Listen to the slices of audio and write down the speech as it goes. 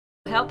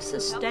help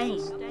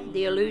sustain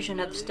the illusion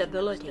of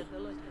stability,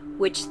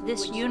 which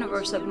this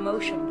universe of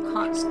motion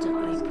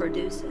constantly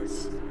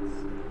produces.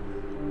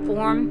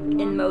 Form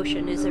in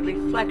motion is a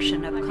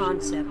reflection of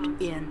concept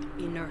in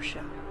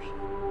inertia.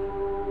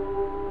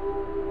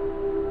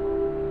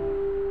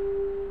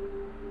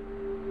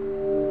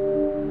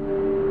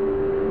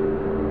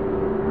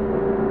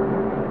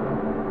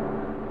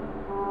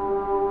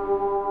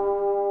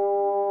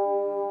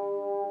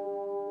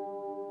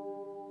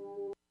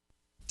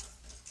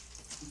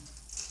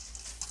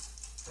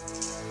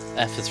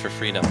 F is for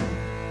freedom.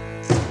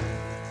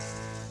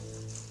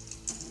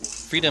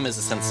 Freedom is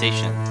a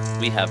sensation.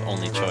 We have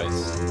only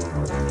choice.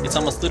 It's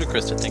almost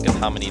ludicrous to think of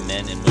how many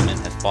men and women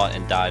have fought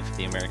and died for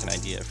the American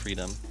idea of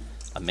freedom.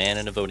 A man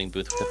in a voting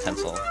booth with a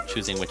pencil,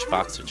 choosing which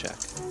box to check.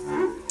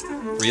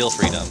 Real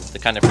freedom, the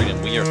kind of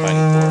freedom we are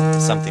fighting for,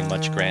 is something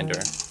much grander.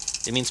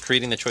 It means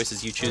creating the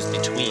choices you choose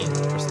between,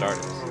 for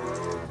starters.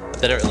 A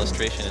better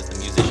illustration is the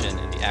musician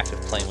in the act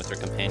of playing with their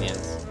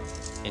companions.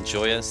 In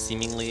joyous,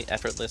 seemingly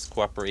effortless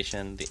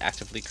cooperation, they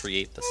actively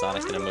create the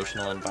sonic and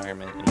emotional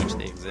environment in which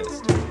they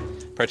exist,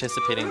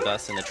 participating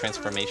thus in the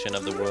transformation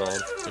of the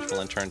world, which will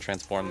in turn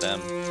transform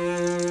them.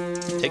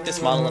 Take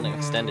this model and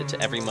extend it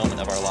to every moment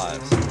of our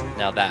lives.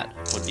 Now that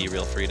would be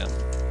real freedom.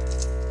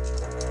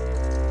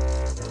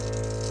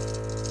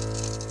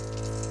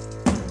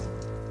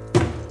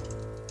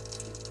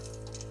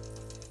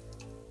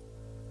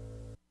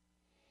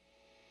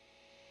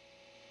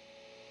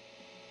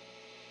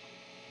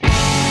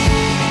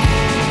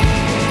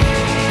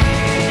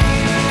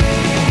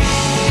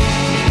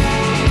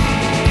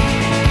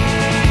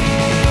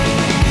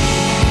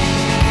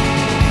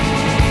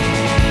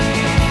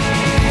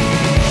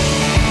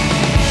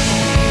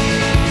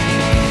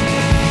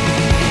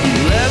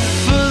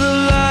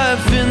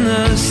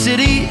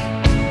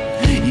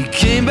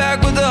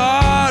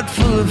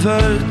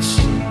 Hurts.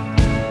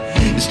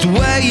 It's the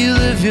way you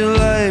live your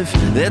life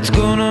that's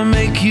gonna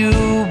make you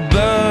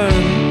burn.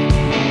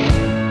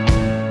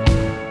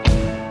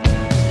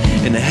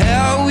 And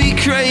how we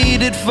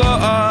created for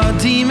our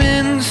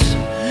demons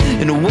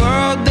in a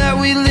world that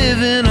we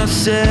live in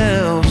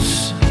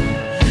ourselves.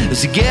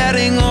 It's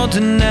getting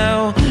older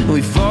now, and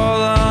we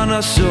fall on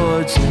our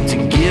swords to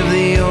give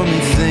the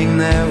only thing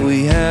that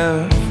we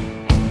have.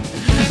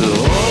 The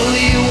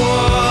Holy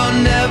War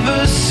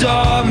never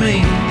saw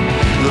me.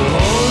 The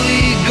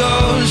Holy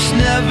Ghost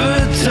never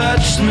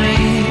touched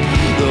me.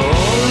 The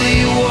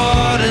holy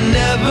water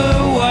never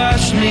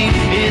washed me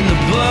in the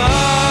blood.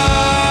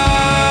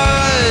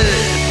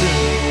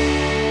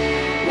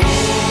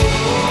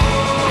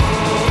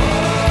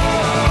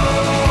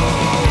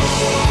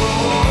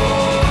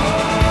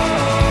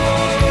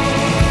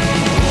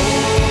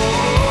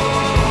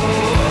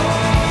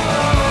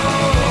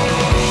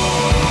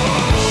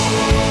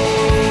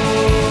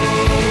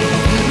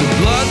 The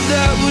blood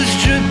that was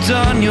dripped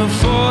on your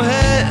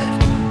forehead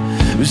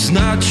was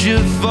not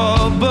your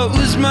fault, but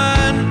was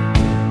mine.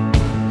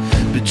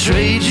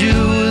 Betrayed you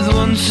with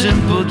one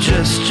simple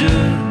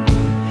gesture.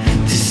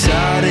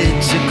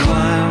 Decided to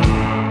climb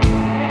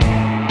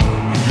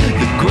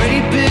the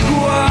great big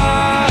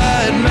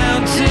wide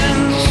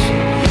mountains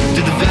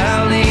to the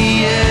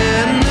valley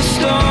and the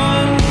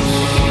storms.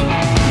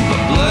 My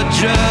blood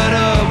dried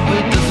up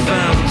with the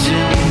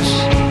fountains.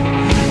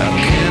 I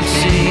can't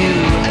see you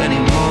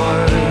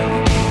anymore.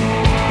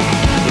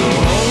 The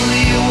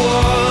holy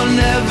war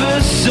never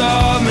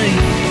saw me.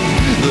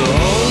 The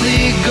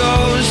Holy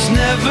Ghost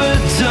never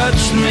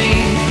touched me.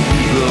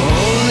 The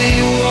holy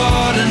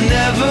water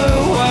never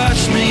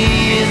washed me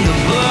in the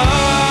blood.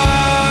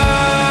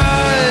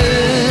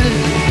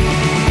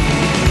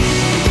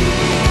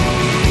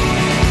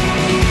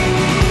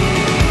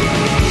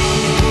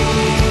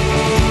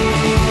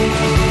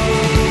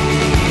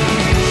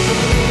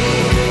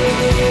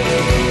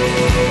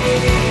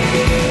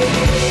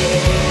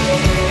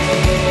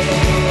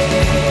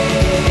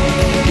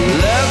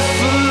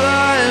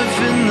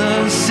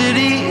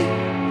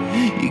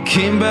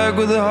 Came back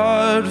with a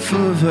heart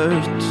full of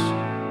hurts.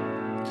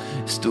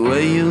 It's the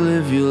way you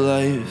live your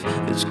life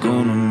that's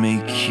gonna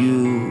make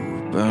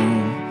you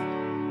burn.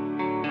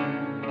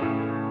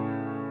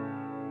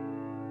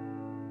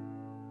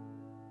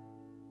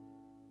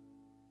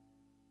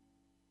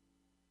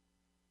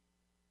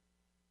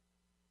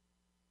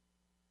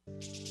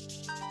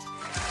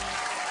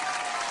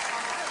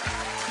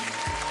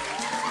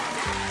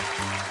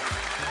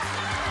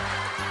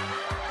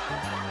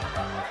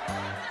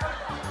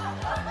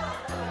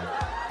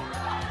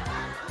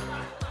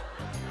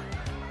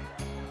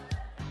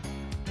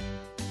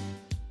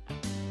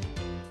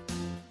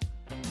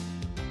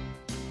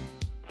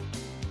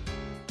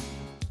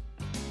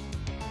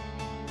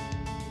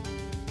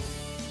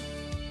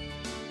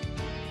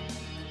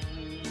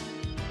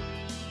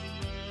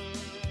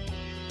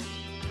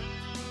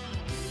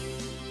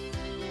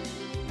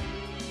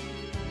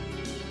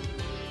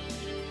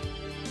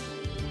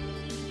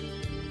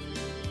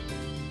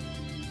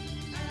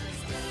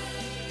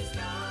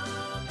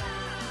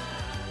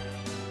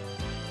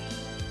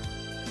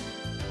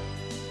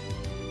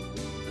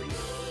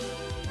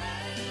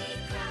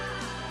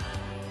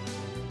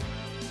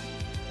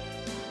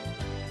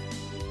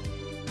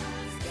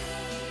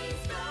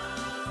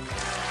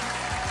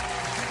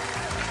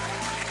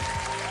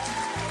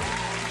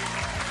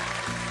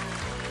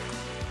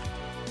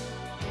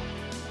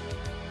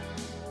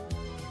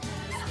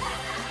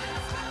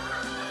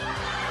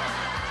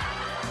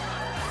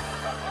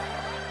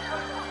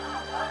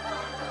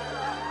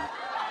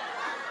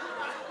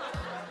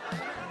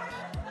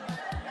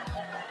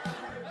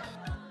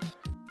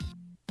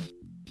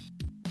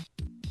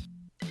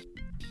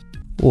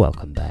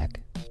 Welcome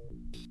back.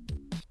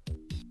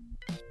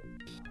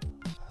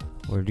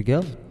 Where'd you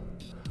go?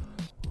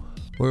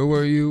 Where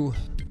were you?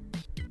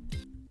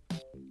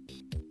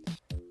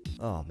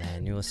 Oh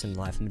man, you're listening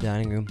live from the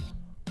dining room.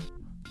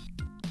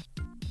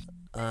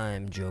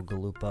 I'm Joe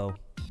Galupo.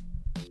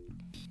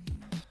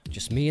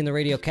 Just me and the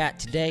Radio Cat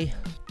today.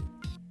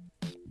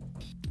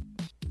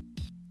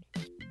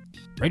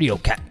 Radio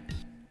Cat.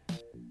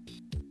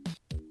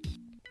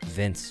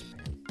 Vince,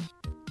 man.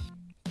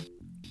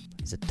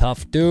 He's a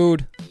tough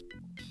dude.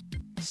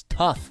 He's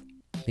tough.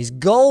 He's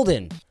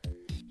golden.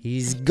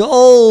 He's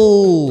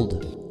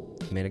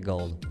gold. He made of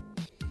gold.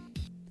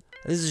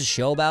 This is a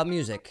show about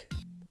music.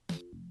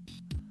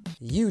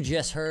 You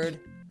just heard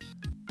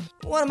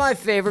one of my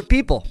favorite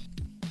people.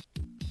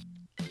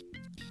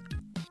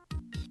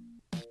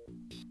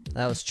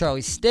 That was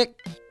Charlie Stick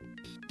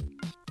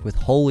with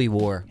Holy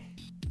War.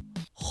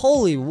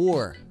 Holy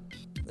War.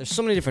 There's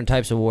so many different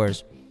types of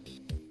wars.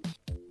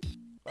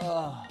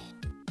 Oh,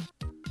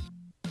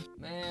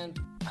 man.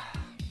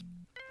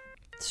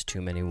 It's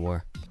too many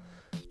war.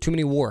 Too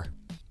many war.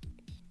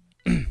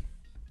 I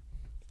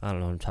don't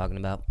know what I'm talking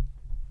about.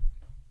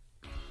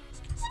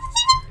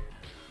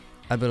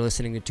 I've been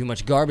listening to too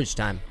much Garbage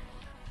Time.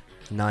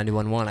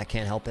 91.1, I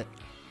can't help it.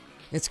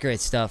 It's great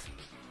stuff.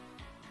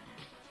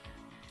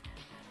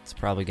 It's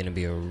probably going to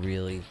be a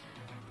really,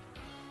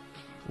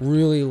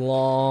 really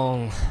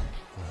long,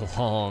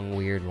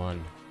 weird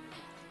one.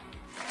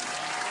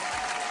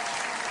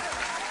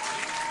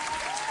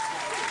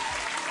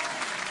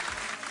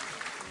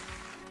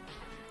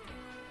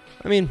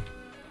 I mean,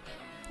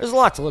 there's a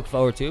lot to look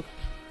forward to.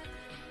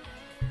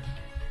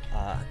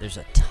 There's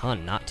a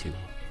ton not to.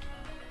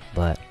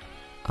 But,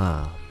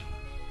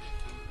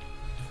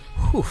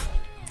 whew.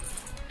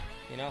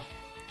 You know,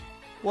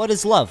 what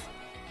is love?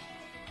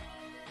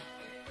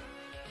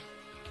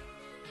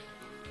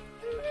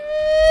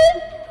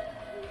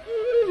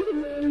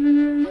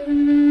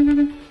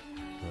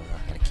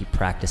 I gotta keep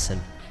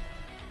practicing.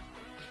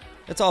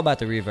 It's all about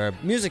the reverb.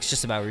 Music's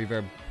just about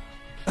reverb.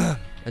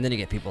 And then you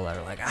get people that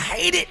are like, I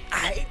hate it!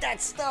 I hate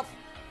that stuff!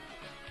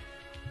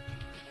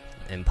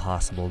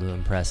 Impossible to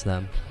impress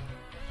them.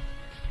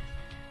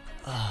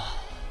 I'm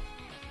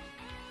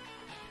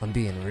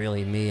being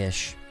really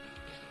me-ish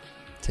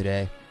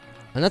today.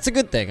 And that's a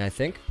good thing, I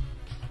think.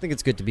 I think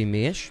it's good to be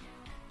me-ish.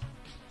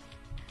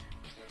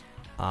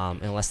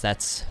 Unless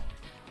that's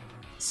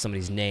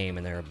somebody's name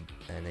and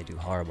they do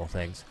horrible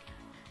things.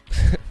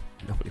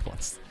 Nobody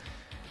wants.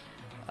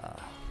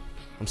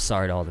 I'm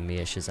sorry to all the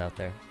me-ishes out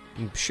there.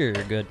 I'm sure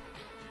you're good.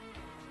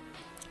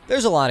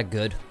 There's a lot of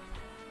good.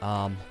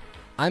 I'm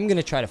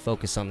gonna try to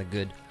focus on the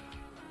good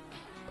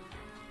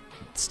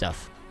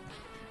stuff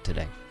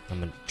today. I'm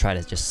gonna try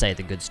to just say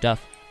the good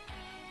stuff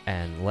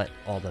and let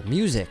all the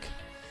music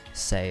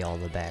say all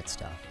the bad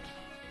stuff.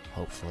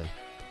 Hopefully.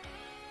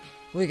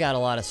 We got a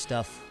lot of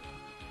stuff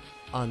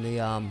on the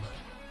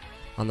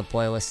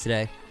playlist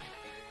today.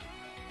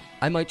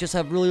 I might just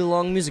have really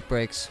long music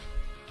breaks,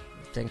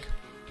 I think.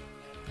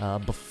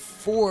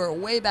 Before,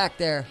 way back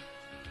there,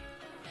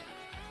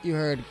 you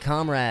heard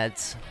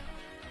Comrades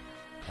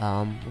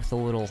with a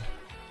little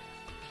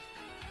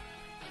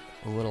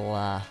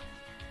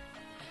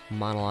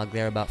monologue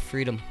there about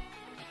freedom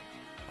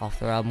off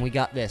their album We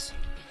Got This.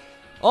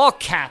 All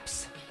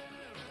caps!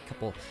 A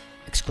couple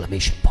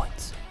exclamation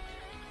points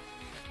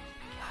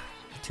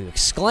to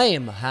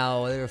exclaim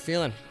how they were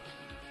feeling.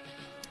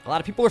 A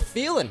lot of people were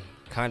feeling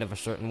kind of a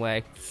certain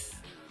way.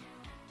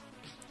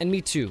 And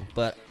me too,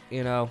 but,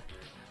 you know,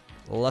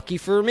 lucky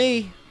for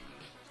me,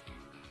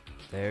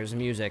 there's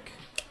music.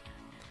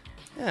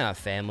 Yeah,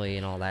 family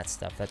and all that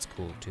stuff. That's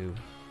cool too.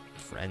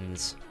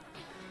 Friends.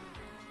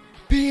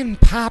 Being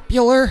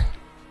popular.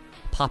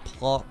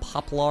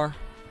 Popular.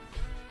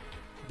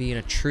 Being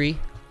a tree.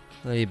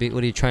 What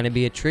are you trying to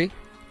be, a tree?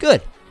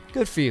 Good.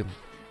 Good for you.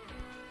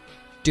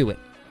 Do it.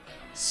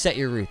 Set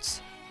your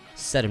roots.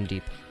 Set them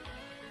deep.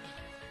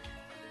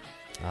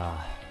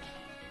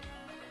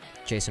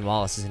 Jason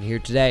Wallace isn't here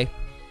today.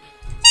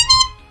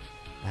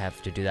 I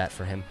have to do that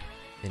for him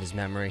in his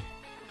memory.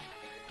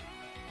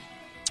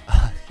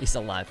 He's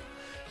alive.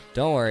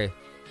 Don't worry.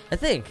 I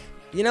think,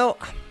 you know,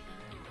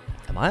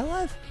 am I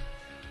alive?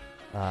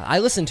 I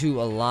listen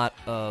to a lot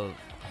of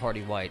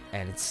Hardy White,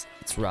 and it's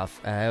rough.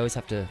 I always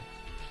have to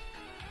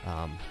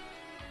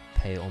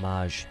pay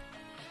homage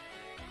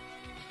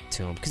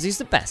to him because he's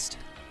the best.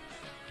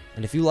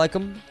 And if you like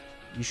him,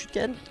 you should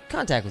get in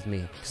contact with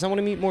me because I want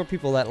to meet more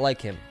people that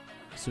like him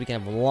so we can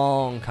have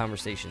long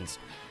conversations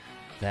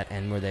that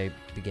end where they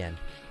began.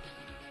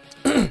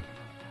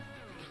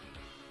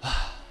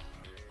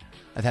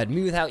 I've had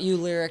Me Without You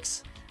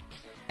lyrics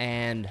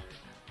and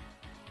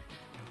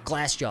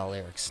Glassjaw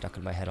lyrics stuck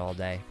in my head all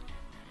day.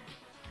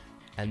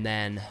 And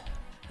then,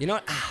 you know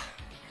what?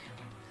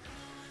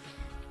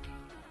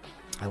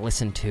 I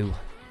listened to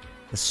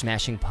the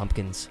Smashing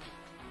Pumpkins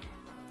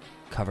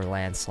cover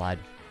Landslide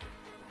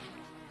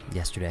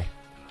yesterday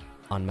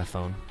on my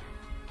phone.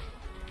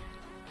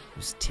 It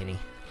was tinny.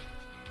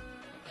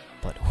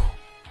 But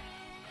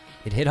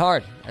it hit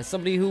hard. As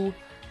somebody who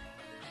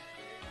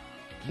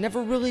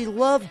never really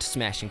loved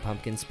Smashing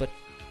Pumpkins, but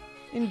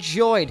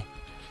enjoyed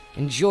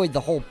the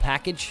whole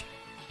package.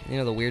 You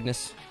know, the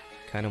weirdness,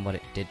 kind of what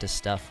it did to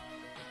stuff.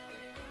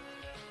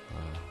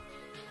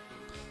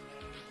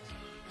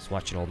 Just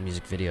watching old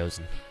music videos,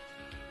 and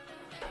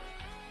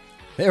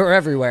they were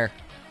everywhere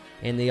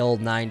in the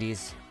old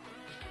 90s.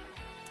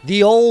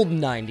 The old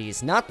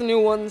 90s, not the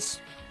new ones.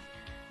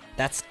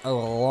 That's a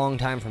long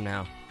time from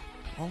now.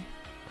 Well,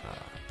 I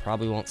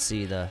probably won't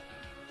see the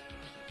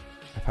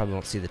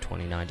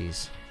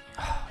 2090s.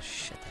 Oh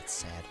shit, that's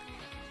sad.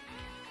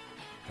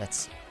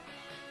 That's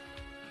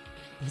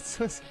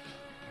so sad.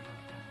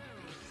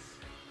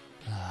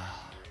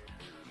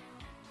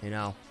 You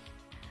know,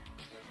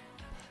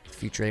 the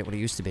future ain't what it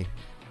used to be.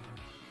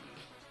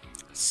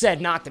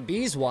 Said Not the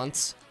Bees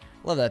once.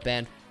 Love that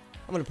band.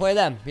 I'm gonna play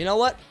them. You know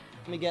what?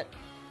 Let me get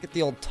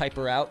the old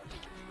typer out.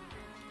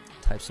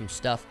 Type some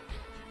stuff.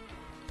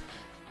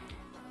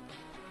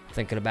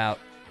 Thinking about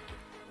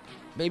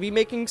maybe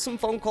making some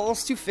phone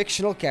calls to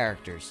fictional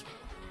characters.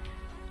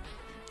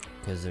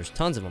 Because there's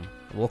tons of them.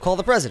 We'll call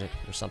the president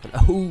or something.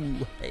 Oh,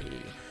 hey.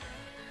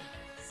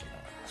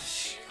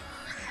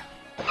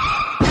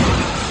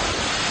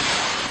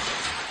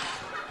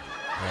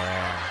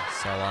 Yeah,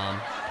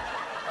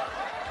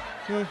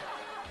 so,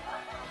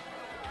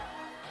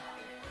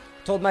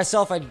 told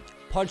myself I'd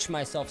punch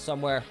myself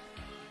somewhere.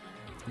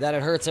 That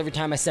it hurts every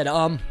time I said,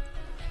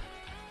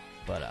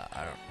 But,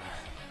 I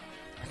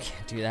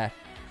can't do that.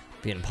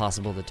 It'd be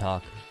impossible to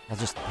talk. I'll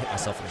just hit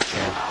myself in the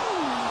chair.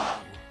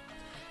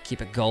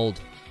 Keep it gold.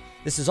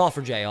 This is all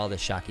for Jay, all this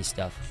shocky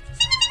stuff.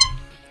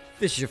 If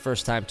this is your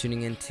first time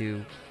tuning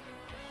into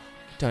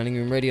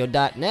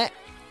diningroomradio.net,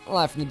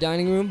 live from the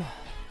dining room,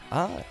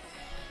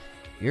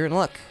 you're in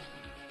luck.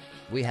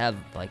 We have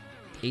like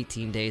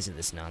 18 days of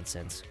this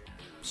nonsense.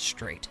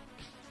 Straight.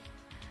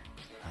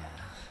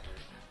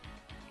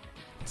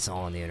 It's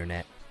all on the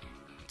internet.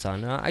 It's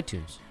on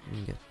iTunes. You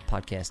can get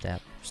podcast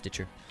app,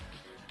 Stitcher,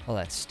 all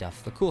that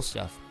stuff. The cool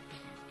stuff.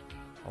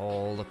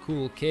 All the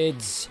cool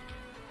kids.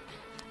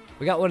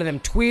 We got one of them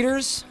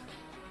tweeters.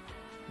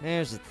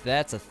 There's a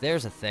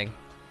thing.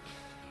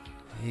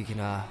 You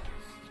can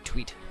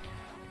tweet.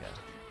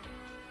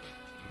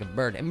 Like a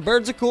bird. And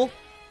birds are cool.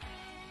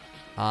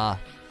 Not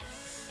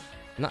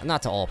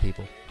to all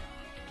people.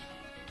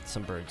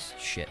 Some birds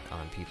shit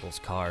on people's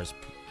cars,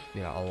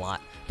 a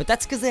lot. But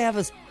that's because they have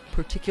a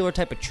particular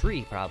type of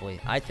tree, probably,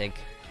 I think.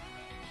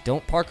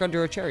 Don't park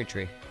under a cherry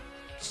tree.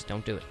 Just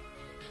don't do it.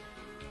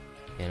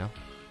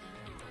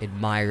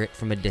 Admire it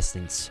from a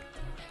distance.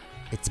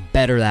 It's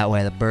better that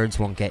way. The birds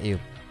won't get you.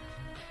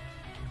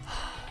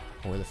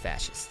 Or the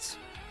fascists.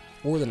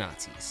 Or the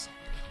Nazis.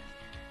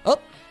 Oh,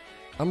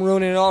 I'm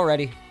ruining it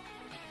already.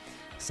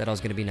 Said I was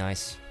going to be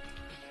nice.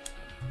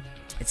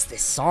 It's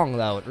this song,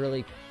 though. It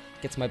really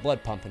gets my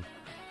blood pumping.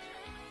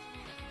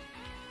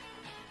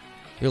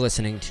 You're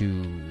listening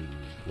to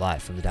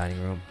Live from the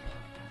Dining Room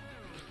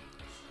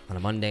on a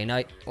Monday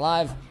night.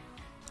 Live.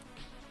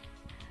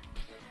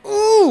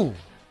 Ooh!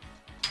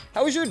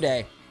 How was your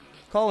day?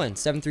 Call in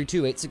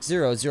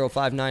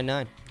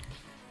 732-860-0599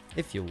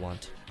 if you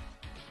want.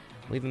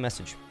 Leave a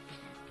message.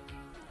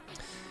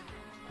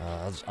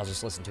 I'll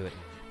just listen to it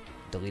and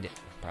delete it,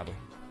 probably.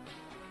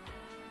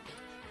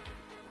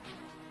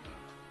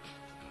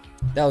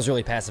 That was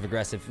really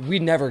passive-aggressive. We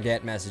never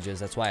get messages.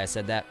 That's why I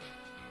said that.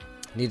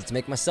 Needed to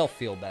make myself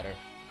feel better.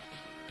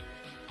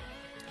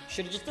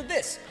 Should've just did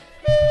this.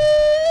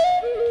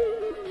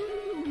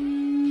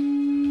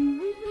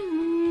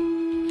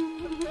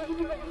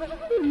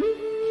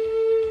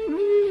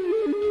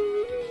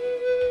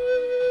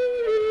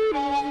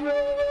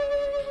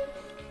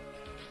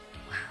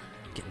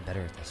 Getting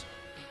better at this.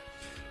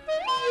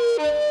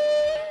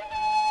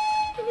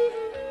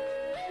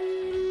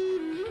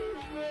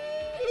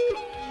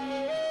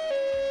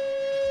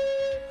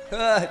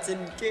 It's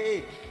in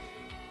key.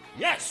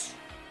 Yes!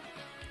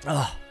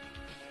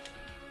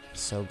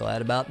 So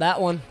glad about that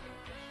one.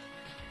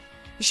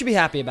 You should be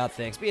happy about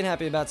things. Being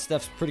happy about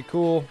stuff's pretty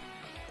cool.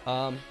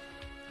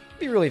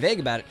 Be really vague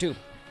about it, too.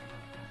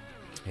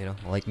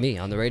 Like me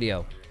on the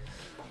radio.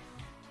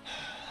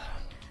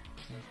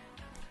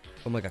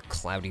 I'm like a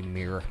cloudy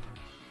mirror.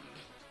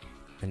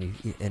 And you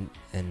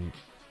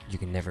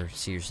can never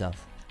see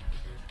yourself.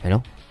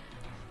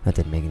 That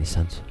didn't make any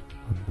sense.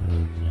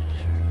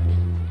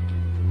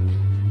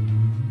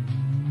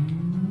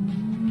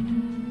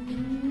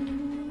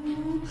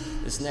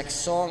 This next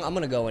song, I'm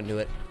gonna go into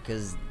it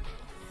because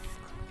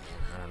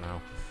I don't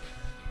know.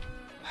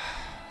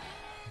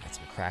 I got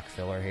some crack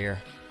filler here.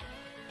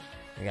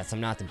 We got some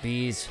Not the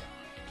Bees.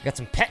 We got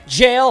some Pet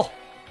Jail.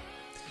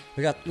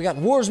 We got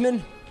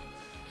Warsman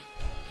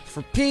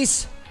for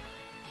Peace.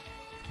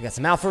 We got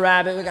some Alpha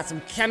Rabbit. We got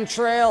some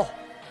Chemtrail.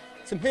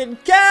 Some Hidden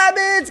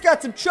Cabins.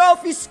 Got some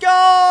Trophy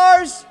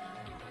Scars.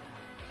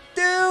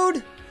 Dude.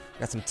 We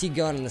got some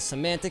T-Gun and the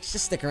Semantics.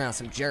 Just stick around.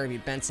 Some Jeremy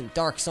Benson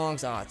dark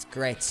songs. Oh, it's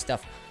great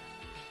stuff.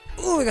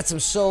 Ooh, we got some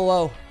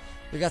solo.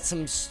 We got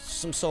some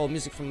solo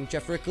music from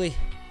Jeff Rickley.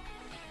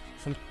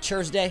 From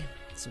Thursday.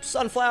 some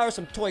sunflowers,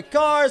 some toy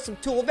cars, some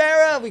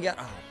Tulvera. We got,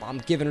 I'm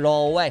giving it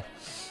all away.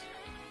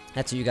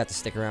 That's what you got to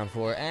stick around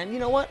for. And you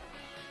know what?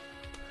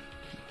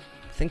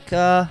 I think,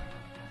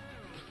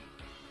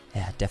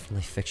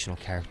 definitely fictional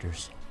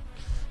characters.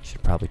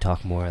 Should probably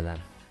talk more of them.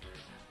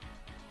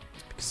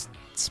 Because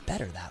it's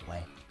better that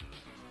way.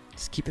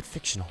 Just keep it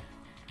fictional.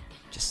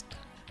 Just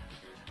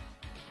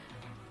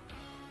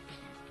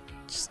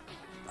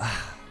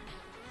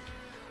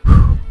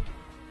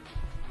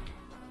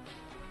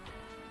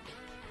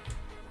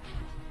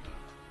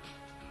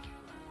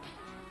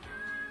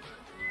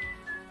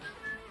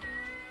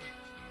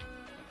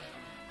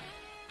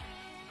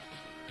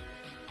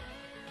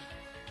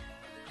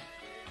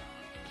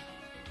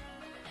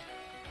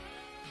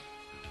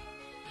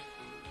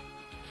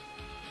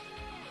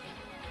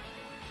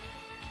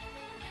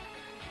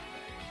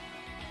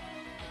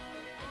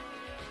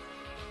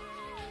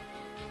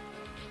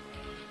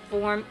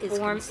Form is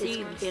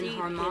conceived in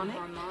harmonic,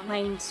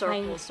 plane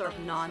circles of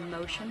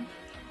non-motion,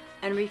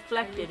 and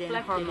reflected in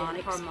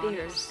harmonic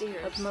spheres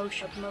of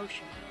motion.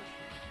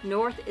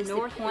 North is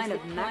the point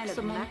of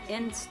maximum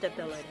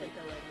instability,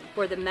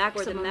 where the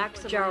maximum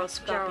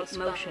gyroscopic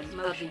motion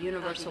of the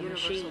universal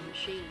machine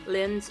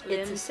lends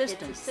its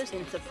assistance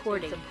in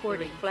supporting the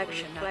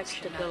reflection of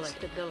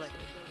stability.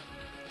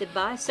 The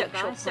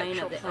bisexual plane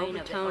of the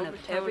overtone of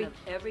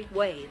every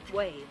wave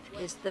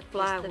is the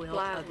flywheel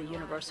of the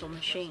universal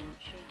machine,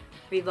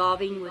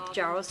 revolving with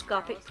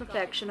gyroscopic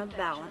perfection of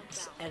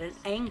balance at an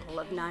angle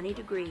of 90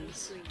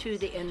 degrees to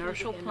the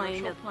inertial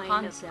plane of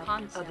concept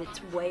of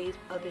its wave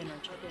of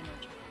energy.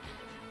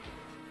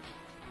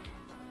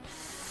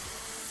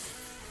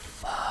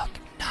 fuck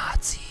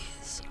Nazis.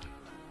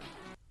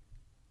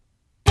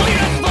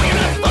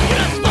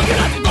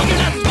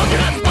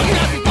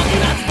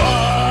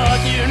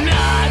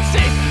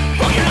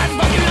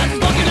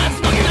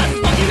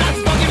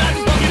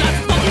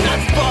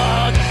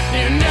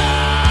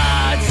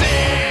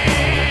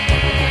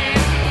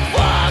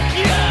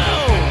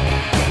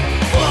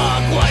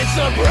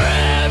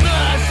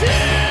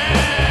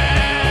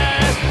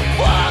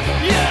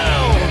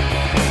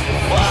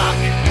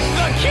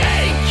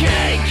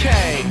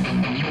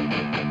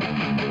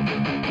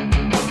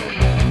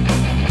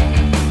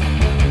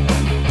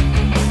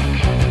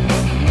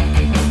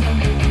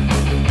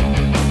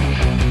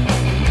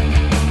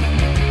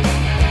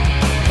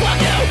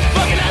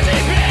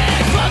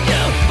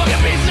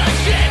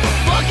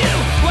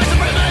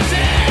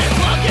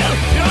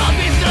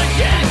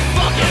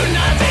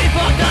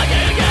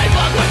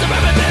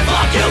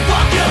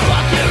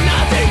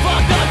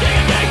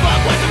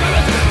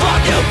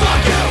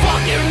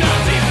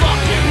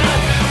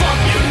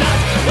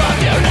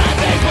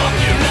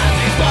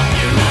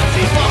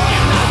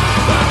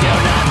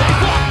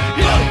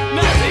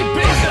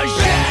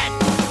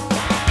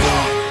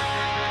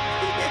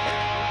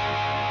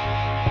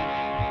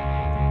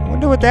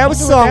 What that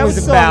song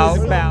was about.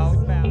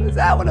 What was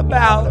that one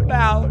about? Talk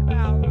about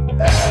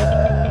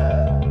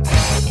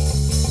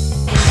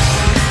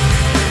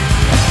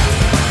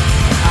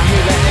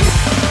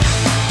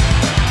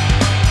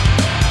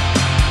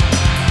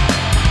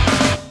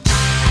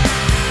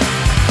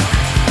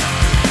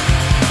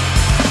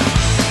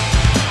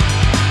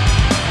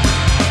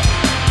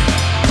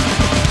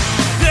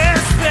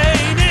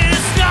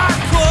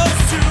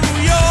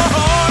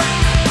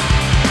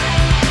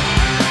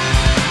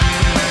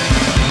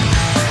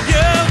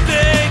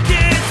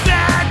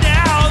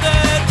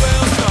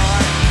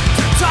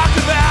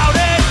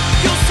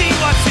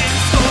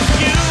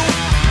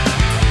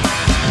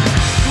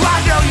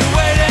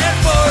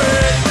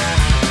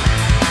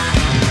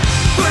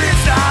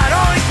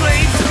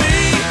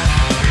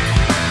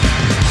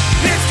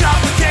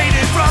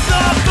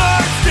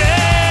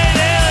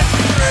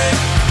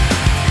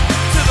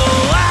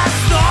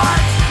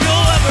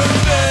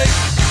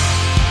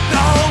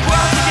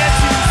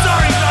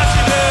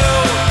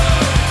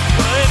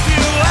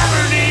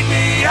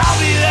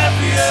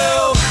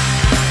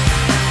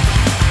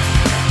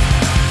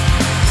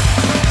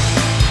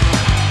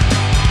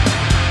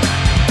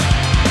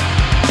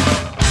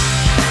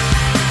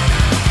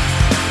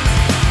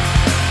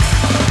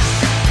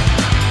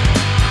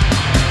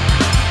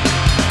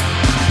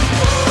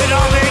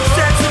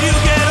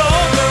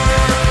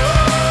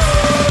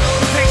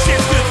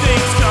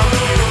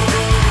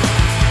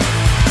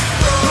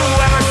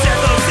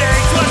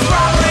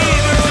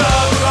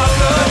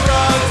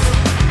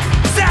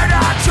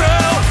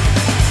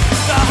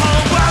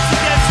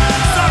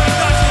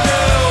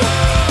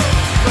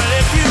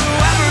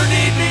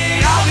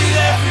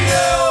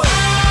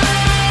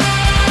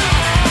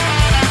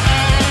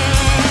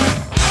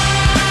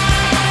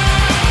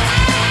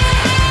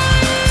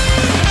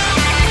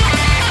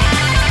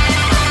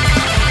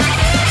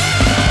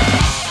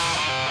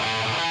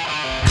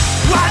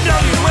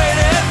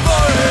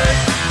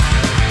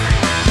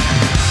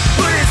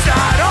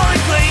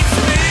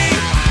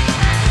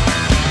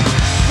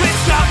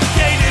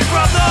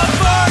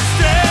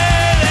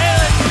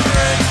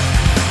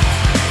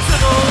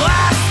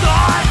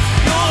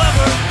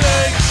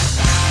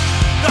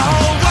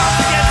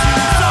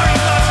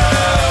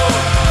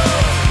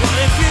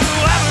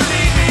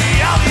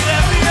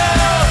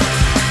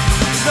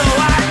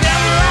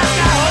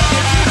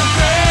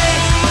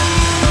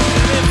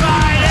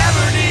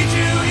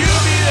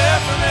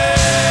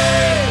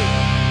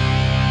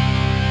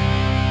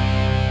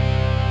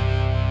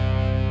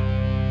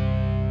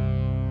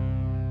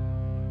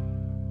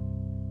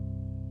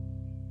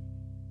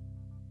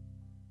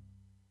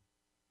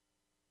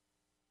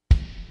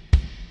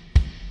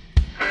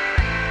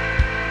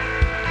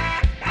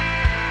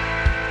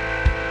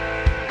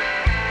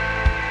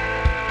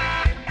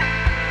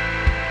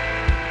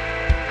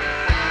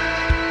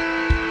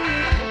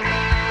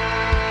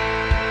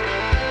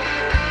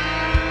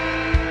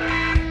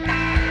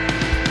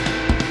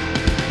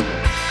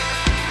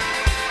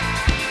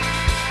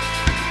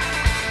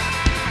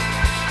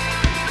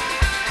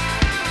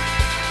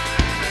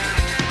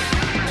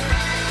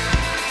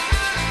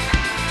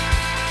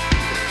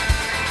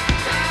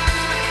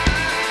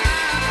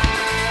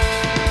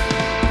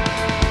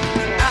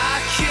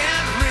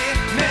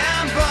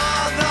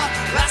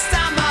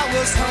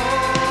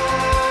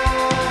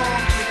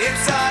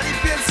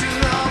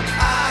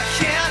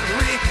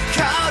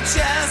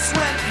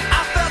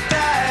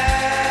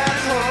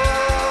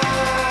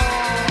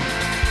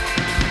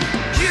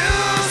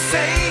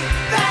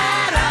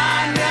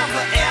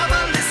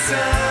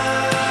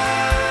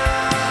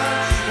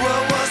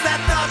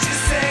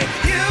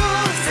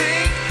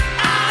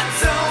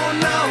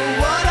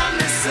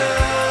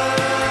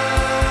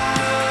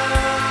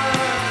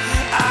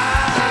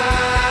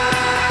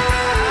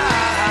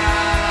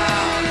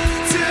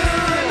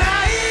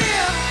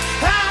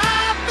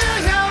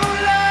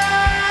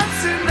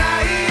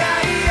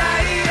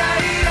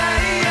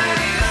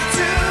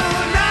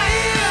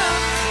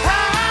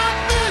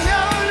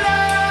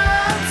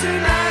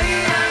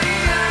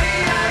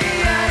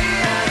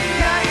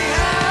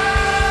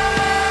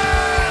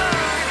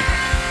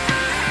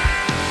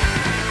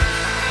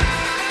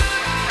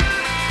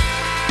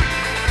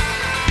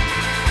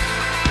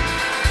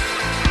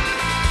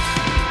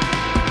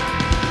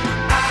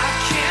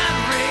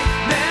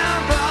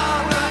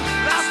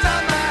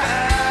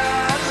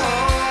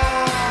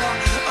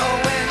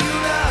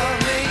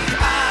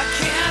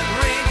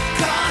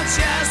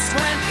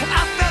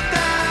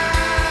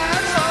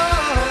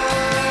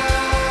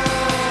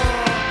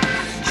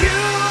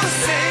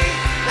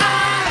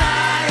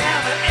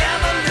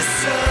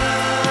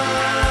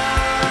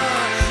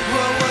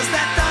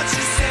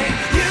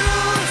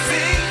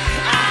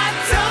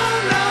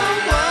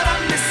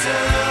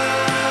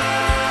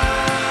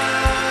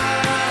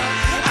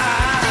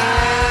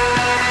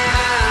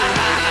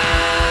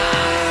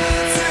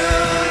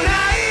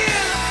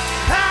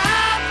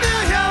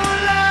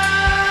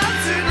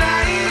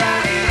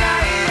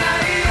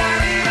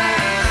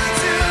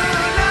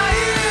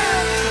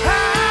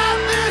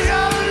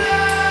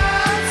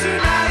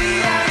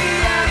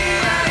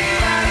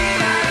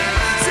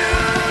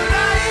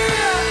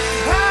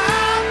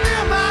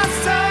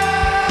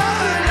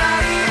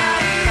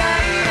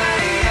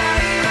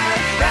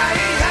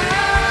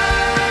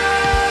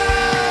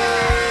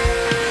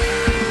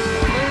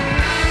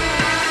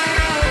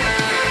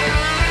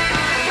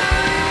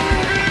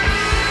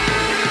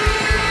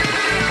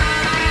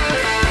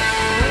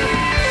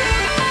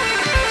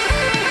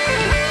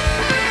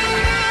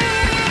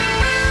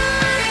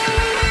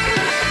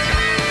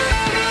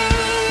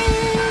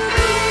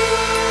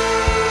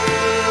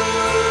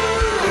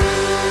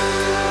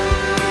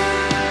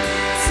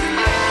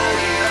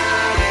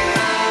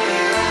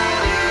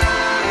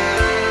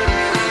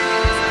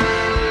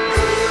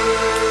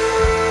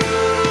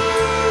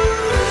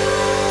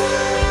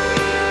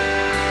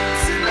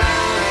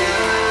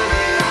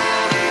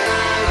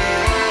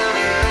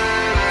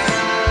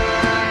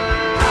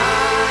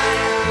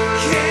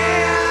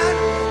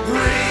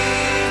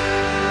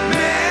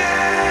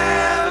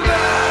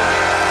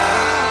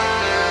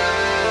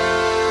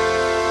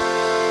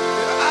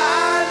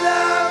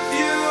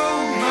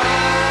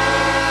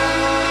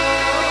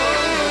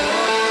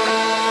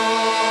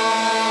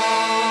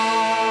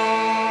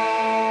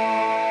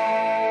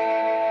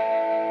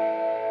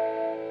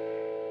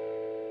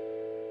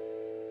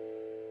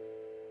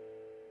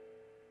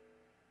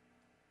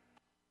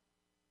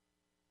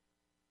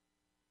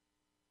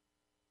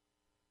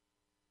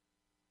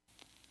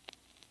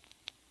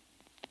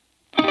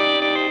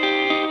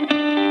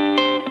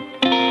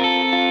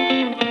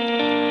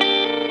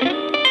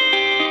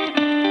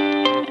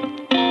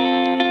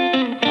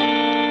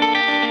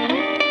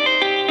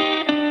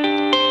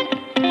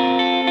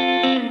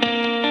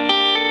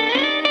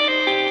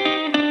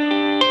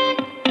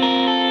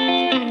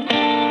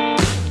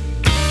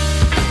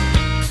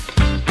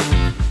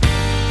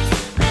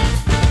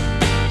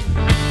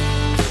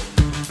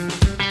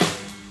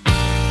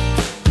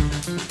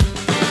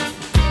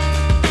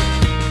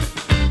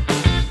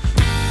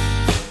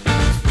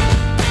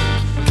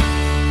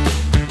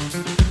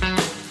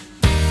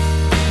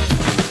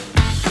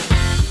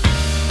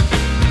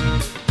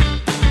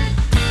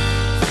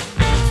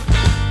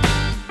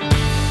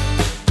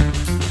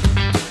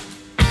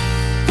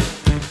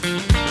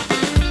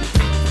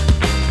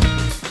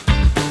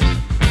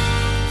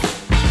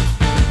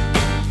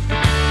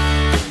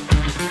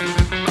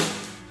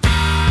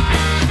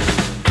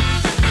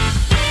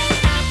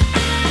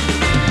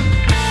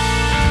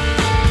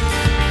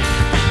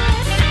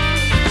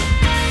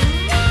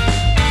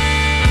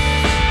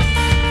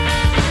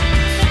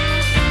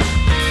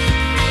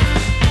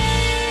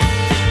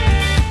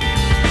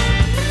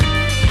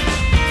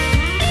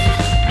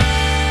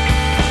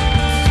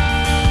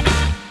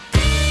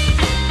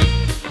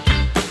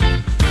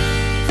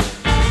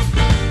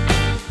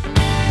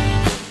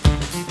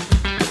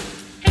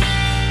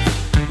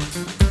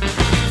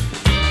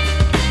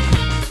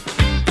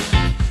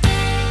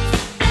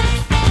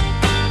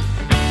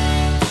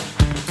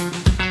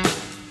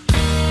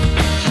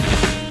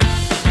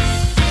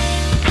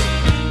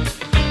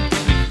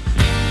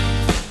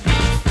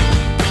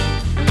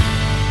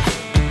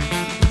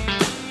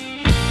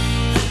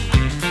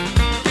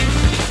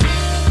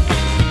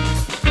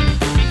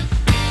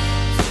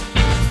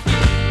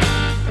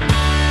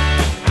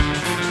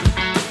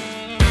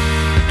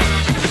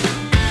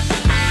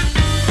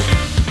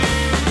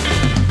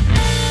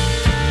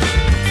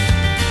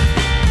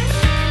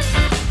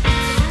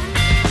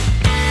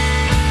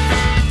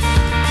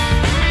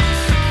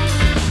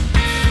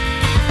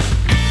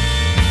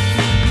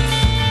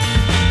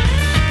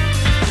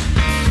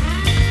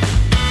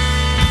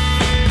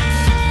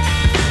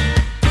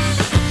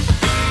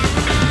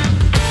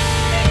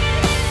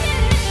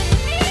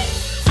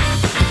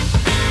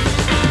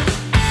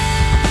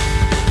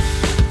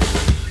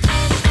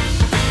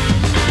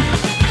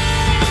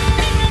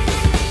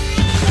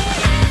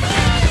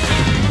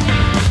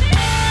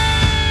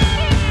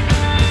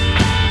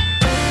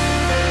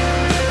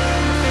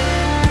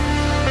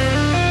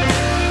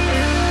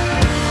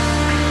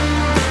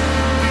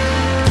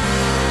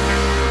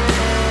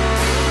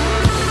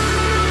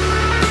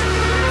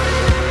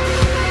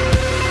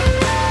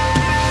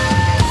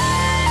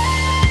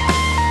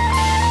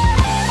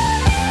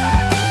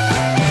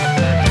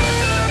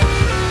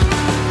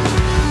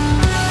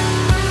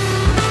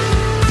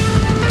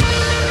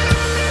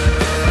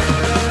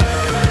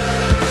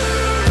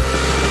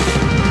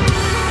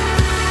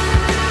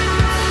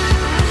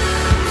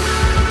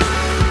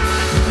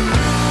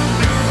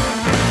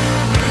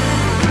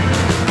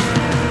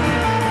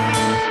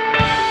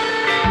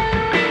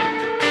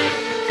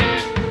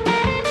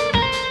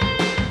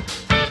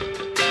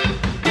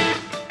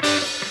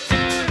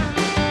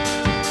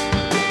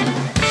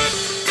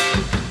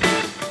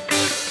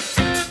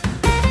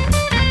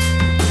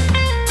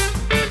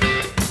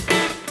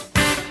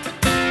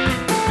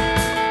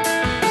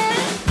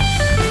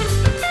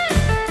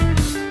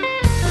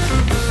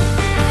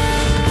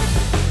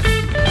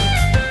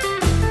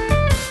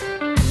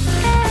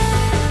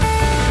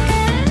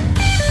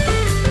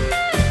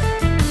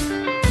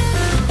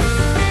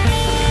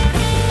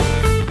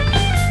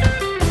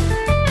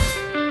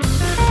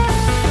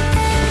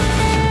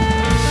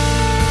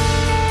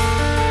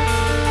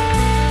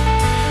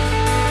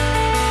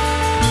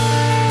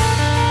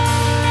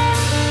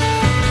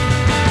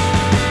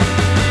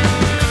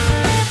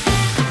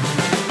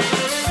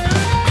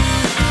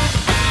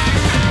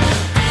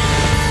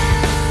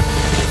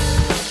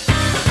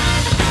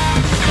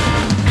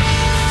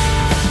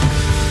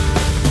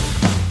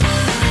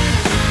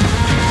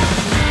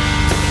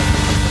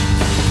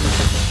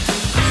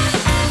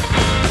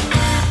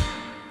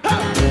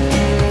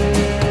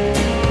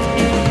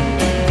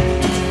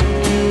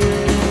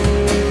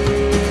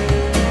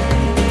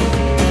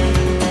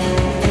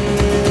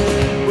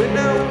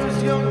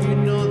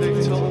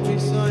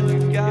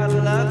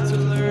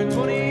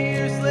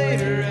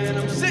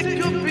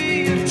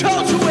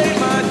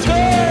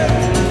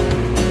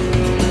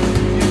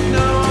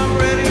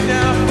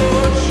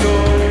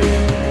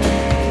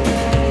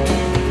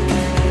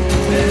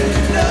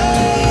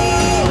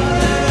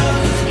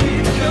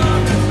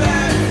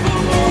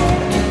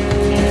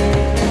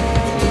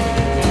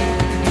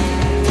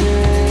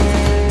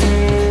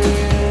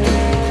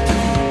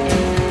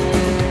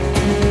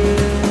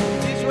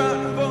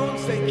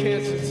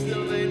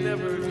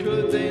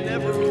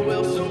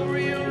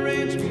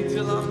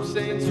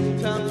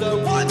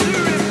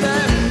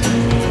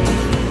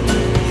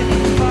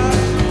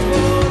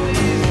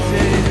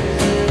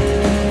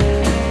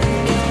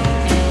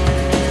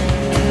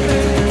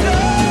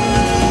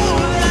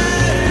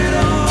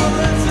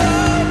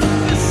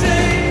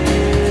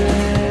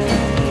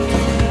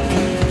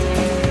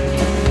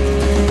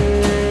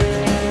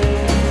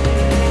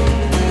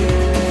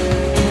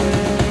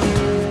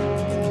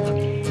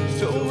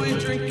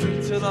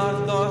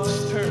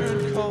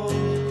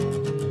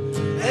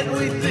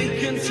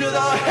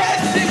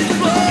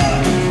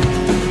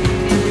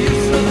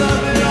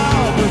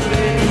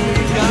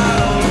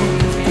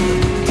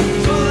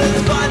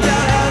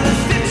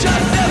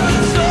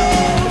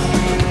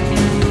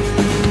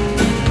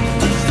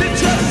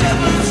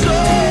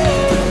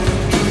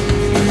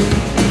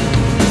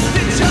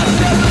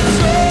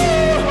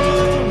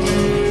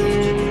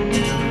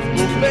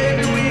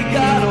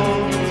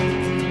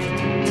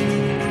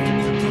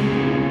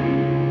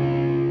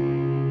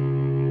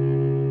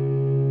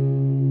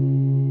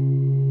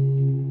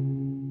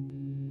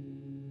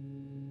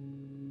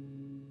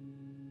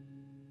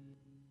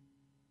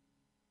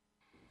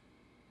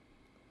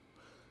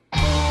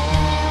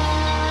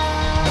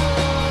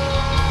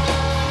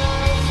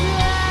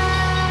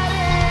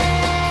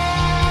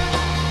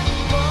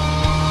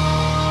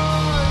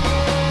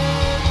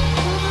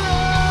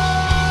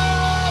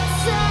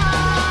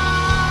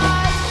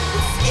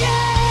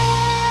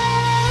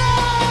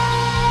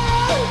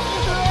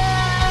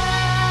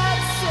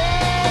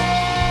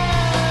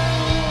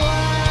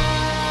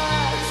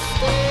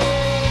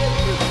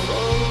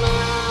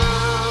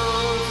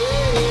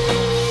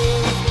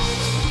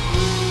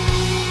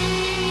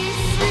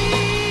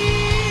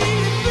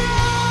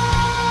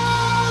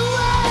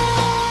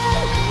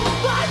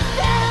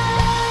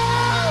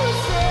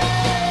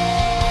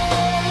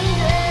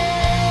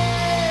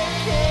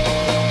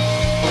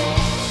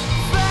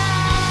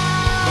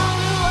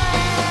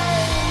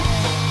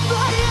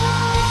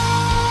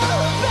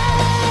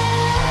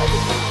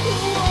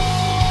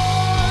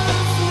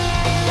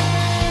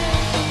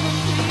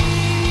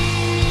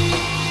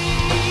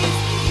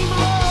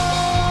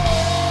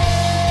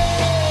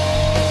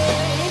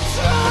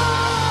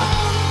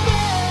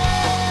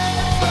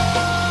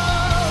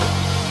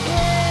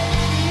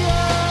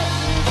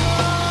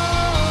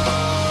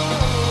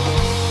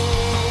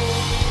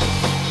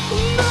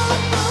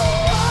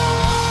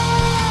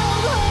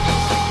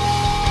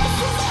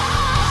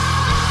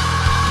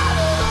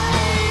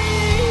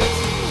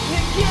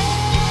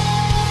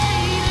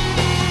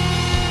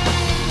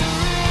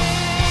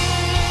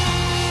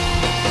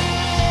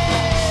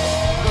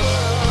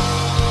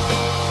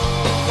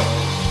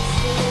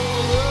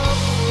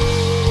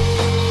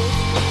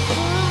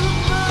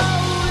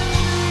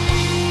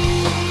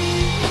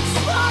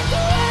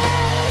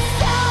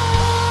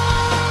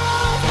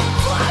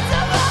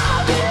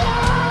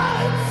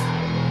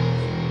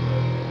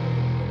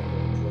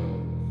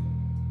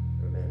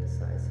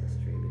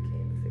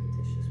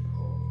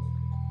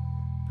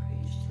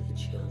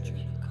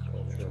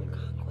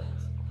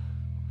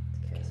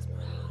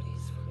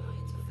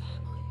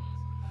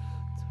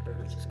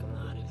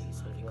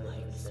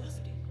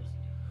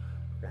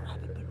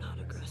rapid but not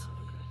aggressively.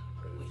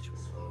 Wage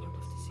war of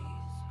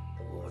disease.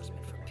 The war's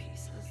meant for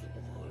peace as the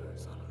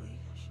war's on a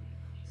leash.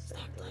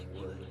 Stacked like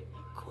wood,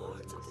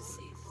 cords of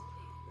deceased.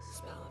 The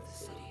smell of the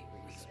city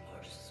reeks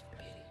marshes of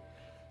pity.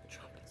 The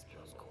trumpets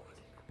blows chord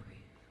and reprieve.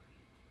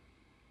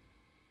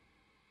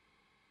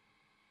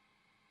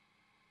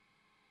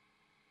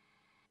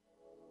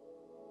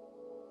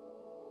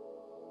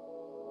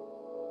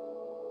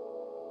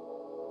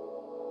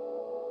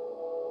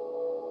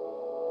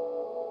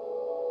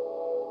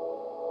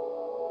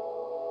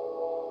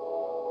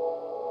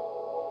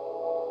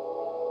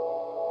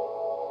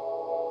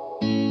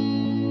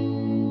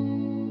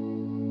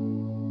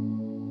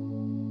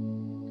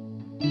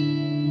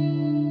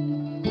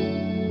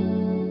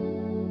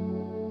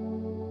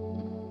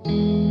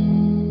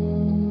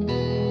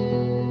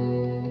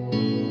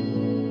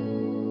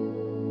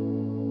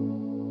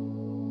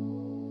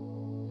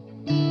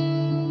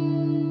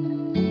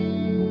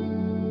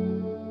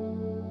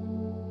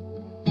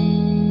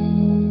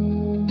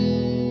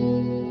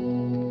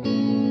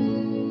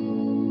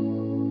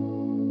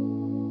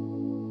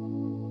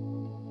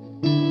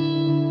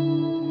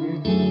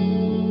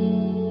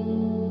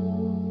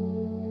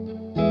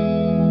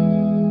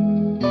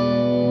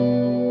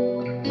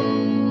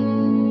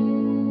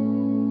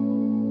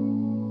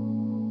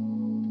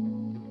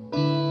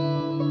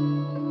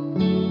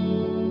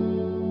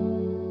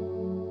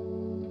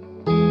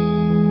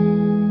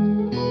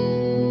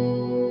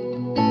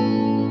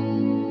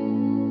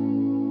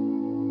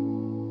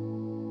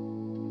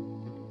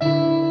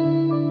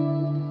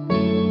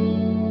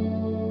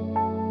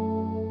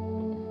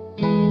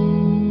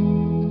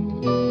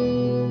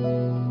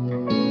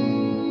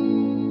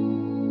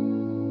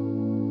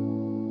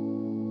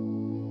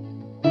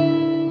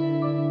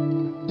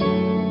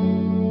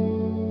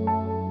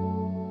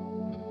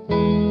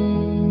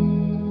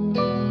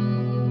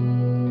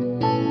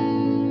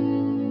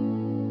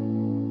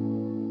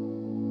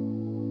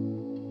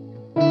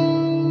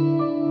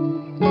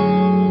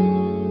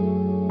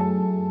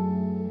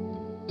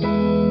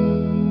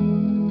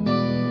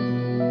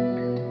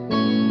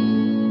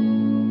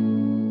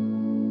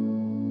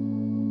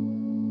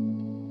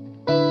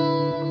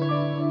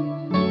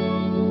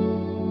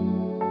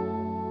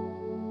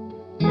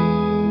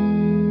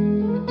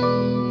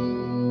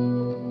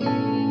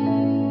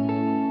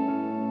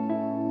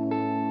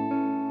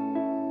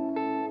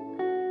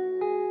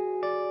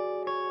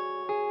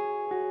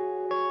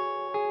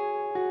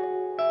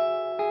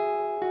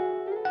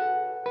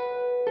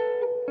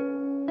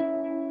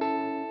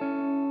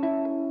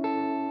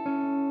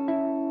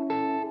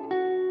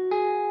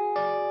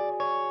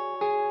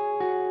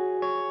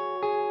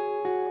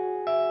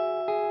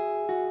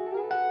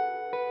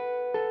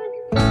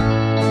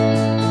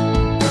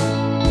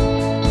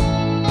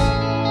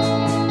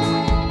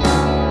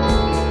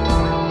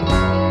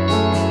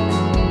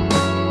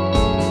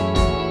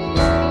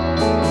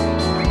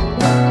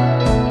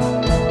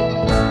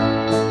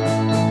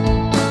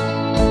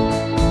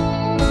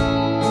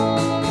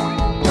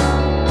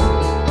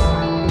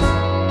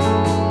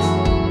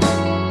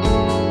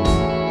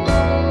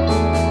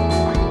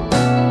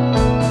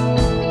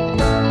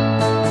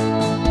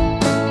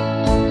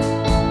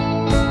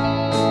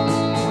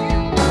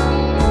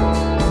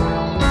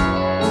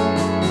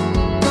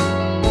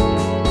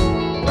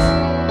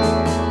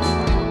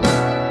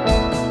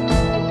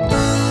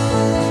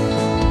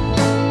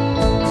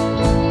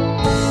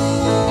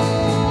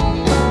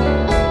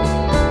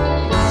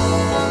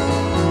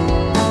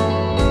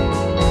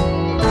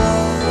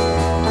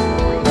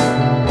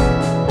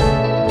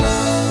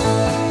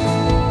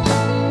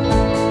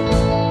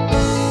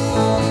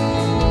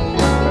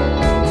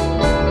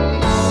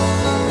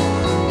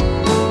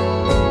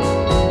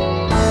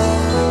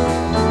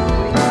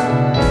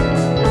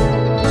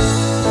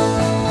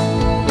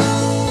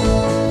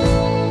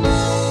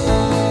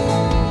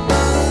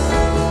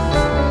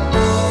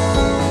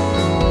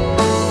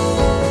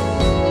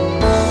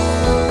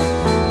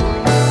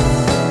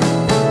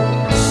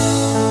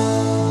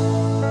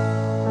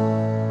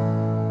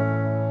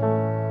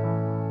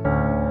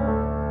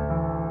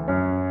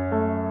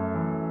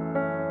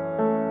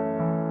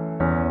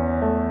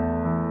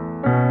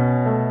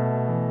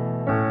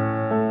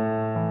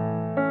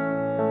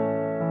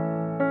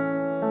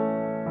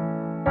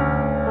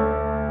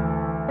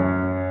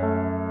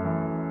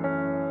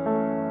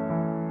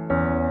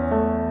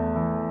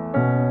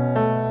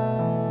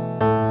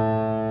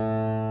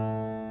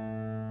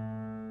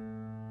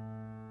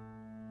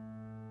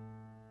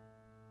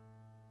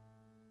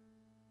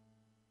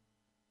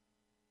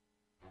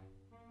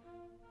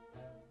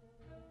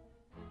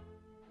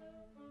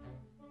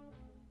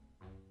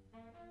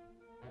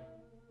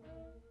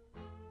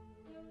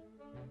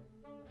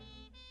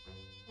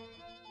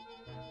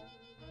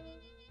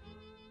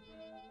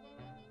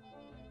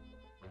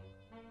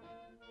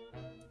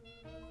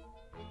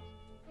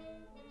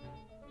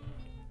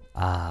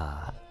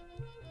 Ah.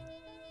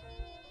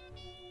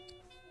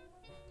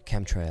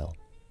 Chemtrail.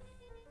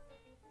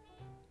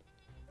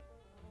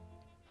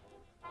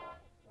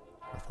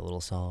 With a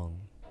little song.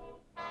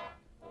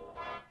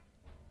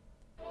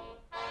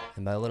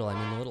 And by little, I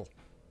mean little.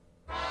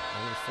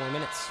 Only 4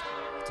 minutes.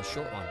 It's a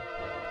short one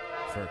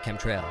for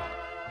Chemtrail.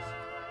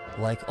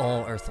 Like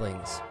all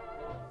Earthlings.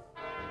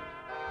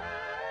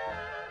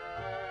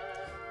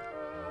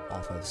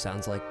 Off of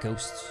Sounds Like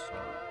Ghosts.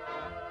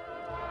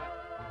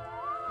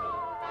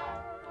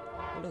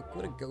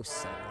 What do ghosts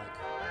sound like?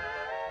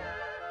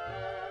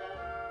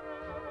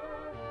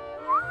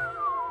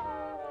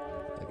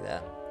 Like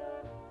that.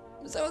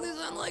 Is that what they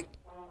sound like?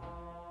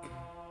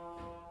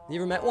 You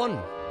ever met one?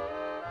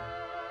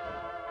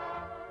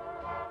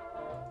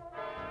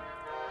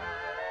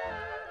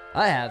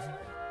 I have.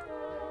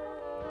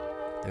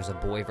 There's a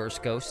boy verse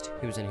ghost.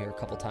 He was in here a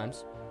couple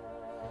times.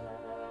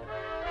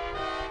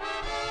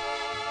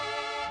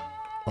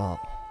 Oh,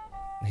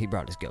 he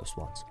brought his ghost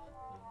once.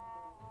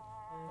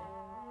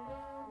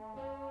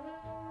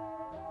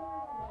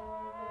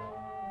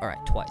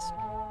 Alright, twice.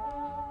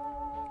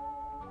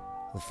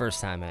 The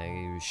first time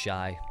he was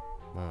shy.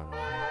 I don't know.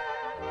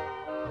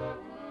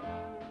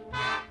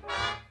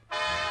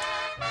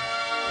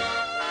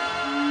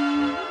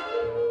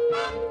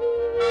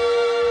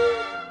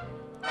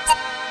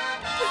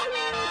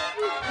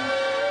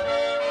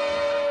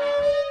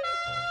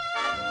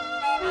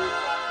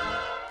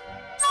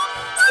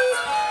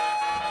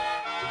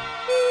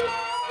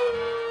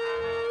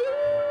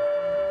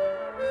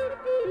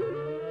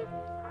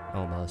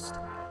 Almost.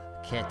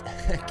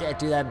 Can't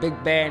do that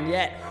big band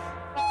yet.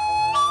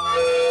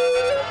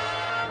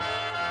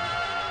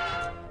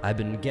 I've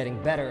been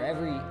getting better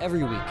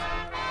every week.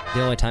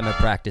 The only time I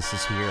practice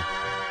is here.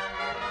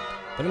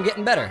 But I'm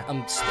getting better.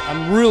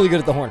 I'm really good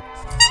at the horn.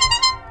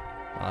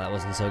 Oh, that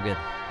wasn't so good.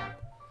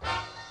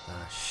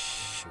 Ah,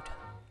 shoot.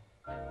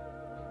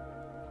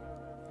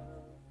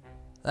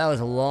 That was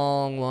a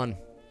long one.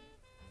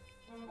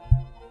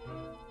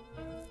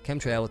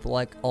 Chemtrail with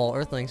Like All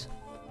Earthlings.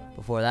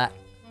 Before that,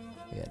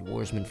 we had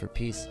Warsmen for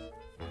Peace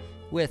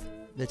with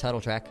the title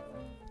track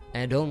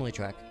and only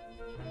track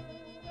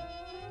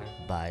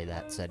by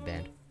that said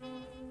band.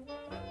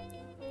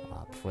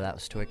 Before that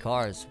was Toy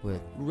Cars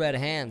with Red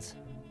Hands.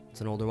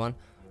 It's an older one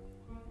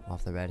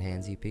off the Red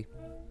Hands EP.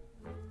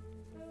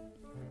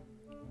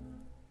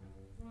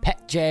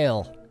 Pet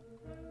Jail.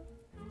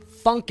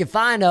 Funk If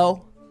I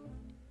Know.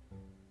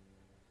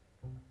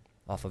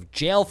 Off of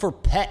Jail for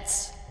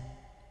Pets.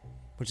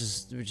 Which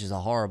is a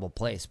horrible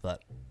place,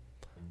 but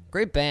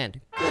great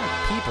band. Good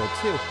people,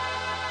 too.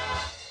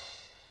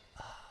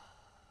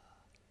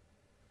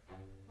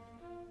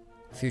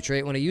 Future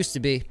 8 When It Used to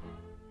Be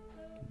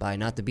by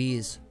Not the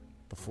Bees.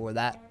 Before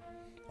that,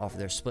 off of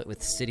their split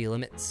with City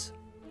Limits.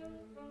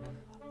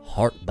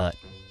 Heart Butt.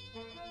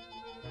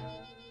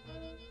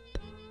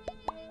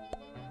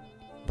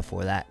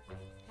 Before that,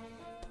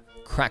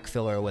 Crack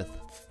Filler with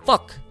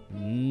Fuck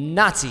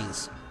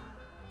Nazis.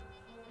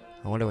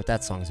 I wonder what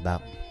that song's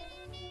about.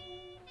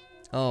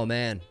 Oh,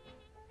 man.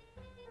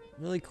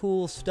 Really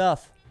cool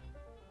stuff.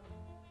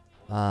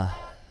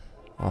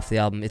 Off the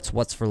album It's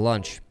What's for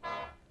Lunch.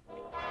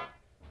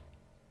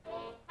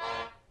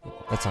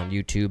 That's on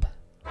YouTube.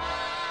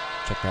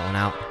 Check that one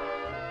out.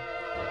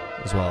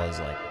 As well as,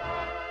 like,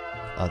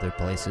 other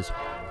places.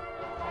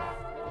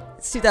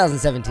 It's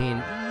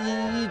 2017.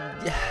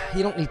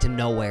 You don't need to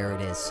know where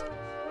it is.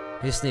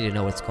 You just need to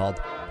know what it's called.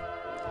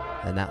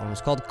 And that one was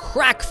called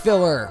Crack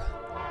Filler.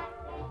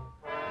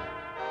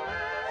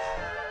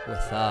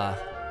 With, I'm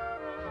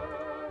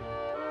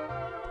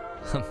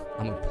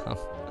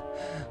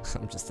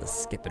just a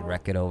skipping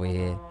record over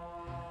here.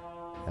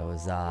 That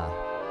was,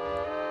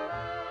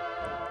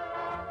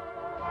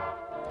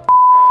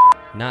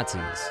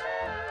 Nazis.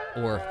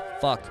 Or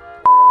fuck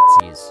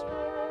Nazis.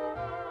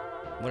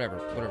 Whatever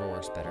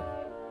works better.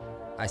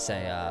 I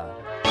say,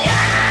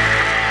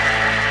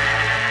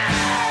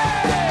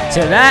 to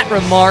that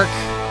remark,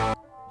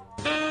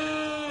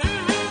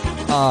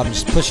 I'm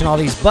just pushing all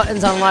these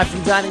buttons on Live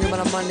from Dining Room on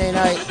a Monday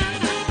night.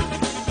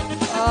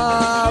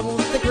 I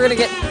think we're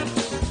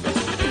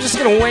just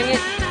gonna wing it.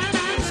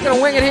 Just gonna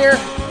wing it here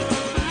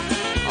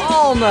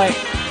all night.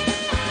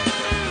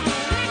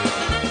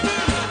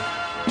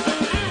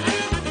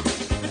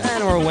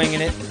 And we're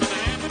winging it.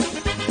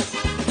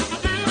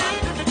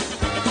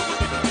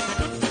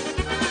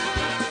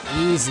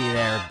 Easy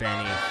there,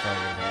 Benny.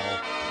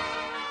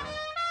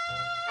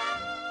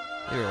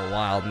 You're a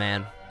wild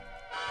man.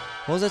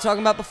 What was I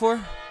talking about before?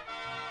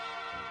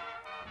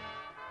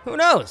 Who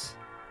knows?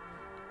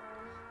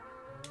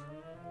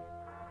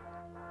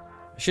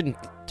 I shouldn't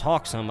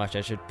talk so much.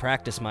 I should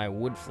practice my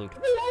wood flute.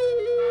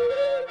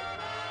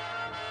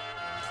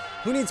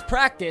 Who needs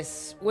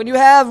practice when you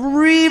have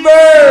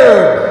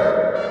reverb?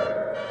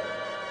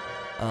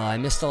 I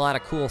missed a lot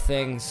of cool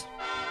things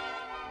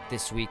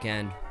this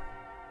weekend.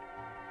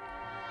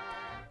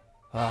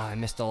 I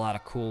missed a lot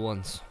of cool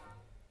ones.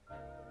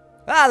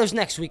 There's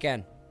next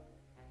weekend.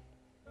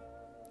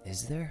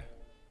 Is there?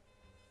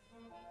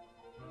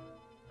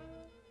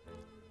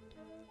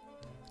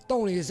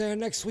 Tony, is there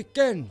next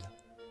weekend?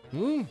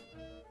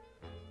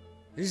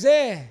 Is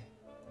there?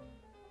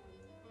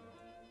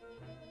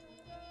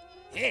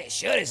 Yeah,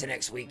 sure there's a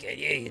next weekend.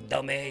 Yeah, you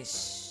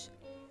dumbass.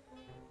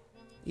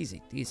 Easy,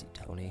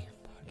 Tony.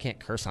 You can't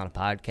curse on a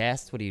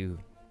podcast. What are you...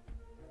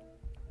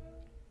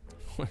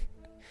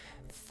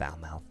 Foul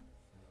mouth.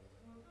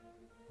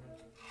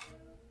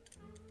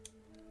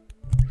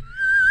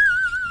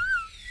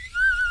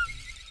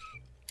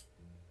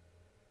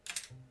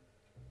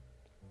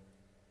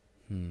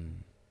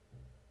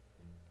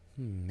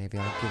 Maybe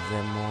I'll give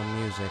them more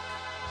music.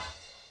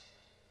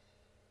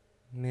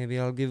 Maybe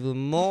I'll give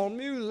them more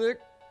music.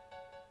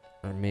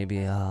 Or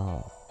maybe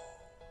I'll...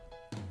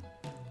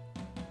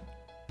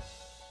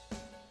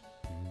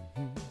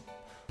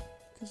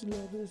 Cause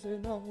love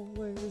isn't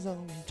always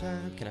on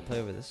time. Can I play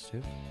over this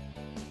too?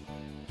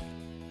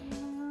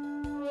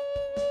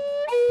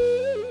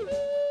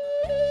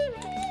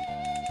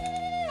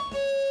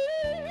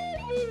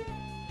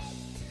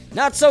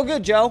 Not so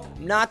good, Joe.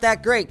 Not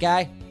that great,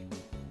 guy.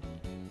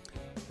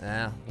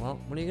 Well,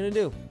 what are you gonna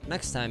do?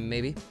 Next time,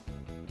 maybe.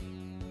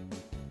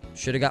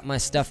 Should've got my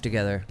stuff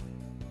together.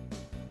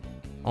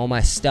 All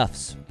my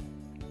stuffs.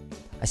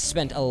 I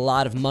spent a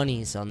lot of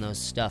monies on those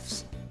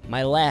stuffs.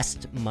 My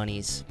last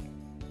monies.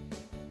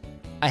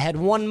 I had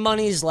 1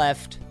 monies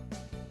left.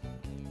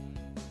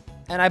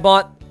 And I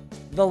bought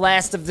the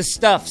last of the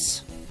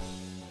stuffs.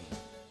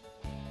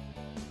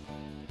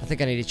 I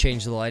think I need to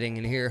change the lighting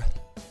in here.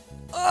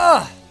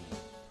 Ugh!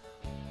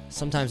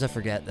 Sometimes I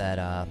forget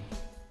that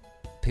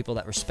people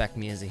that respect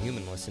me as a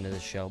human listen to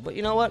this show. But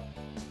you know what?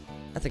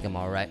 I think I'm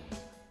alright.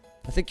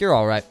 I think you're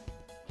alright.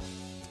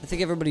 I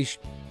think everybody's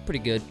pretty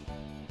good.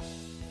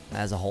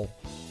 As a whole.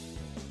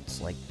 It's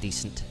like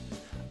decent.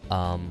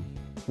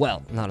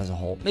 Well, not as a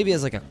whole. Maybe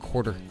as like a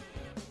quarter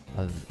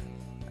of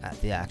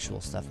the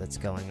actual stuff that's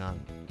going on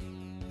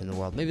in the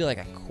world. Maybe like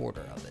a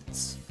quarter of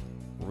it's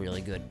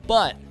really good.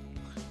 But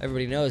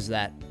everybody knows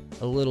that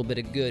a little bit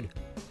of good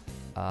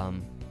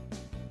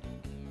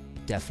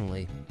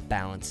definitely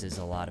balances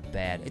a lot of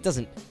bad. It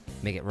doesn't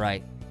make it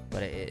right,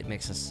 but it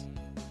makes us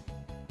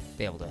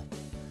be able to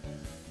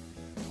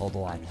hold the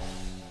line.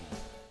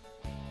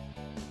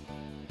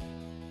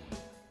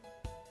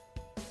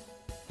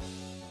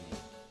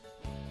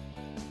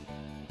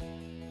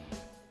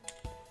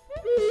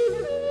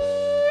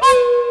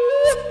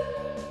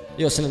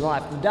 You're listening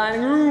live from the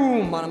dining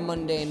room on a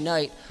Monday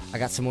night. I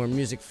got some more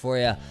music for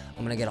you. I'm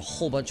going to get a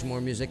whole bunch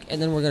more music,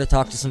 and then we're going to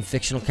talk to some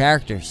fictional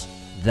characters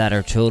that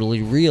are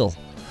totally real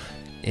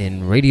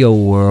in Radio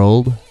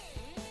World.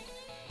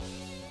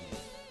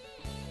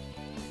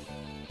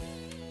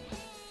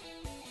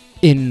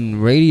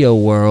 In Radio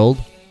World.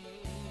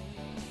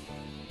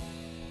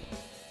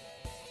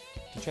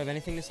 Did you have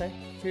anything to say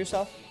for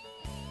yourself?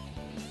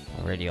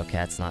 Radio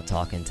Cat's not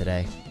talking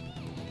today.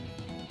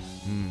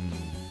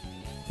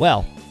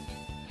 Well,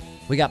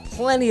 we got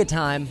plenty of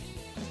time.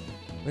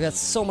 We got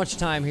so much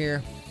time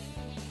here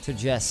to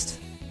just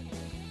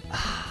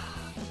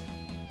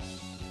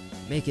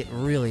make it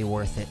really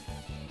worth it.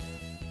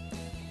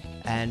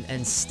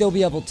 And still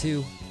be able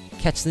to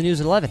catch the news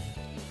at 11,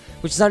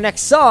 which is our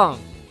next song.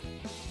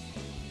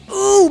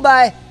 Ooh,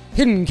 by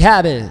Hidden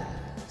Cabins,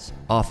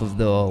 off of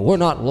the We're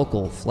Not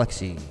Local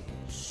Flexi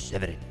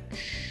 7-inch.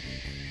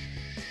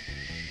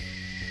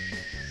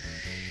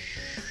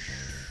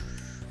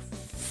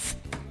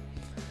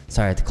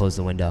 Sorry, I had to close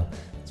the window.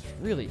 It's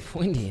really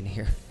windy in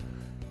here.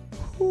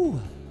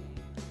 Whew.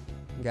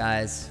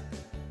 Guys,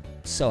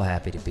 so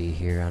happy to be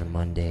here on a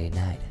Monday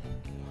night.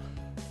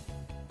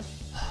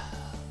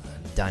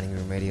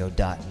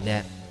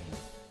 DiningRoomRadio.net,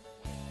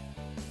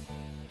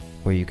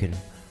 where you can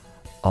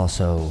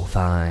also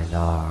find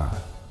our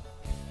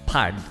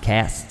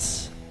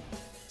podcasts,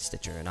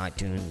 Stitcher and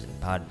iTunes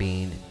and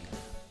Podbean and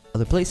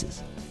other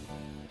places.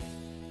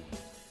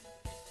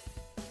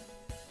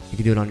 You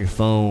can do it on your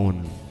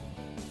phone,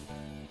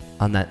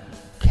 on that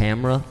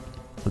camera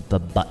with the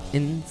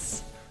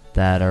buttons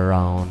that are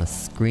on a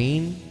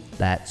screen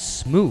that's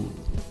smooth.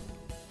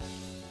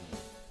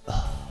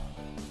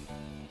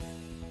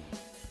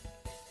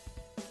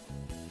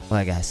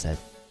 Like I said,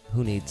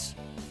 who needs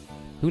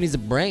a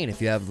brain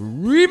if you have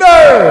reverb?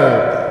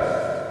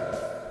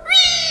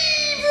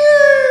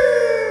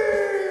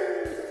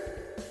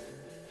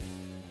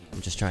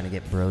 I'm just trying to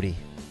get Brody,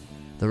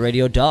 the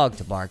radio dog,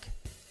 to bark.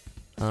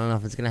 I don't know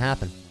if it's gonna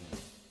happen.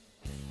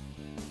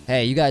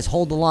 Hey, you guys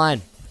hold the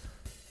line.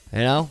 You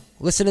know,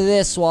 listen to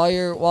this while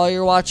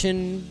you're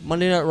watching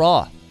Monday Night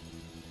Raw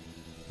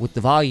with the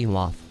volume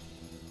off,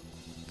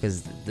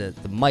 because the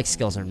mic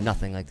skills are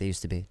nothing like they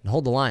used to be. And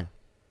hold the line.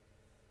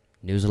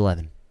 News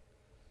 11.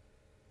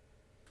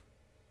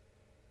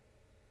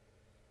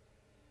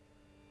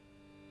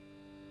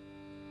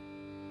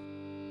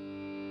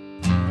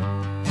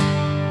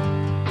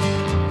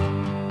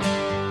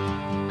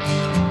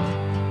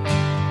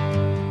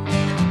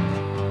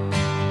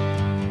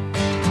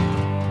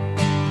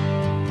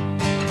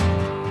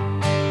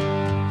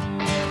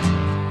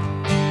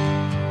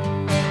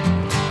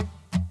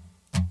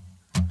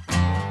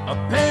 A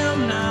pale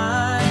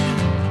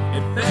night,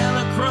 it fell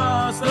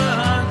across the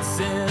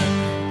Hudson.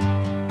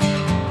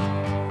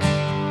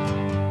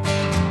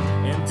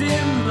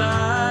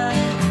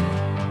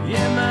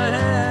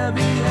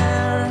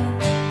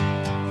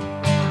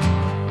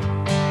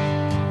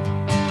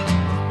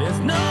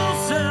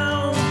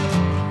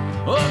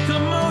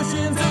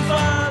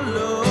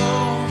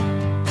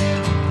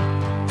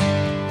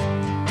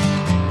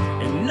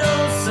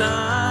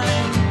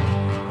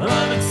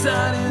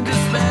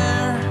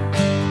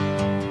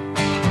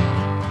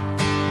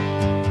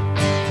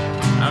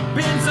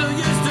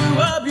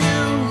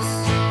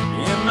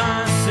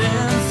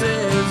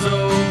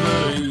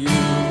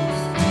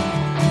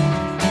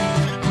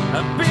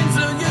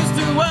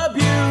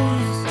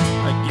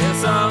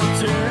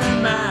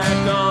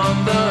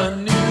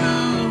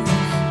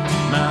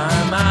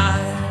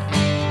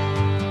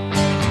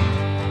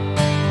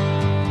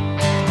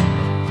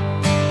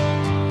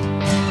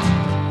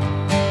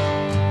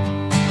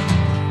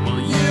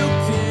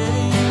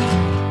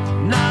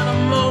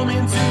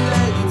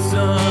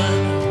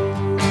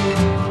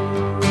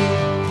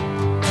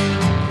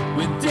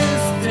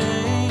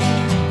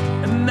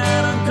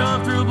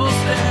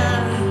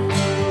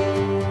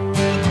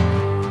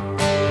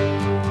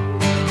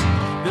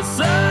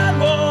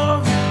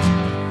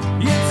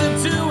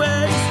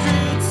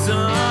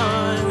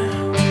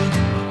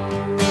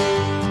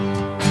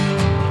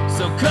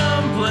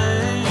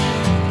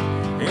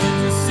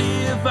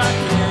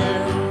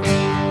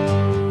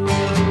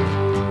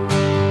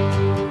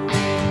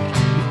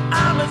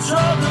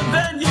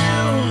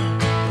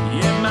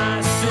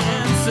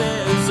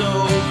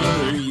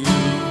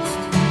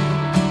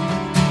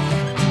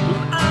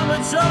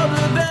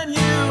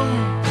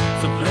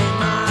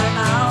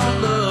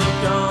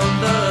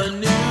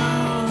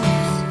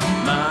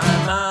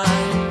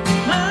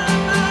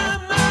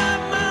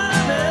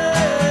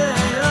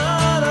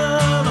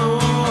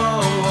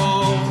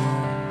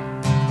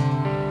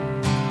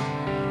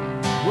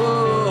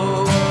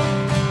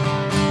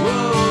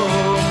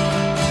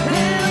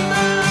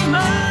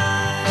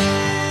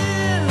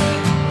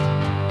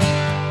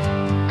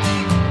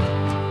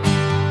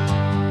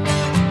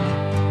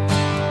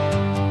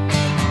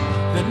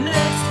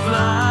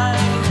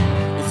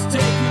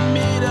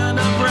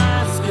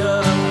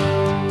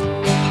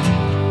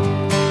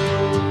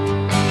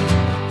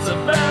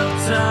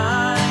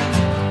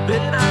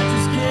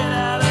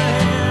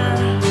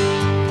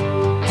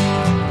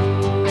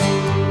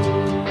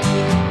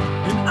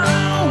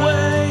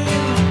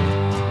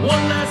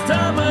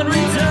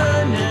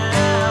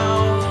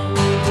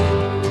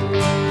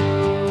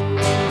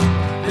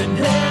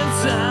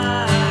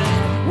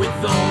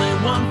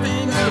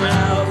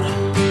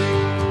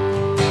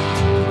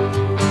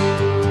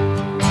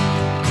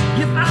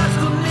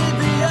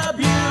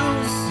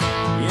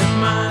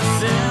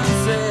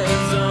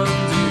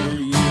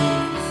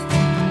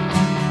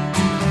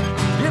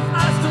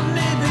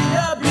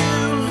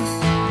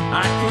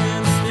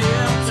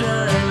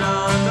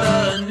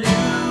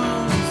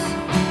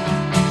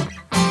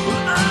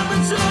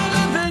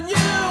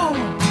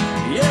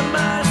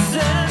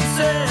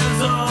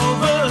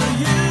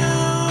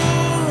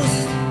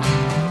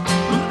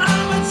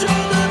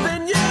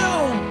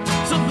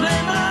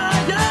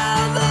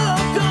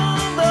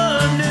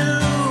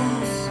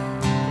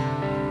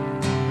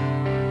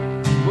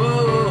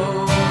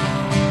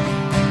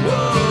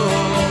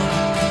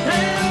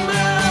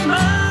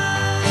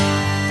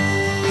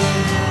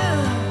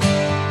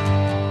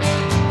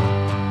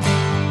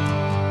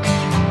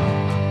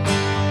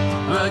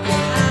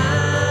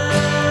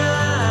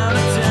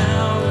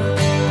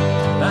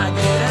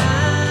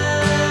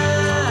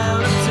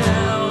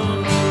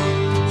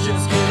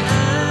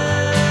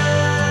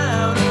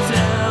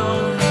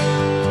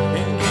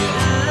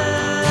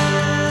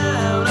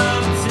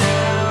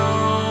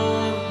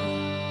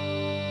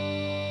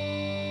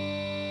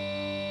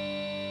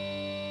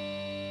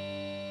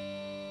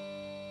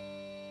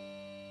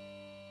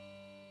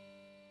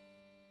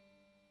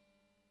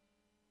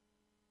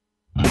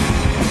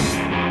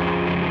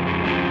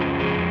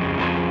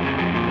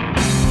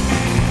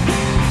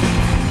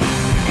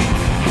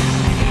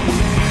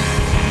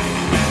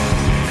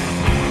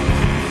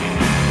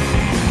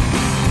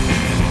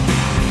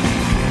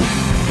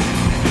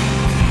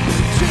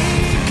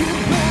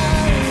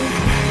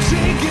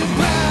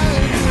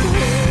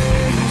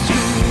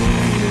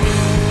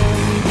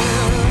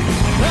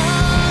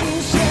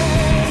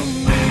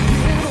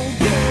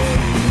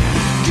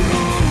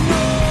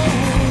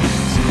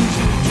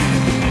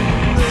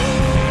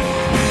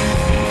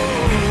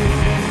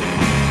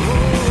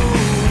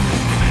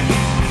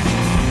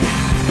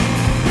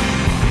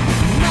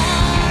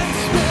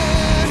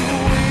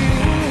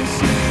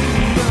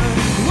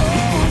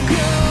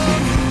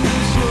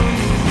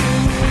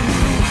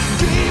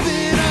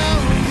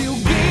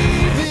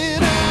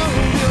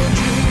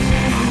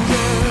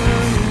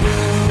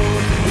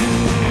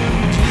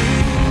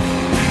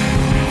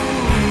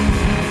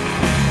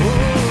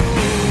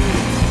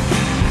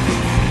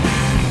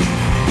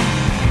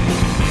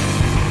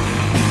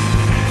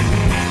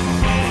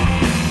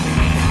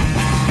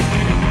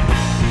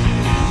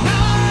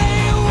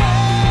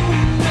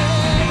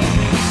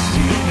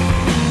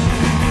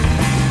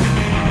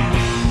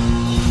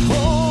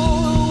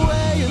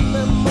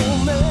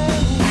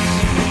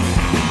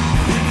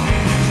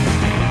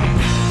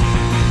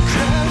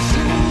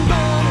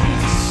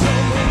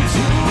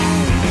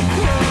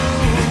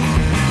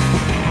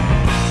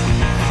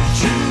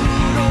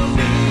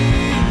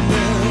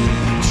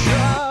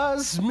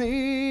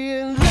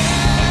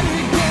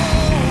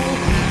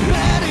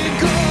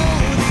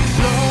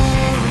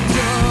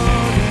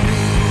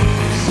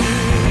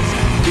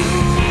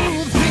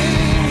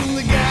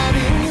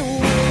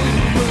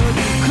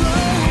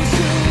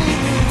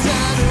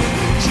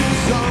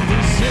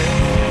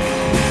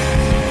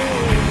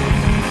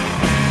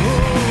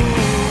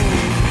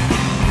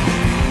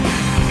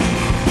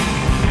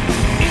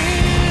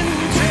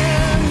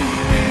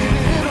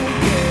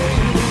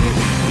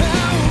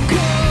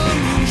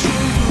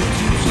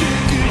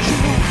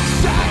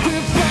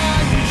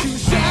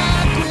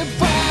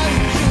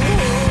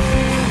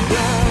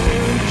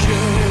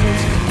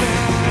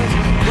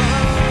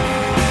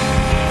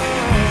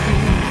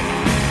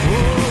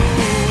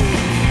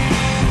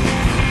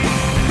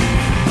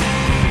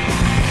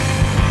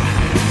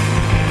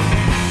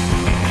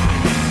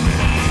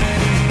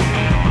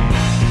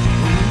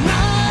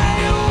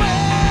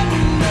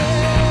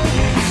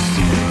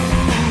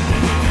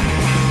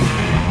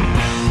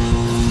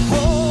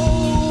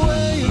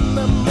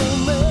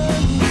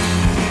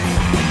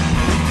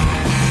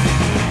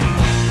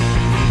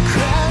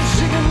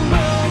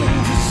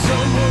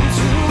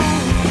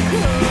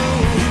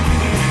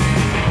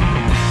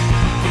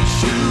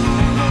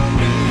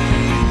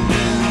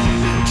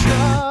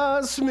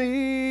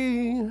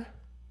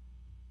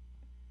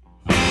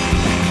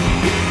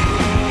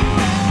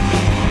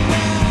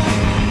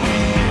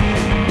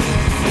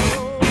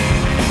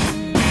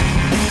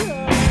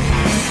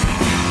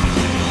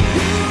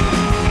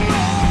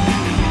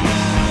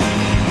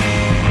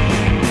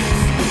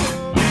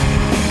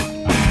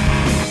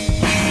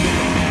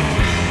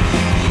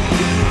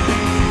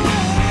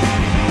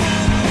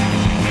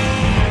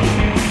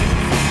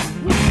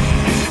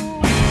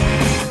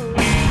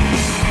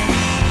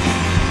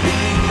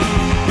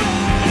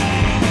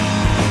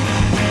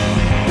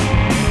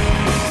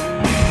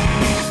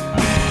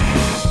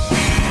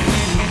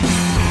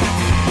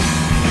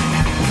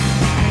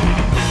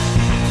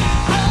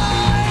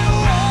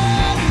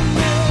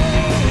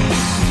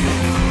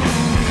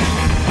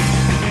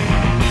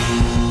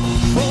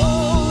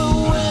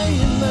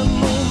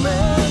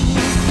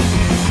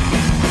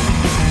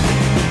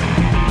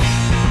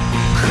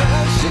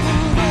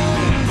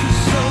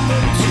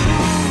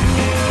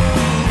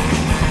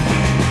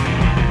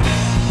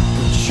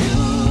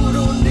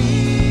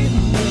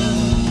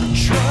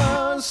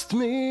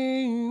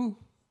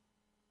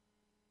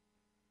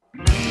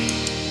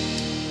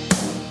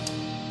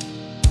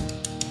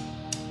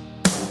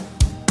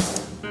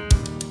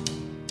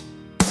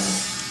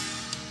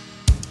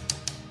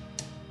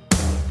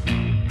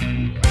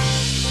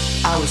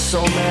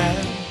 so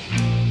mad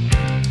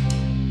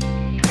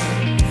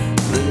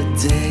the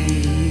day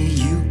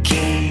you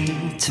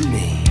came to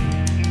me.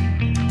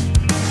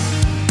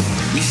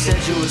 You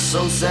said you were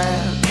so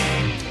sad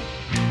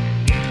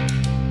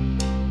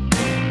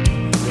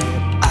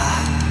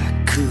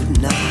I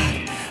could not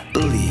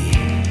believe.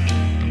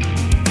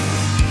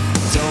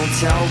 Don't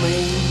tell me,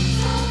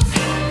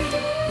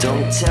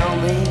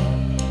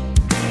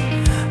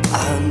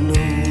 I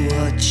know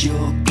what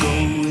you're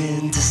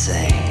going to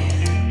say.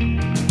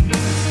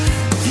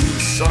 If you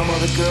some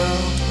other girl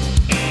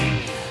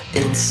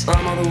in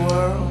some other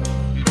world,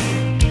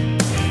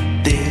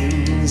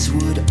 things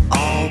would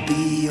all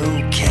be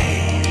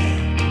okay.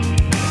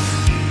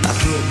 I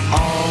put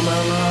all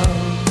my love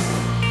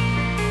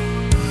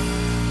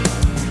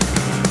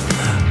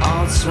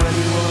on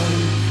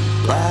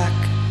 21 black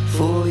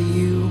for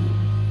you.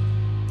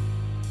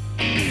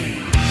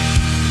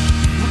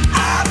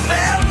 I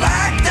felt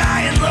like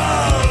dying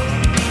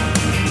love,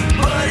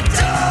 but it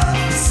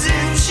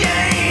doesn't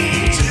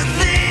change a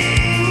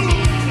thing.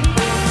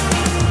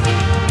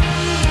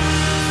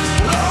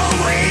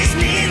 Always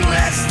mean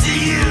less to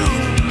you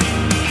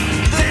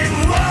than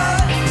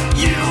what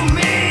you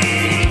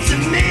mean to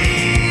me.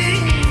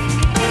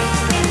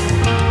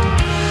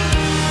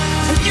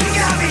 You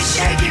got me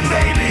shaking,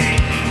 baby.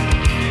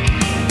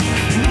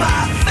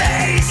 My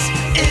face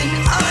in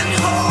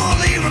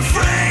unholy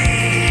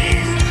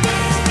refrain.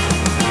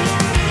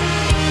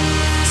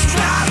 It's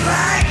not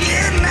like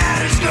it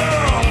matters,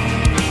 girl.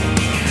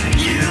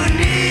 You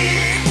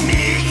need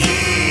me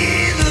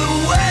either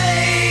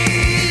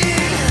way.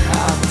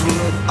 I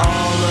put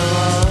all the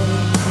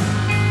love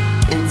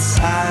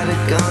inside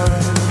a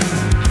gun.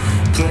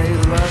 Play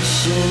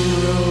Russian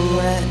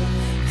roulette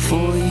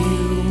for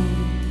you.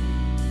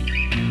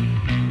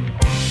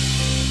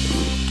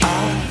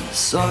 I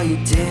saw you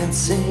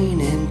dancing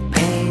in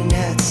pain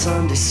at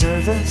Sunday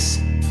service.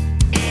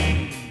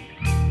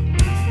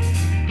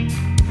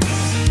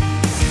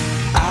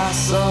 I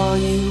saw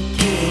you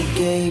kill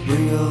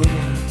Gabriel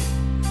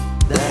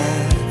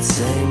that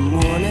same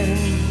morning.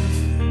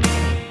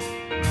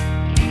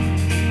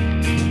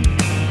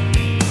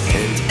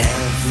 And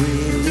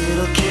every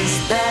little kiss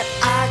that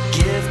I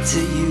give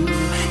to you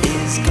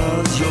is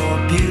 'cause you're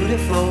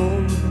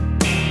beautiful.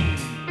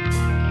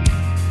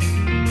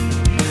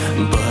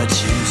 But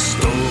you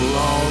stole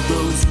all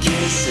those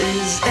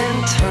kisses and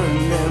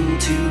turned them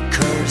to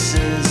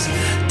curses,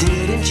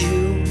 didn't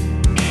you?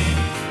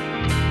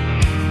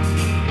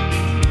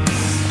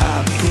 I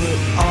put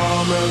all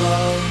my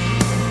love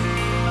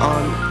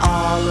on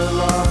all the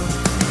love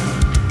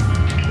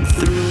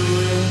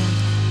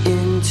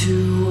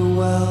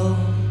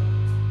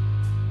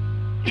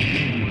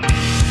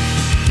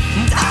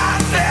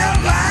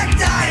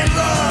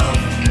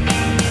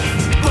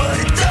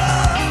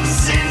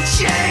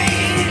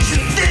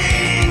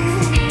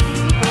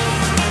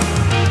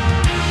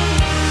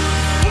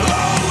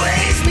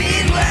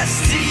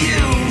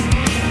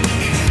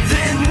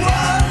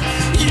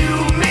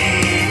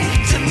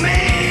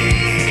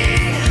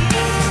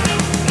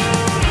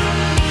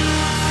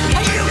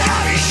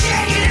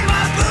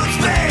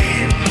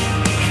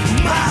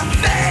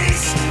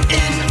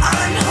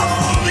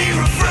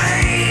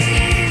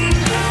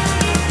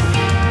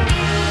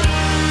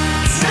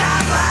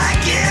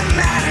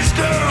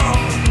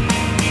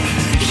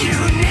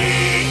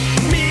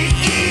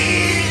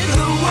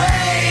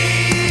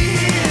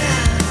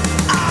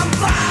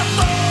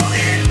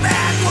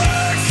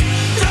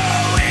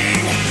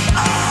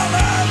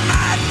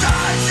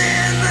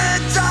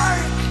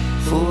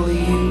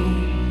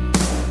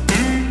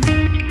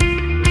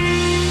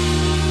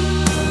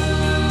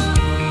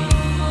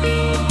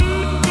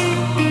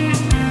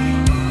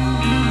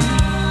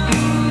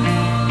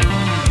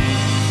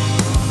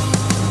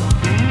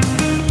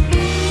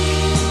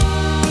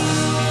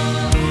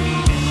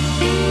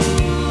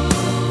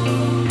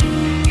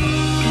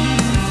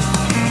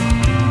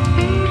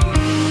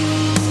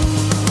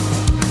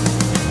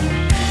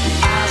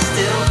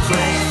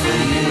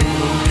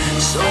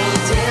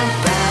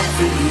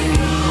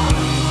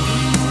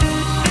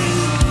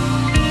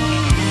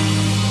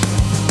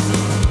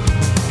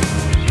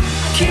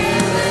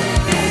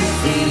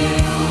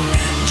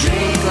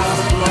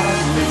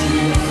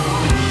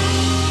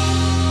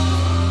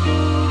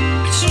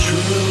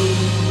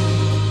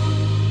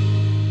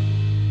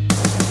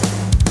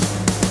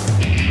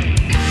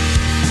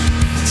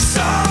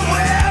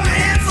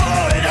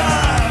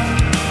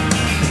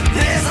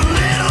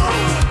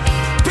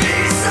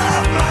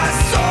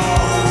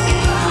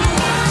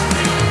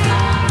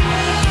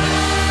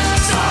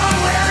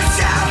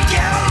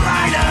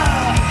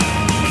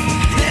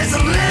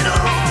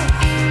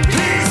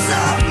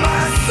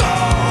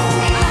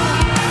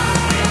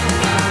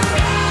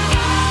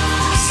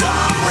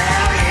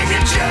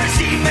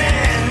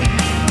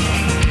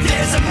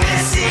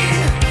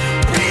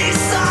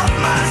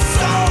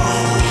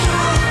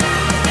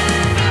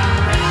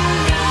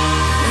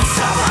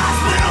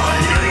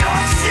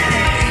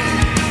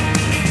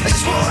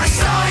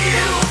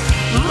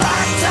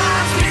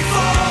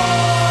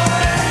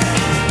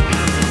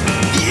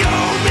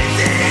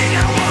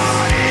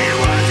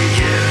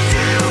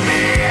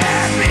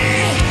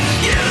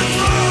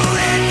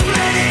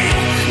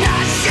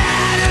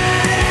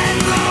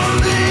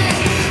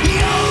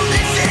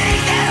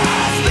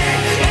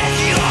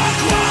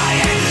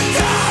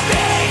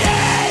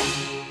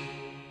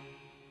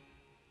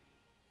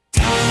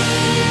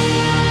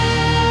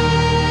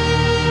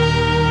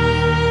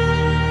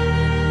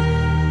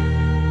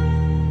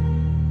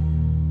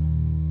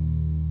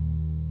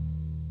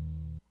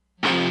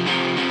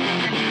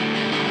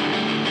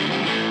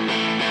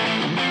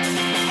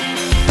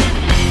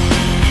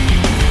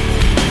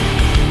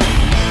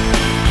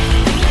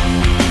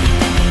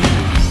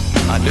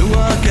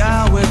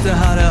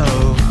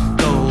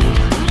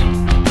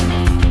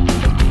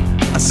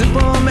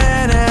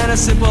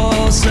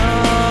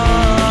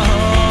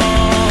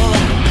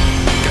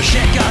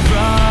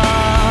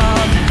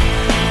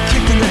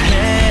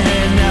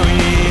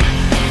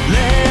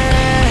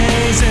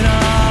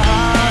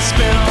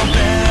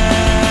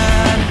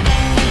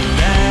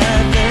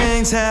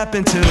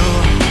happen to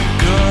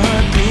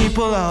good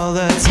people all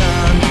the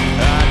time.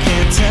 I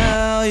can't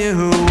tell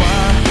you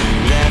why,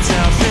 that's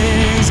how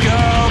things go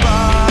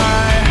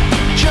by.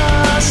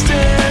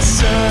 Justice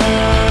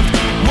served,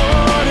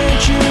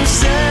 wouldn't you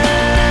say?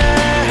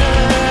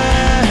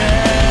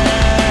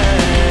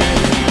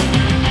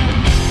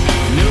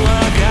 Knew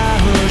a guy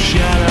who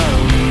shot a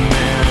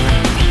man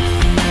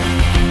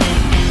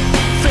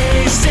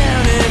face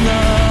down in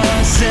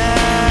the sand.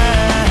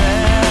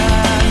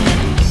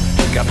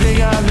 Got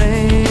big eye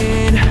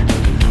lane,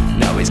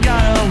 now he's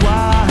got a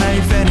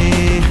wife and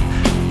he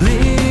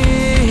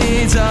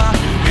leads a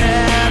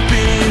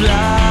happy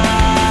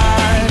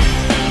life.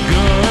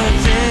 Good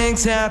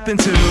things happen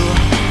to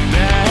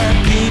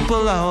bad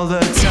people all the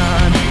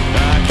time.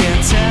 I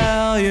can't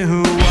tell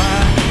you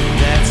why,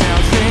 that's how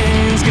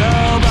things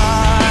go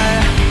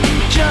by.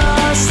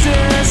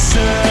 Justice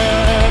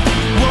served,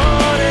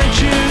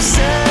 wouldn't you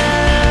say?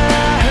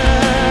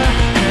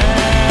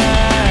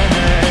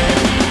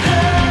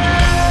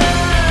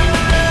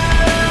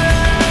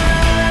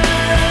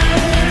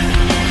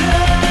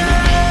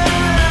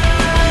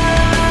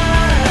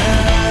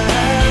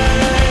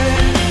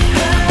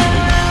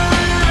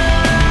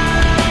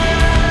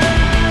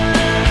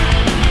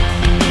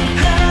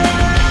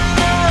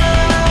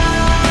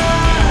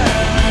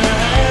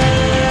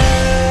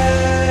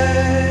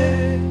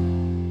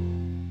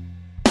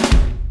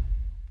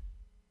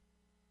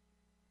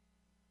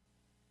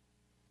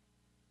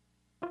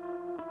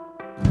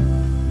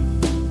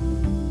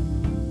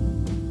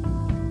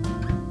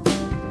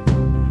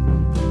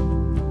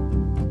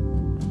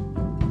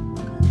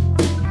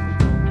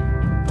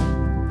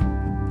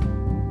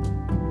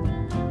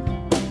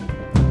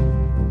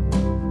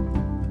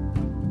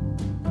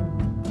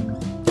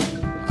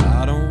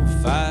 I don't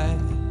fight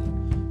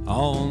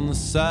on the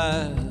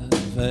side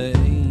of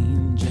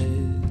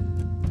angels,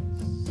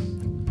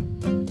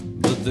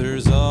 but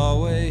there's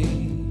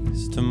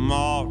always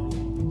tomorrow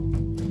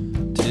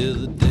till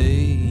the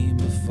day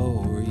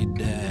before you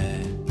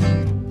die.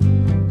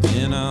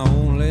 And I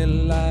only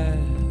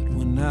lied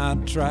when I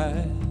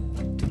tried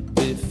to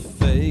be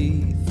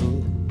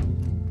faithful.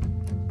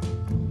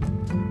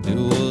 It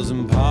was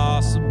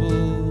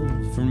impossible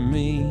for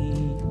me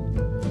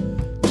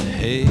to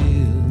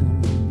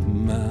help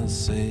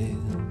myself,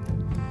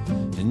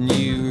 and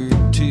you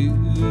were too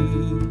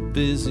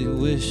busy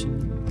wishing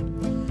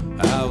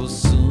I was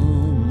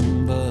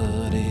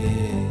somebody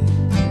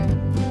else.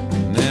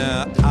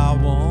 Now I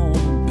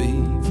wanna be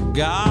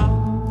forgotten,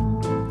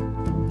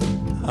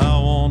 I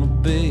wanna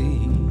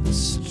be a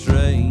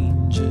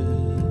stranger.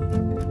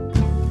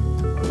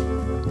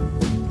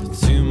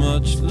 Too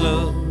much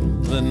love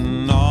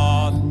and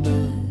not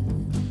enough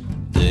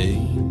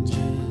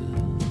danger.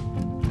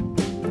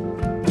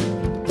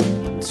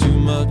 Too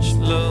much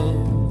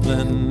love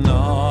and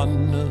not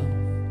enough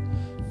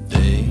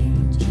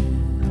danger.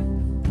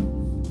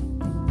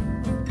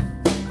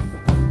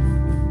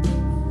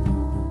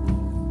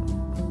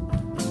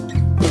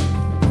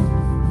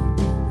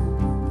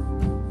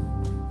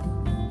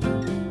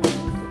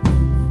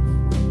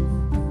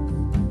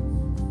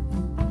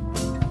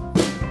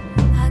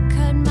 I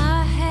cut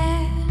my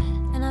hair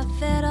and I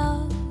fed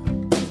all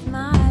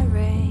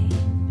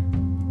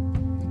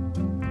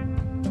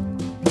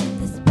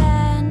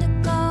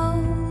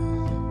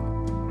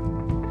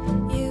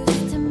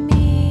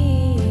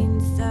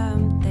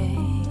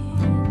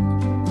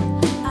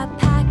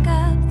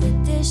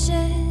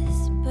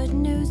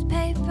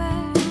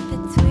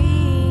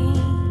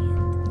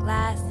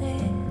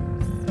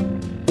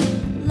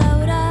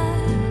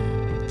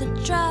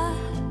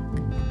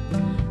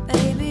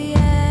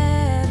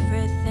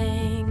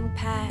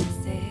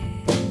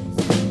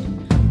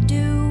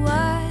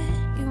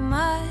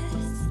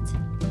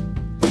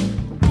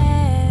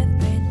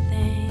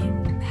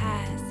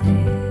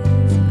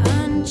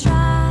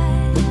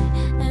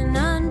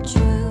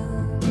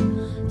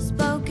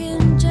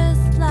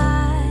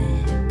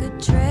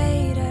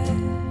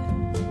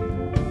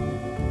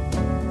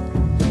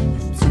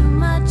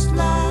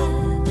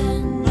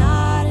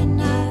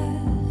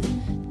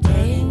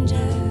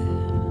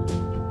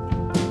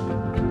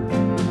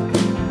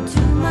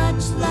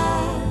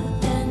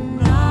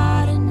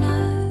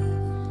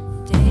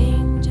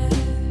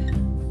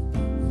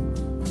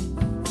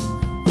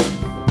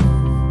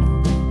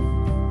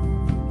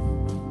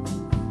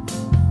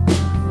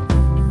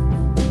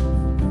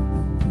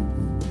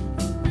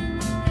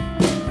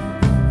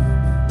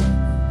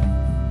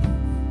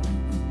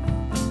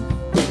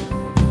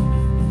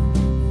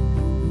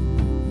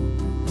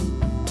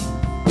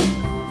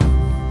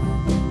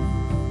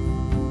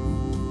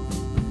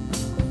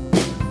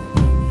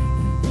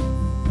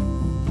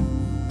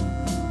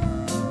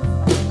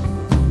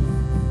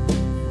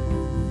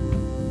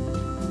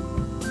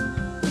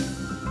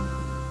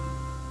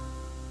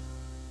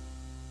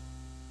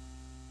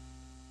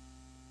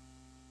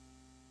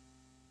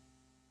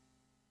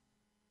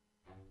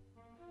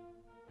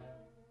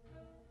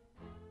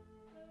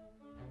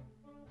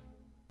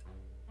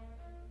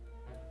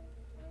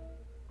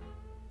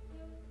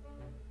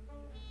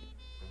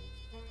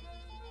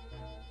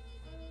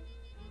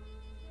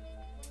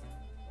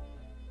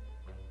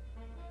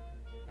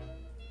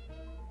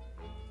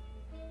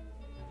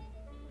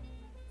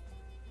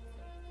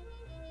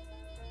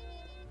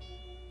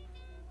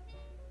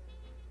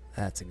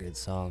That's a good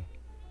song.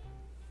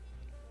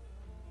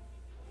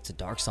 It's a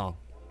dark song.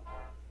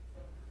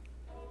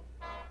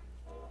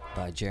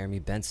 By Jeremy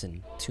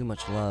Benson. Too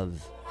Much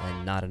Love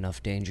and Not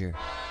Enough Danger.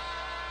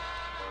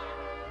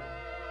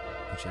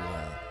 Which is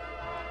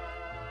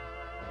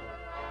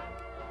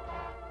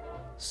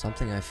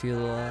something I feel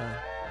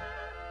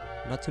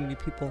not too many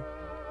people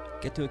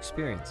get to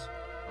experience.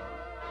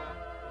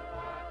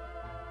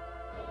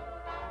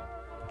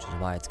 Which is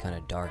why it's kind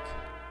of dark.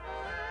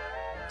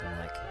 And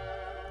like,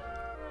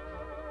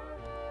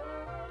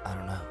 I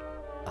don't know,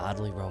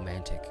 oddly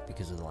romantic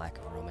because of the lack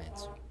of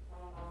romance.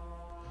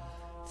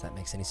 If that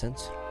makes any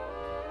sense.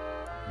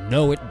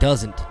 No, it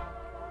doesn't.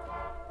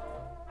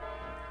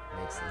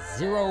 Makes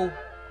 0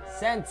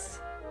 sense.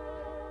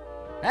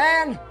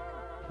 And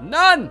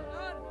none.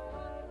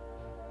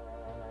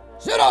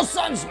 Pseudo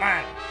sense,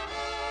 man.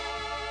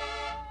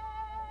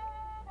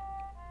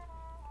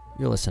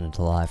 You're listening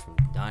to Live from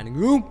the Dining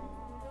Room.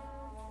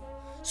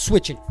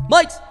 Switching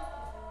mics.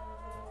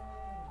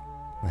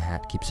 My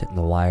hat keeps hitting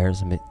the wires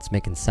and it's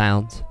making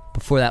sounds.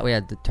 Before that, we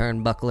had the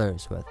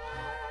Turnbucklers with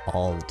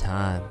All the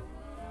Time.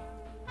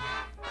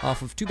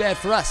 Off of Too Bad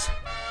for Us.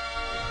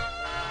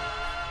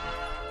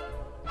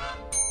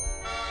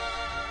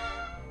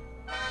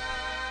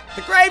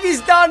 The gravy's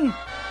done!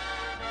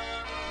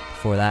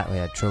 Before that, we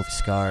had Trophy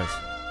Scars,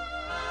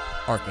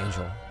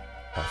 Archangel,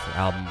 off the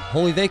album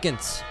Holy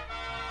Vacants.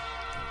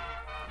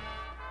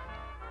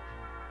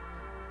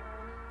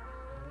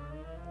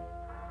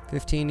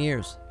 "15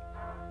 years.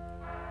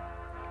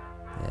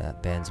 Yeah,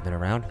 that band's been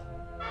around.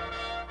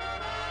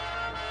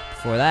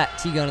 Before that,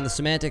 T-Gun and the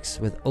Semantics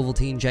with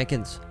Ovaltine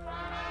Jenkins.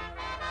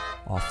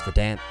 Off the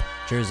Damp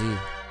Jersey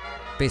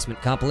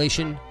Basement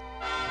Compilation,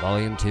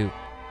 Volume 2.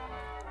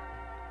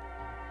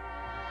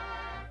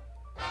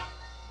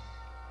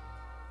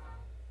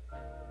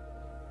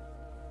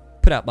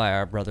 Put out by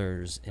our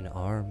brothers in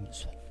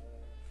arms,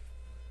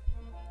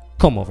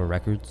 Come Over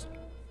Records.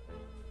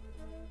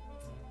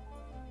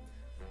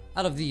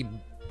 Out of the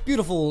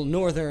beautiful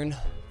northern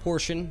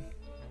portion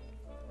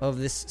of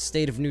this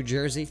state of New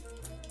Jersey,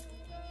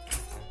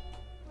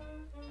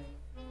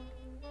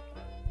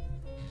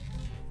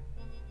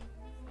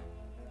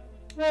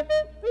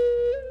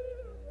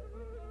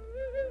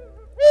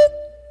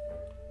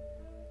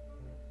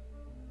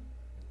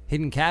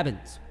 Hidden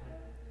Cabins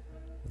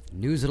with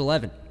News at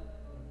 11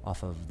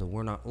 off of the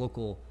We're Not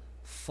Local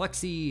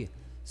Flexi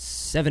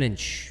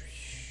 7-inch.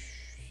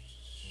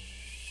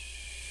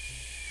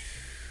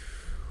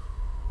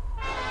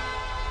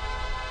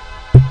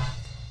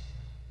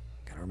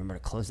 Gotta remember to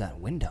close that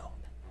window.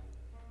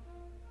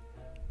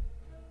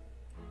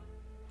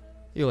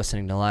 You're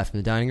listening to Live from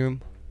the Dining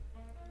Room,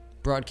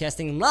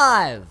 broadcasting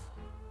live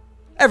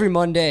every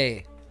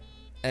Monday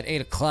at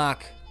 8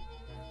 o'clock.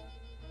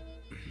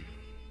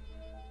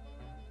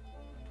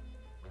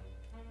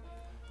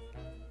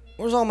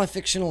 Where's all my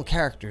fictional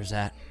characters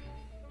at?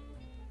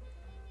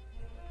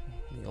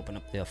 Let me open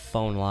up the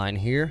phone line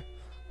here.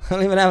 I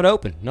don't even have it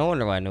open. No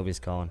wonder why nobody's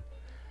calling.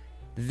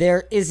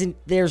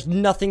 There's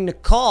nothing to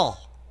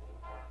call.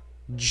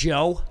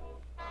 Joe.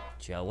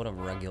 Joe, what a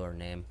regular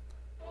name.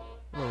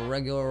 What a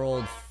regular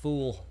old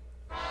fool.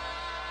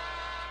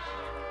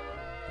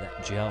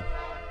 That Joe.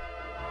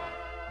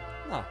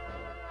 Oh.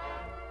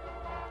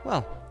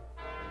 Well.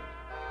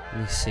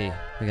 Let me see.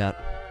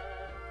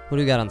 What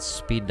do we got on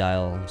speed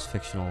dial? It's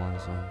fictional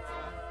ones.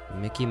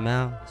 Mickey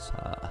Mouse.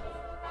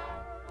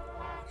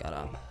 We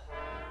got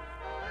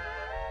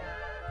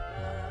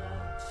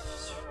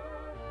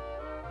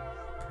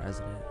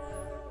President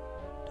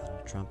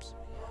Donald Trump's.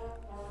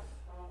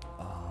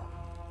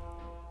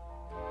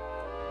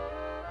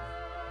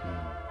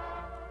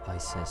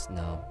 ISIS.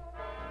 No,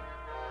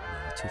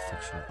 too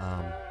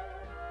fictional.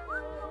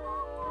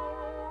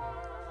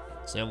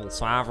 Civil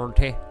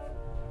sovereignty.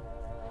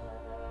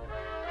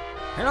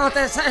 You know what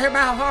they say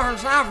about foreign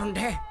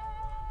sovereignty?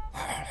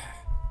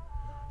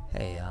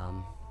 Hey,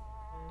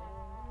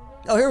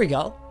 oh, here we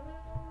go.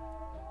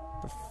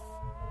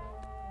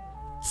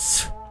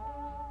 This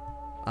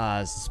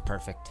is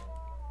perfect.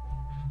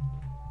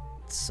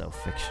 It's so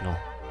fictional.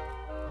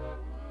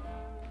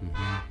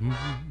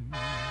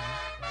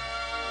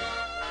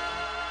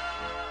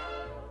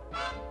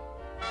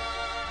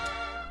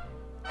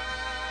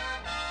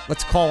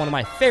 Let's call one of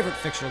my favorite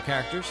fictional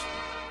characters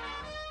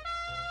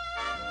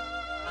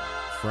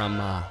from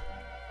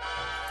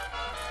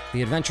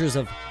The Adventures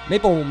of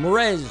Maple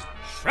Morez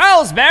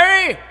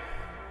Shrewsbury,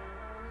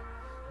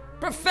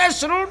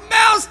 professional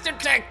mouse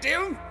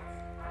detective.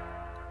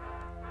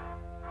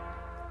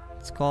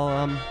 Let's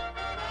call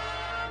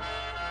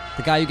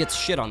the guy who gets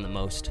shit on the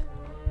most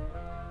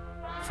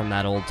from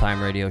that old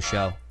time radio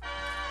show.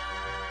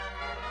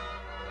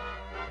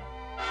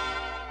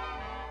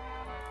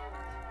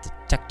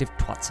 Detective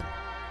Twatson.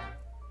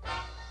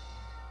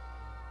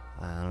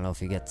 I don't know if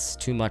he gets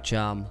too much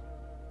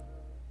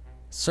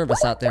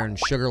service out there in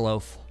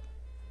Sugarloaf.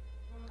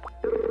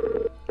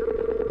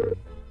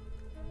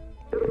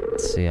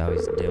 Let's see how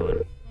he's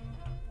doing.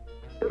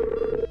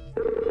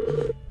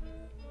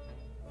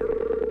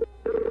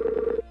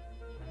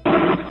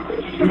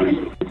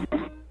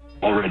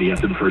 already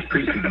after the first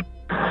precinct.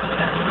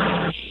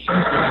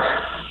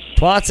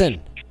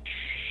 Watson.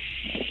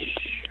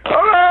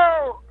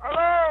 Hello,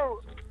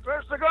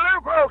 Mr.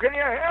 Galupo, can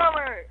you hear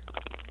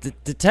me?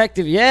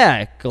 Detective,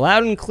 yeah,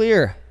 loud and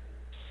clear.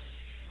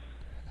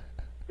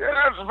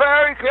 Yeah, it's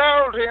very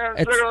cold here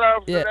in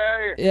Sugarloaf yeah,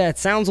 today. yeah, it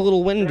sounds a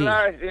little windy.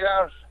 Tonight,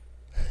 yes.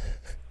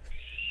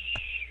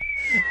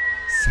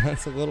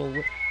 Sounds a little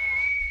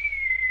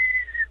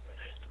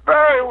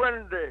Very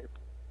windy.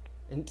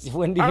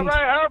 windy. How may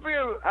I help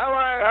you? How may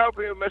I help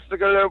you, Mr.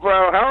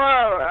 Galupo?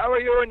 How are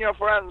you and your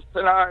friends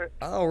tonight?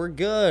 Oh, we're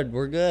good.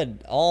 We're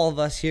good. All of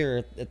us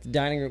here at the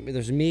dining room.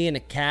 There's me and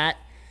a cat,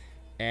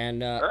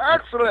 and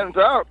Excellent.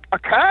 Oh, a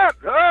cat.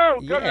 Oh,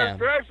 goodness Yeah.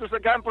 gracious! I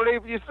can't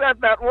believe you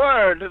said that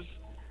word. It's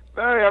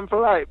very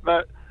impolite,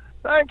 but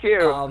thank you.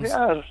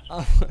 Yes.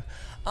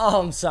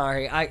 oh, I'm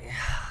sorry. I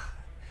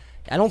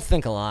don't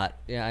think a lot.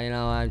 Yeah,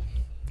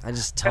 I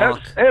just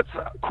talk. It's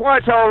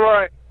quite all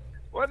right.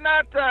 When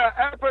that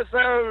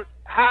episode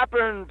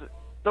happened,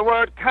 the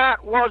word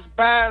cat was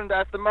banned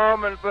at the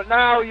moment, but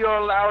now you're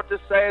allowed to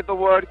say the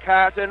word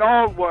cat in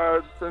all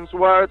words, since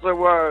words are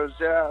words,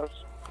 yes.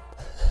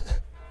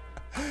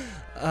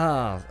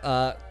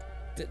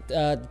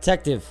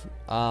 Detective,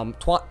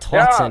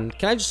 Twatson.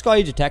 Can I just call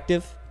you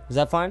Detective? Is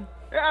that fine?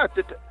 Yeah,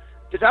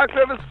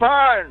 detective is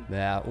fine.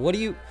 Yeah. What do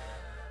you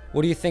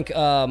think?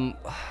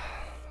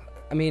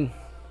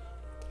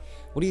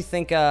 What do you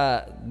think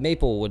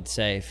Maple would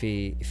say if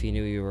he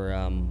knew you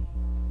were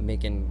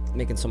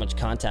making so much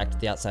contact with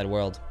the outside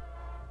world?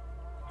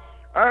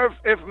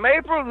 If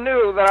Maple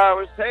knew that I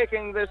was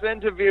taking this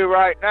interview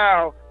right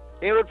now,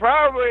 he would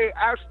probably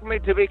ask me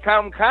to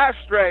become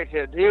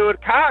castrated. He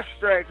would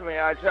castrate me,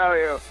 I tell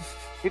you.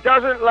 He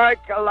doesn't like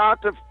a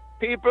lot of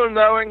people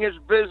knowing his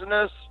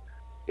business.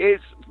 He's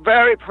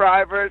very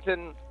private,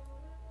 and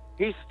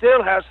he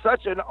still has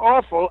such an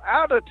awful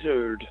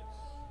attitude.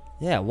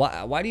 Yeah.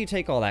 Why do you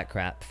take all that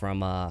crap from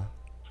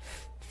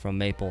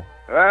Maple?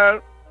 Well,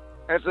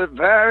 it's a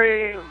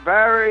very,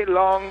 very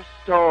long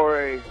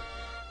story,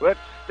 which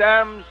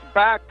stems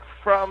back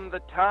from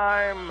the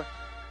time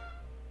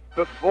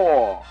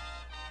before.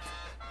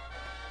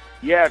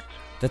 Yet,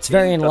 That's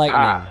very in the enlightening.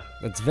 past.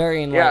 That's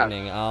very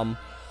enlightening.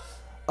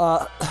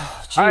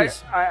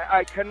 Jeez.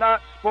 I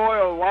cannot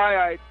spoil why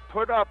I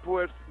put up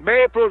with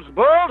Maple's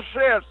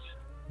bullshit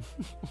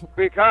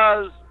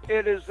because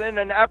it is in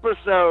an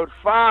episode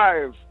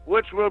 5,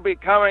 which will be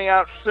coming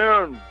out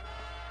soon.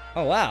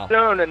 Oh wow.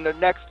 Soon, in the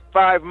next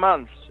 5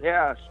 months.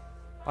 Yes.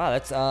 Wow.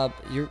 That's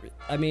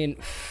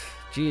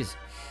jeez.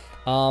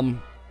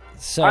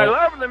 So I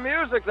love the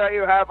music that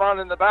you have on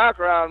in the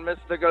background,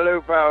 Mr.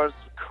 Galupo. It's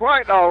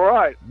quite all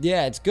right.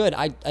 yeah, it's good.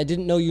 I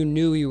didn't know you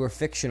knew you were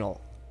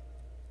fictional.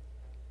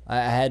 I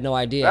had no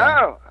idea.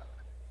 No,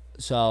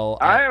 So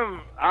I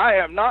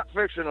am not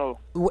fictional.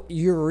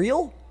 You're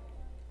real?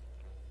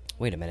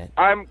 Wait a minute.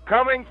 I'm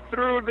coming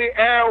through the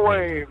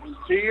airwaves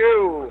to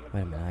you.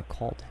 Wait a minute. I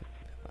called him.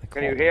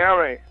 Can you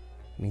hear me?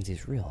 It means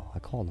he's real. I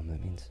called him.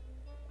 That means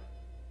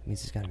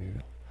he's got to be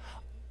real.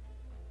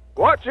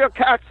 What's your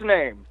cat's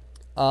name?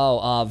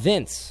 Oh,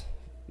 Vince.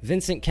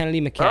 Vincent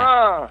Kennedy McCann.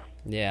 Ah,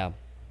 Yeah.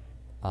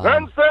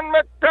 Vincent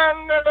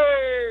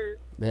McKennedy.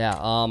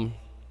 Yeah.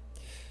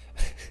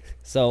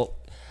 So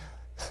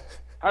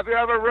Have you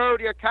ever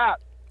rode your cat?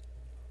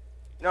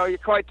 No, you're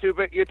quite too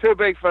big. You're too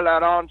big for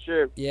that, aren't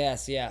you?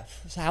 yes, yeah.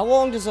 So how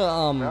long does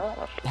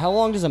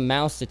a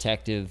mouse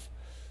detective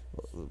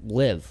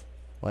live?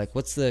 Like,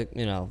 what's the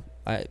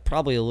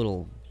probably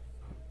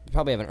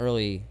have an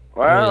early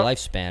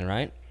lifespan,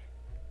 right?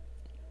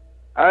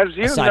 As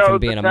you Aside know, from the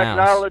being a mouse.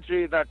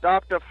 technology that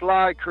Dr.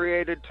 Fly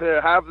created to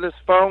have this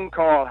phone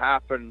call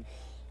happen.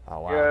 Oh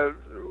wow.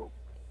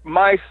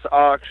 Mice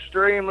are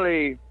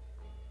extremely.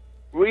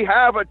 We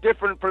have a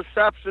different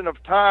perception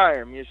of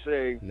time, you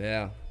see.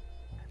 Yeah.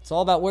 It's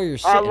all about where you're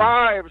sitting. Our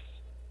lives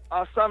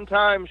are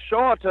sometimes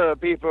shorter,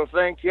 people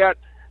think, yet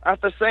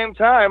at the same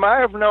time, I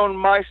have known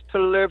mice to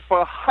live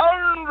for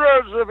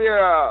hundreds of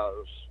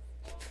years.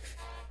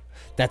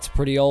 That's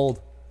pretty old.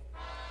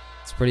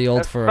 It's pretty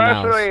old for a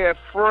mouse. Especially if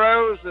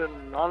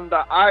frozen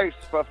under ice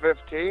for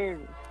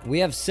 15. We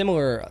have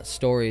similar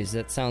stories.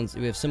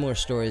 We have similar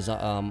stories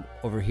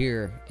over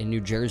here in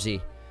New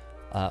Jersey.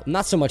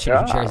 Not so much in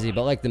New Jersey,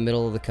 but like the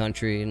middle of the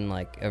country and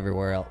like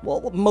everywhere else.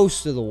 Well,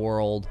 most of the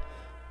world.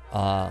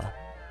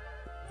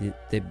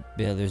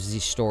 There's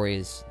these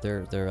stories.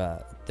 They're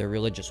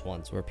religious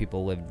ones where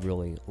people lived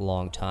really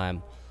long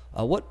time.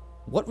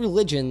 What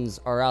religions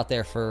are out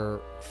there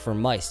for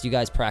mice? Do you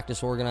guys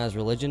practice organized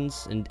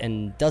religions?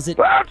 And does it?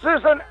 That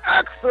is an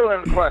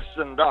excellent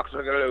question,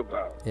 Dr.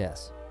 Galupo.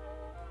 Yes.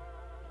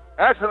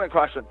 Excellent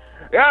question.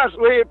 Yes,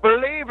 we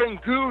believe in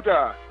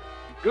Gouda.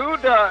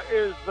 Gouda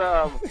is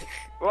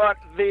what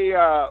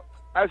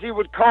as you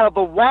would call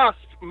the wasp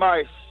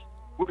mice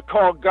would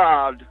call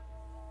God.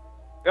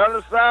 You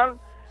understand?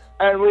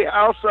 And we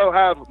also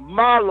have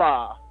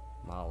Mala,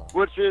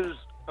 which is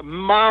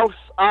Mouse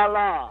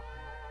Allah,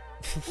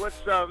 which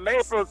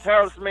Maple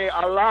tells me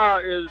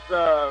Allah is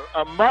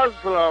a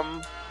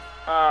Muslim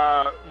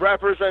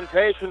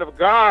representation of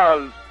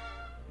God,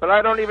 but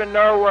I don't even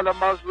know what a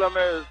Muslim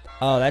is.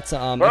 Oh, that's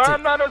But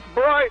I'm not as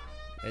bright.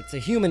 It's a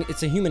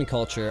human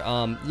culture.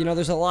 You know,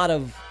 there's a lot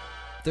of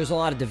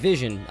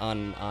division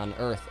on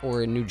Earth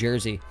or in New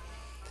Jersey.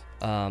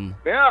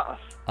 Yeah.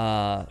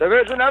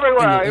 Division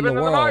everywhere, even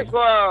in the nice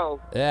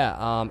world.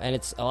 Yeah.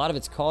 And a lot of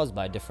it's caused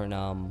by different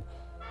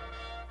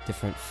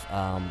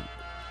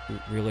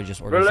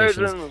religious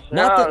organizations. Religions,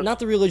 Not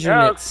the religion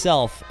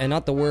itself, and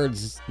not the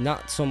words,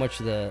 not so much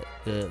the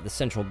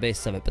central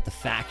base of it, but the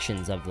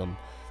factions of them.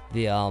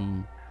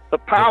 The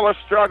power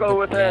struggle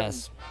within.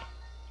 Yes.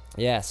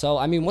 Yeah. So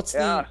I mean, what's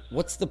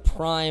the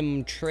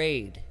prime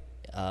trade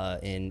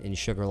in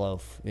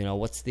Sugarloaf? You know,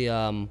 what's the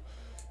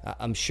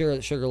I'm sure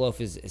that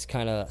Sugarloaf is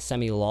kind of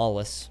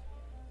semi-lawless.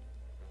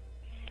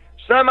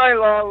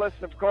 Semi-lawless,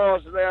 of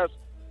course. There's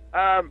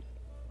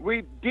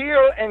we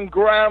deal in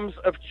grams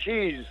of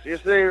cheese. You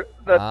see,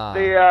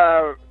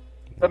 the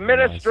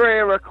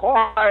ministry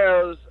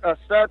requires a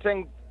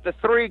certain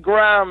 3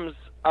 grams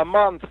a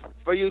month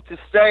for you to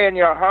stay in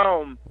your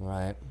home.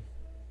 Right.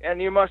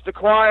 And you must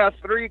acquire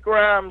 3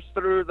 grams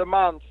through the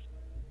month.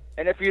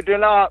 And if you do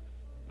not,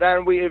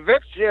 then we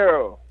evict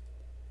you.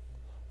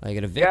 I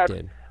get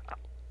evicted.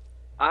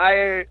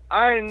 I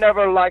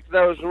never liked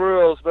those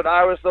rules, but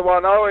I was the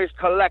one always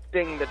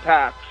collecting the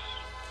tax.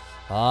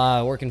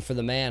 Working for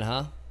the man,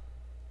 huh?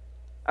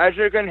 As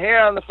you can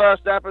hear in the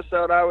first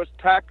episode, I was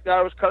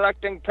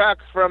collecting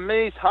tax from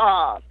Mies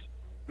Hart.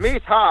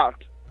 Mies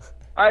Hart.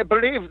 I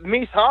believe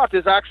Mies Hart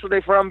is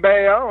actually from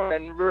Bayonne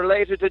and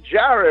related to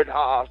Jared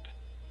Hart.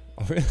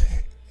 Oh, really?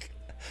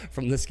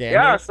 From the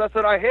scandal? Yes, that's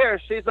what I hear.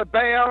 She's a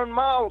Bayonne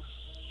mouse.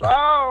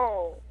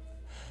 Oh!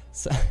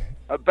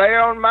 A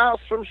Bayonne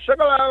mouse from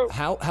Sugarloaf.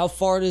 How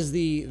far does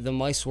the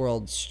mice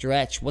world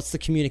stretch? What's the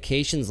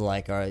communications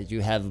like? Do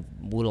you have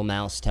little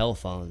mouse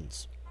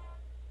telephones?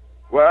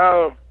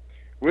 Well,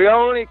 we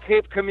only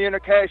keep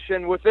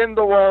communication within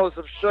the walls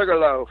of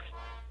Sugarloaf.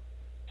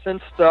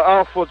 Since the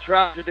awful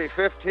tragedy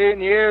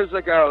 15 years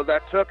ago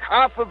that took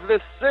half of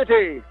this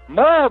city,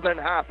 more than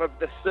half of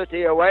the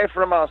city, away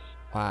from us.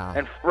 Wow.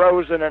 And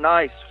frozen in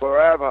ice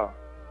forever.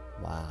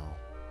 Wow.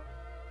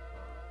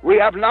 We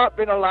have not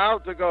been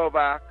allowed to go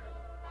back.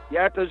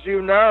 Yet, as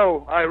you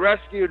know, I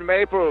rescued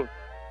Maple,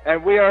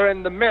 and we are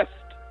in the midst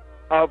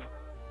of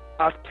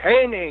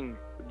obtaining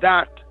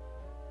that.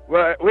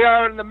 We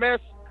are in the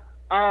midst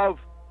of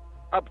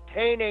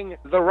obtaining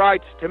the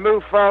rights to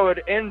move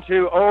forward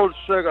into Old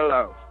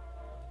Sugarloaf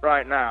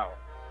right now.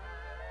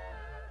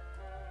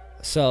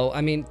 So,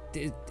 I mean,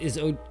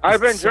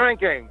 I've been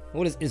drinking.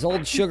 What is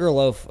Old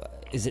Sugarloaf?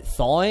 Is it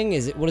thawing?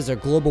 What is there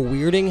global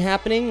weirding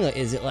happening?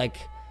 Is it like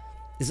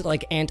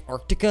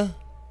Antarctica?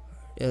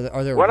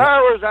 Are there? When I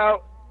was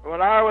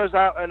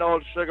out in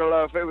Old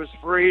Sugarloaf, it was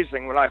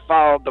freezing when I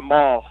followed the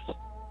moth.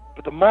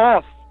 But the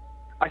moth,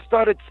 I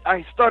started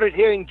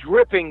hearing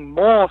dripping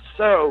more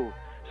so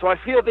I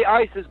feel the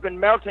ice has been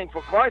melting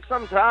for quite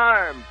some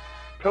time,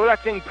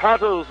 collecting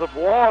puddles of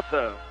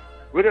water.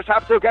 We just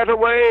have to get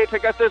away to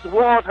get this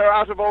water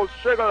out of Old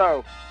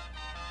Sugarloaf.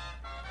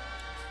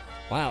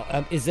 Wow.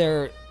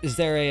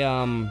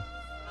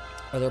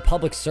 Are there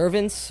public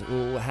servants?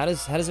 How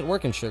does it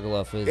work in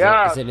Sugarloaf? Is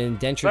it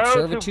indentured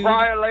servitude? Who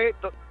violate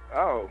the...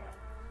 Oh.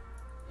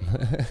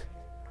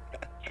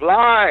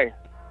 Fly!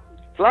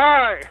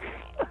 Oh,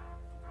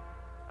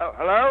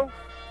 hello?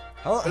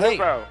 Oh, hey.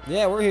 Hello?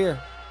 Yeah, we're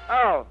here.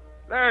 Oh,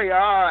 there you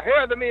are.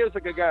 Hear the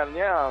music again,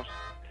 yes.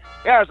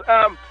 Yes,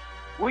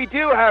 we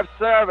do have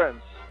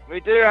servants.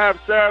 But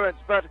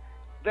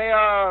they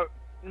are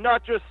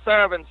not just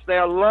servants. They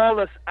are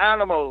lawless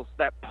animals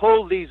that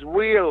pull these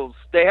wheels.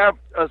 They have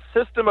a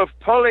system of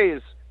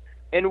pulleys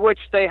in which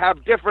they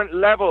have different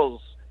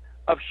levels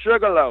of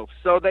Sugarloaf.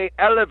 So they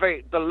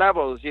elevate the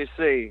levels, you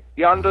see.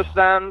 You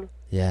understand?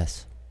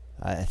 Yes,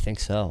 I think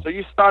so. So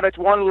you start at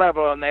one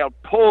level and they'll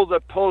pull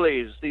the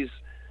pulleys, these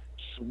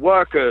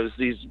workers,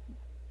 these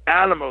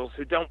animals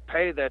who don't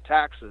pay their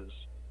taxes.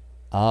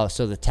 Oh,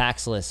 so the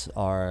taxless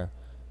are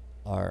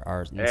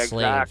enslaved.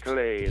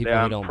 Exactly. People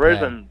They're who don't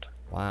imprisoned.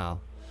 Pay.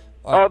 Wow.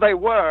 Oh, they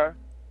were,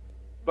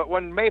 but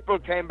when Maple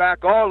came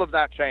back, all of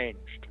that changed.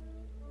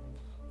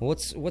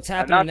 What's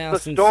happening now?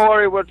 That's the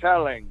story we're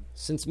telling.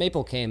 Since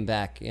Maple came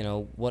back, you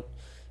know, what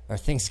are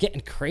things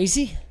getting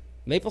crazy?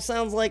 Maple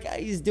sounds like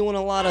he's doing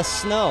a lot of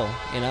snow.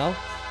 You know,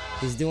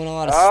 he's doing a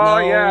lot of snow. Oh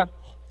yeah,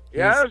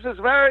 yes, it's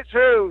very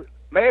true.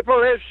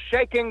 Maple is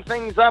shaking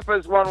things up,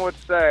 as one would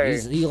say.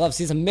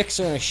 He's a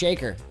mixer and a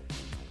shaker.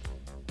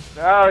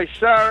 Oh, he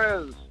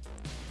sure is.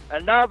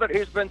 And now that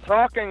he's been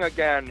talking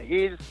again,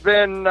 he's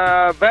been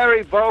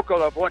very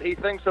vocal of what he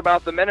thinks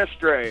about the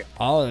ministry.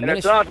 Oh, and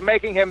it's not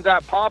making him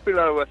that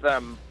popular with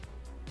them.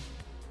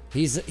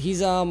 He's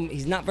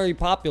not very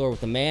popular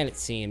with the man, it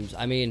seems.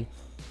 I mean,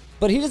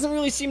 but he doesn't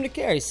really seem to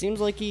care. He seems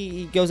like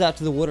he goes out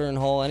to the watering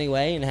hole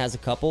anyway and has a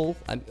couple.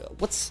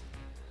 What's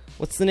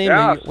the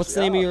name? What's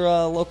the name of your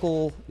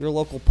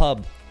local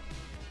pub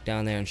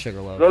down there in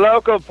Sugarloaf? The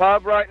local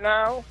pub right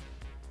now.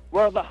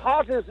 Well, the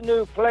hottest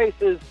new place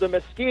is the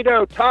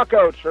Mosquito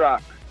Taco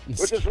Truck.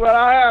 which is where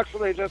I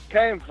actually just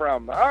came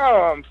from.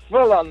 Oh, I'm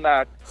full on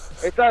that.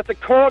 It's at the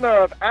corner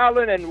of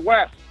Allen and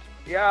West.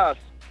 Yes,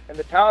 in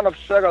the town of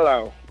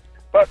Sugarloaf.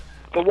 But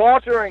the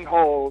watering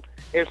hole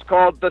is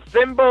called the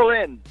Thimble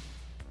Inn.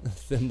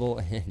 Thimble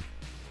Inn.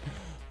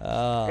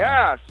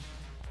 Yes.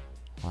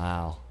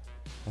 Wow.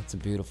 That's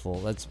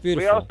beautiful.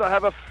 We also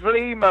have a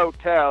flea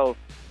motel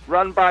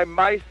run by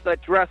mice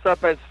that dress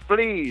up as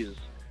fleas.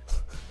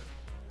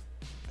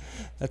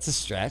 That's a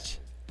stretch.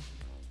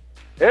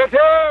 It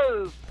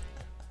is!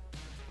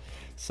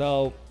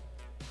 So,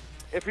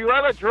 If you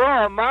ever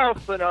draw a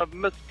mouse in a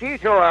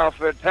mosquito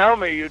outfit, tell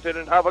me you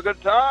didn't have a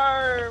good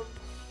time.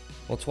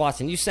 well,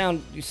 Twatson, you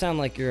sound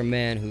like you're a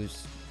man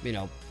who's,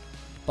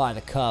 by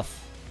the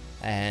cuff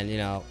and,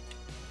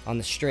 on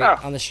the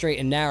straight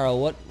and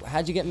narrow.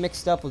 How'd you get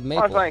mixed up with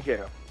Maple? Oh, thank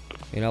you.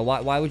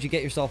 Why would you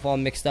get yourself all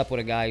mixed up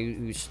with a guy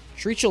who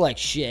treats you like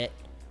shit?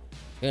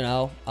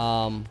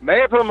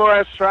 Maple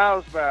Morris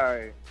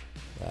Stroudsbury,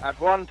 at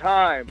one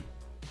time,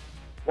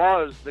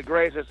 was the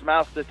greatest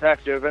mouse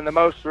detective and the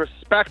most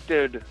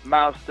respected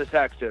mouse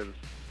detective.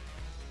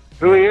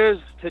 Who he is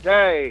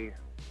today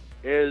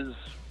is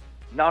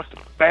not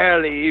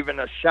barely even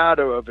a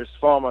shadow of his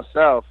former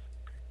self.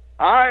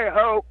 I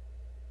hope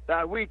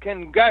that we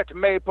can get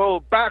Maple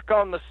back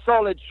on the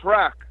solid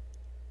track.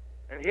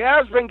 And he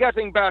has been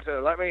getting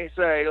better, let me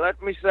say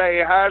he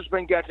has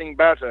been getting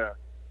better.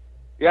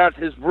 Yet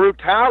his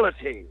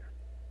brutality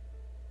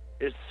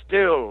is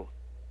still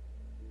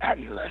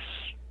endless.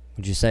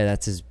 Would you say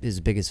that's his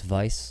biggest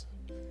vice?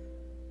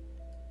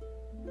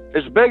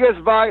 His biggest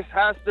vice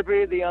has to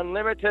be the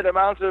unlimited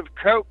amount of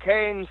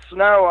cocaine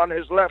snow on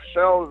his left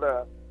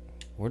shoulder.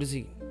 Where does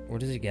he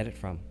get it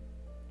from?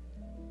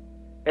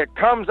 It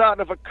comes out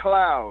of a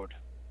cloud.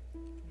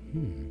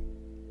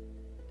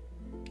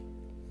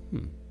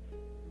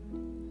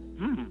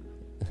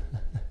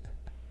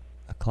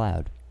 A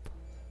cloud.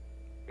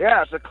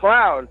 Yeah, it's a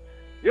cloud.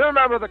 You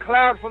remember the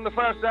cloud from the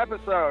first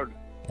episode?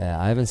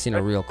 Yeah, I haven't seen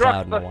a real Struck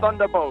cloud in the a while.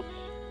 thunderbolts.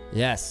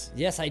 Yes,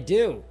 I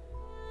do.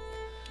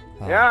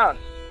 Yes.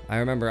 I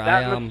remember.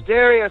 That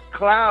mysterious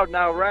cloud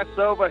now rests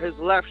over his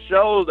left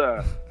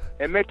shoulder,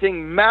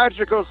 emitting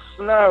magical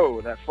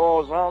snow that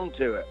falls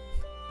onto it.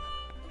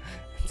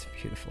 It's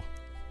beautiful.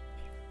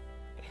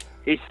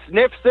 He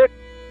sniffs it,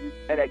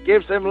 and it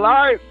gives him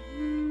life,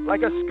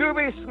 like a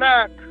Scooby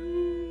snack.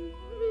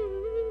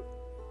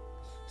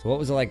 So what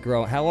was it like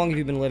growing? How long have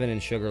you been living in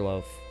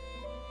Sugarloaf?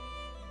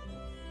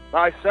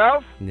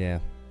 Myself? Yeah.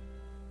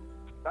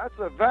 That's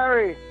a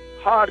very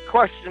hard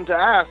question to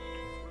ask,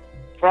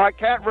 for I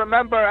can't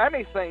remember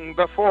anything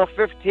before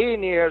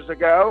 15 years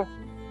ago.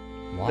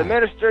 Why? The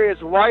ministry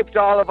has wiped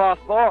all of our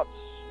thoughts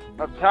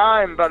of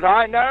time, but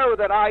I know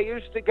that I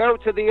used to go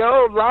to the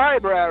old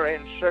library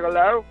in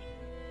Sugarloaf.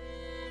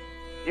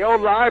 The old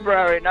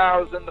library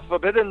now is in the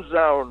Forbidden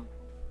Zone,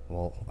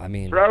 Well, I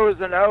mean,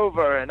 frozen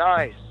over in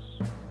ice.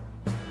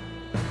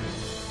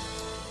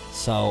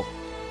 so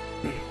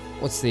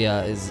what's the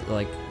is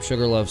like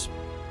Sugarloaf's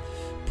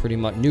pretty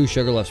much New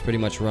Sugarloaf's pretty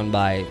much run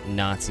by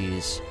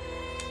Nazis.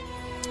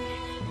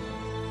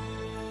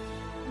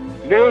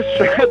 New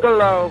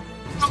Sugarloaf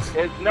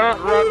is not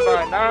run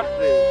by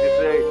Nazis, you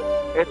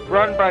see. It's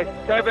run by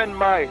 7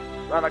 mice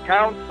on a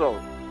council.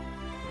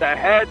 The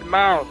head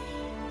mouse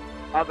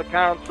of the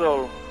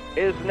council,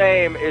 his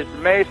name is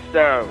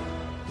Maisto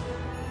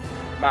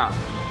Mouse.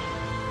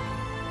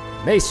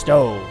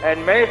 Maisto.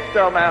 And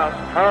Maisto Mouse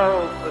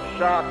hurls the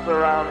shots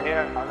around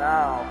here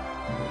now.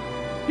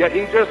 Yet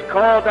he just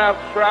called out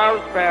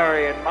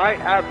Stroudsbury and might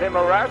have him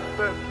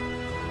arrested.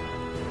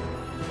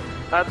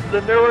 That's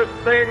the newest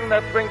thing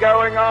that's been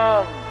going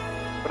on.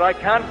 But I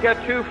can't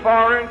get too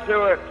far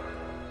into it,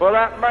 for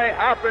that may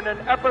happen in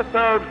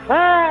episode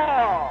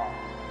 4.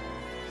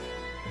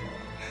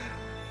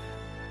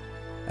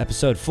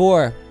 Episode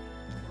 4.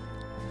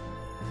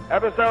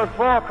 Episode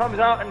 4 comes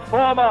out in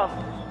 4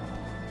 months.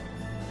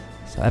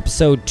 So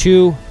episode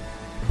 2,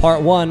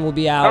 part 1 will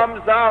be out.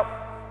 Comes out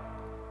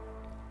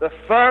the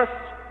 1st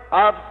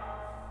of,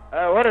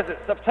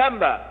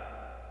 September.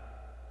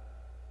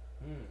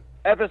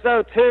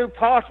 Episode 2,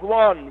 part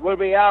 1 will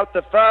be out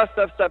the 1st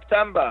of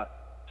September.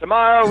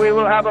 Tomorrow we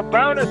will have a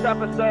bonus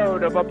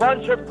episode of a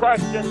bunch of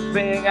questions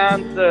being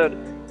answered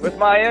with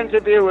my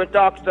interview with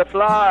Dr.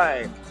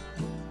 Fly.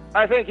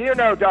 I think you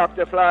know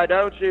Dr. Fly,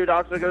 don't you,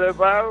 Dr.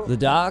 Gallupo? The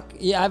doc?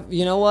 Yeah,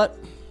 you know what?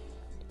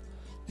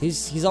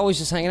 He's always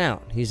just hanging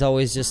out. He's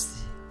always just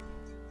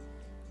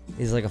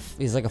he's like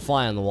a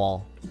fly on the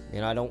wall.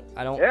 I don't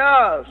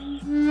Yes.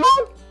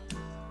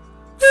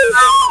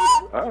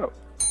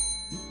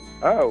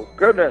 Oh,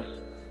 goodness.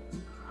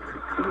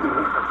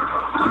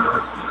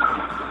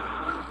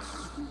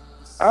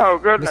 Oh,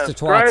 goodness. Mr.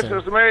 Twatson.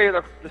 Gracious me,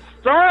 the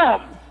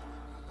storm.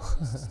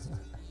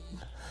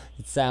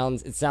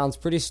 It sounds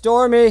pretty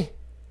stormy.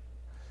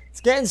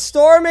 It's getting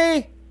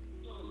stormy.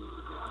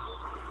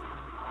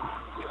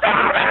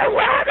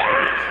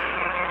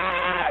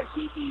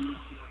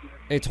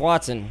 Hey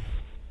Twatson.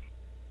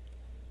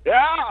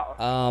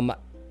 Yeah.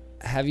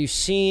 Have you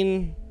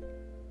seen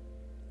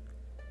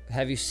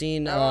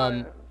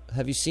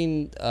have you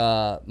seen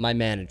my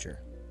manager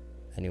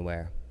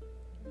anywhere?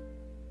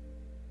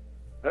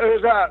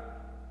 Who's that?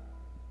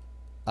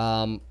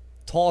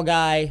 Tall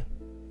guy,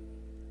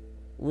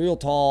 real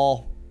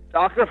tall.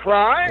 Dr.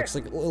 Fly?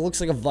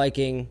 Looks like a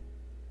Viking.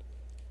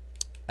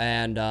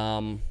 And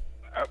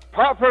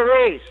Papa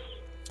Reese.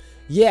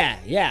 yeah.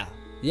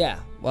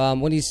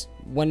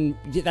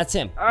 That's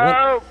him.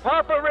 Oh,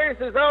 Papa Reese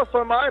is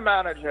also my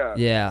manager.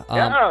 Yeah.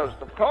 Yes,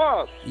 of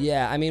course.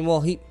 Yeah, I mean,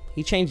 well, he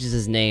changes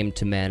his name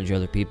to manage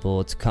other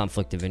people. It's a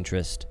conflict of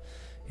interest,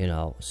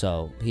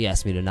 so he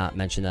asked me to not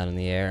mention that in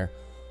the air.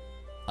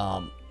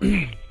 I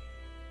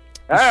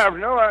have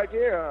no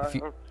idea.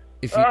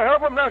 If you, I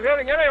hope I'm not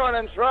getting anyone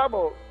in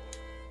trouble.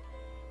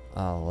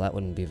 oh, well, that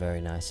wouldn't be very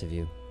nice of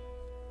you.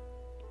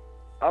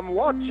 I'm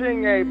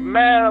watching a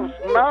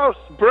mouse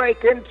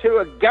break into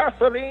a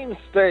gasoline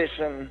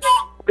station.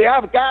 We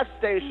have gas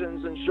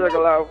stations in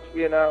Sugarloaf,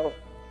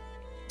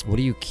 What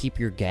do you keep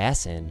your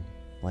gas in?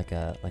 Like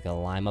a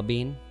lima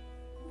bean?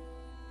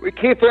 We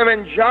keep them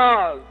in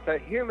jars, the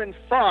human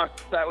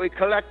farts that we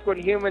collect when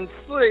humans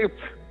sleep.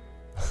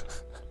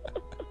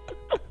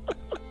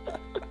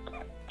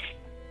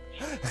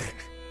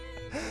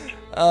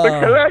 We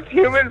collect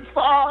human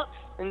farts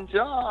in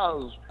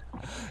jars.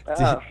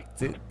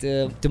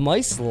 Do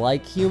mice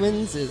like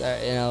humans? Is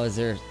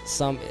there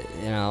some,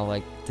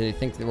 do they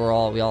think that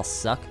we all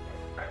suck?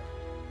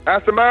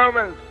 At the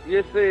moment,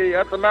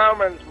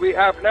 we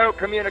have no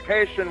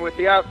communication with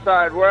the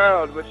outside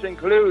world, which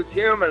includes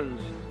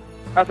humans.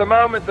 At the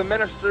moment, the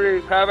ministry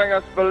is having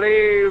us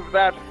believe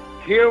that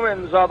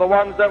humans are the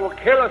ones that will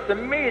kill us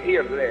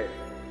immediately.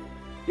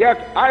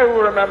 Yet, I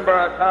remember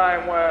a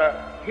time where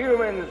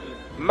humans,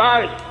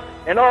 mice,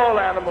 and all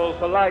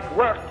animals alike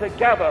work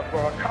together for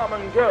a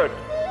common good.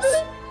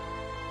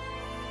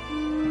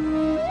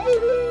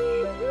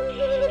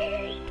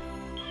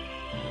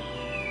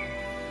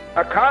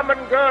 A common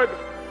good.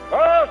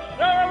 Oh,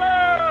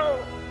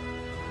 solo!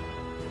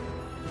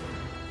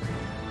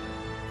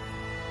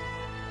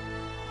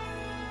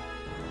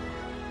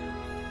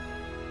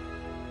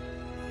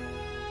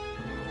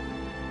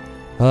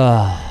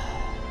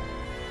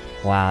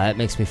 Wow, that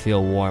makes me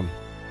feel warm.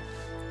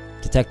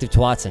 Detective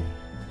Twatson.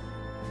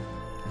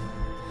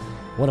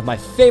 One of my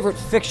favorite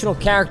fictional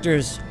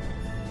characters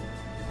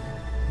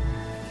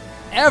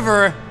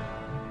ever.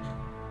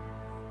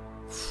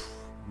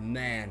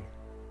 Man.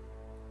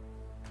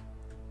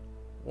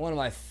 One of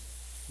my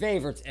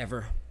favorites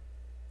ever.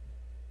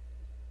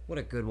 What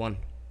a good one.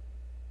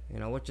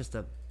 What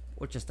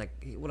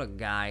a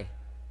guy.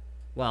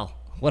 Well,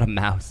 what a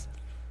mouse.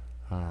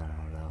 I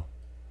don't know.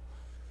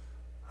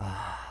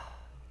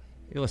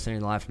 You're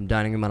listening live from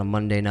Dining Room on a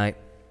Monday night.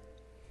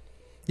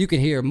 You can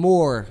hear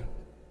more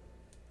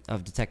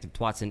of Detective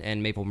Twatson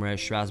and Maple Merez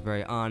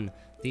Stroudsbury on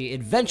The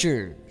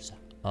Adventures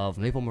of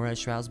Maple Merez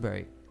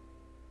Stroudsbury.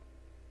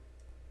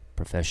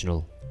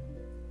 Professional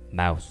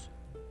mouse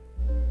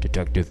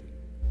detective.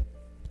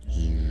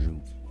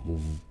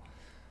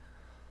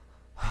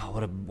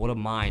 What a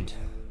mind.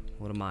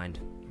 What a mind.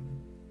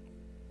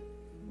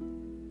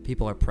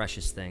 People are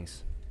precious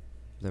things.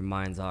 Their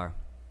minds are.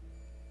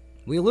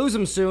 We lose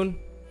them soon.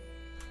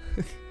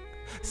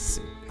 It's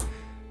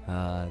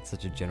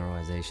such a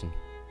generalization.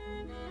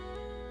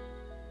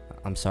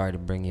 I'm sorry to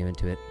bring you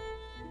into it.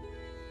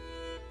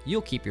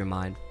 You'll keep your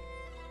mind.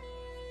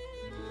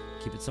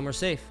 Keep it somewhere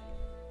safe.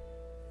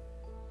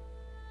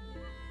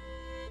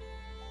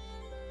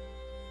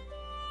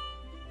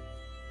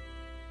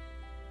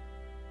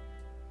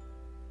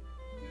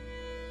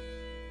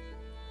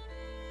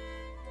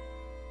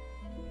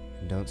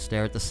 And don't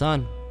stare at the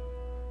sun.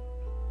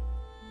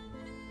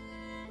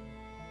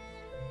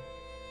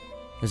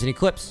 There's an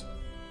eclipse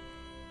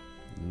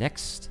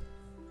next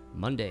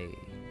Monday.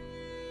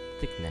 I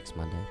think next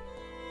Monday,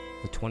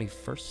 the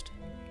 21st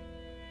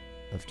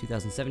of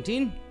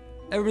 2017.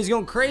 Everybody's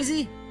going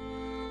crazy.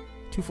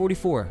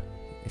 2:44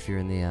 if you're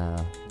in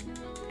the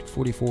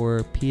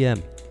 2:44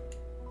 p.m.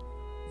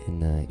 in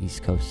the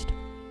East Coast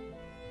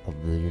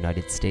of the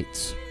United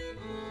States.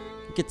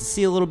 You get to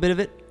see a little bit of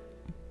it.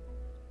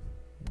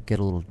 Get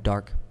a little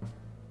dark.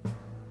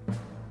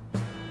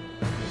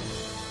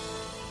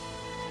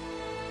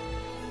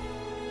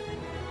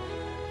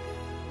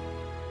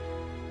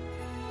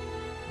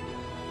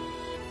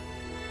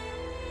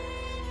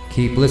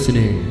 Keep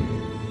listening.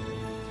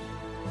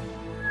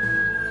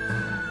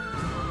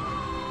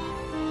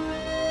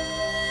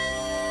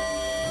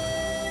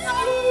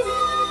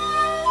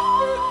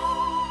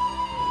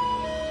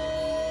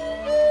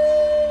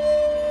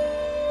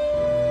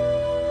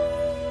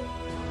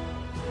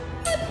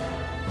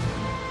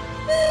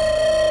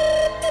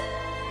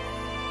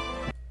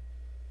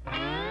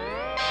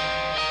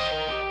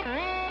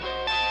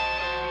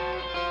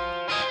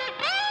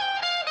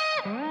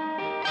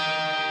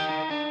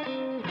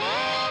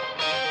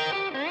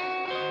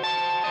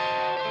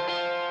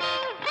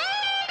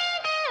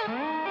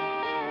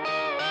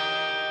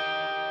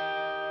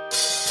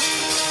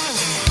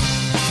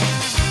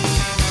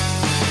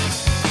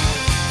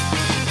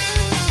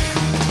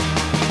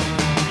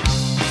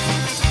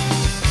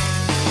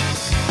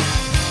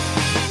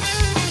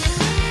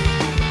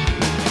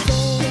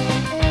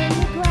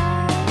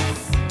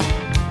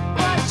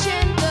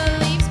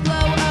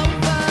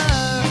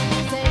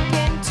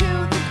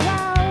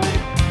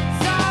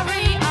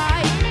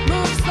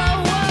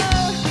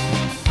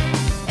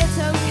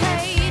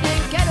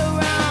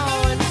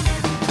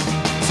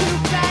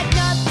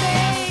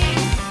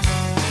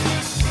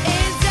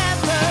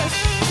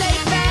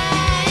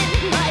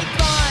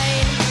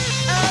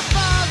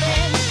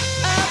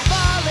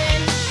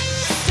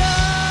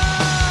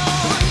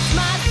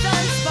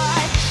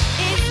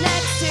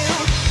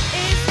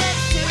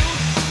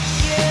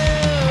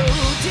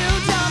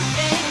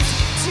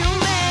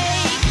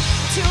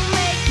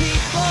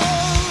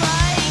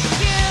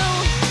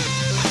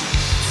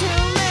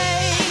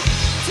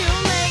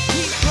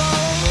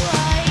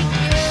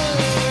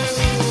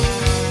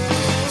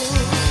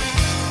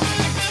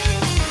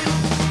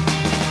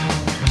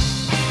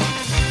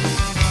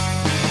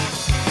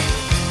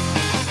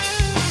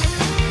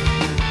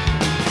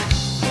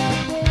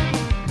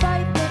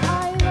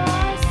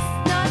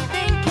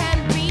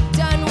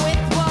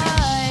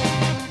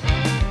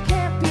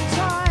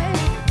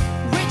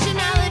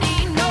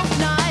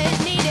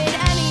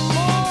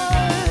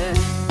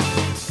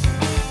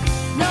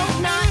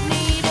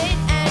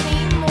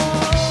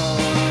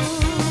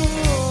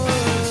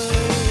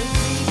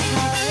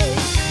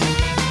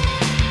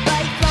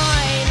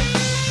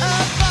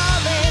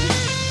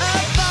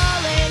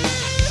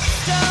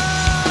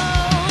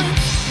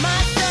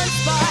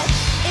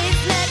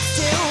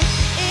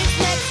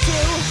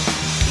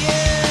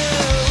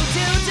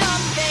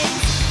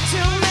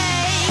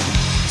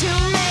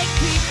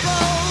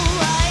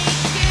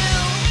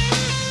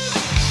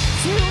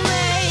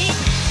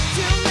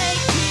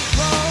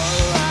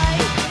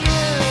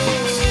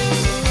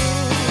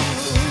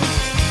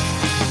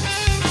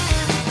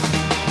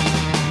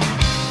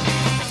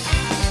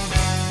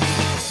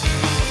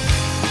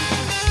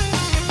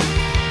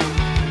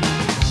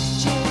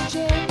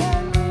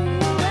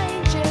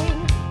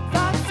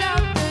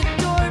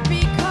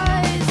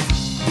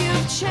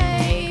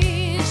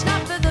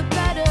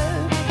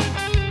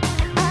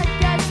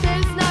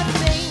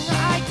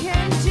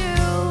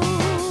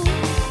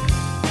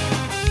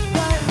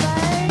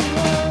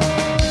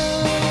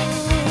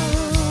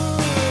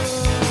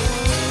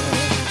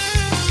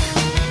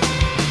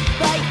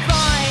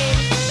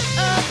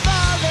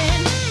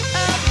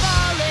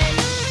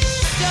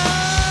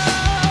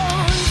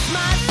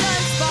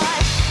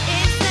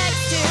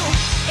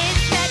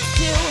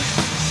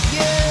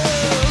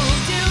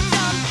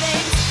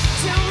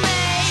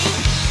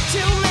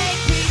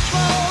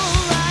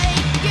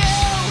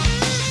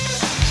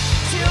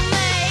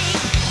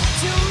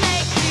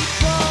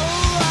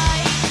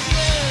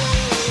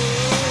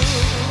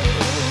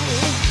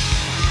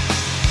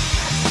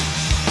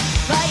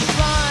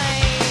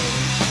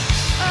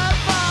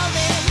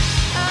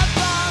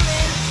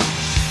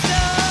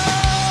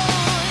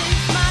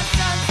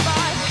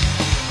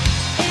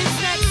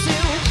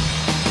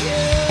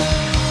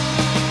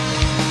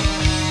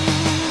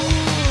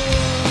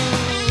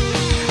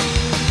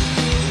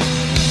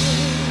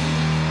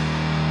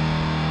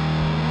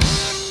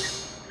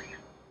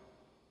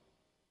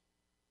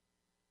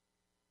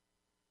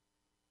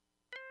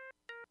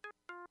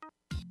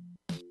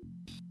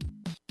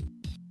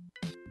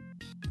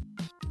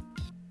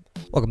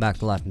 Welcome back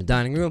to Live in the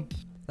Dining Room.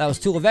 That was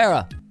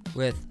Tulavera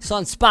with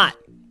Sunspot.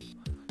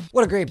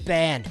 What a great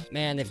band.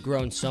 Man, they've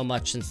grown so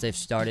much since they've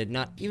started.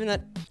 Not even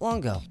that long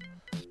ago.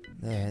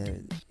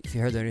 If you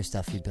heard their new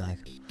stuff, you'd be like,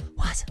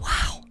 what?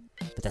 Wow.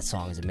 But that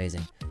song is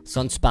amazing.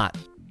 Sunspot.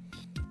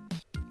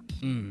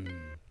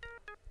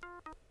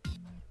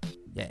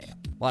 Yeah.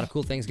 A lot of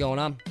cool things going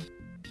on.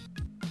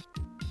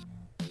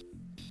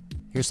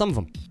 Here's some of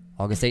them.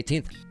 August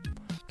 18th.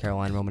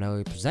 Caroline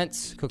Romanelli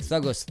presents Cook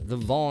Douglas, The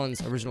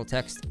Vaughns original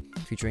text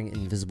featuring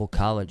Invisible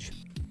College.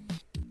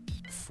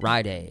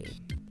 Friday,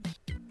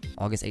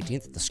 August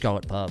 18th at the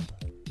Scarlet Pub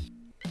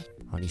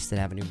on Easton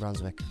Avenue,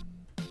 Brunswick.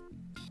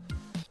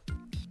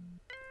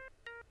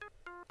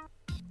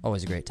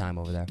 Always a great time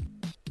over there.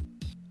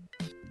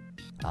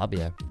 I'll be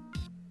there.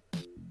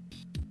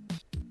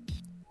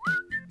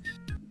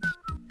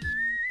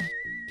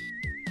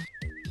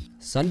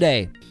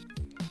 Sunday,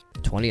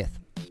 20th,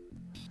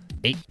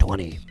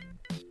 8:20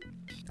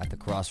 at the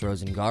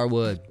Crossroads in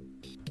Garwood.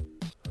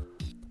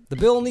 The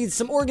Bill Needs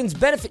Some Organs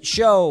benefit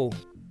show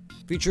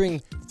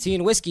featuring the Tea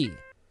and Whiskey,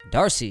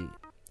 Darcy,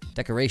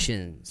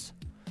 Decorations,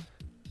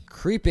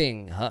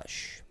 Creeping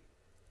Hush,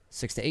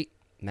 6 to 8,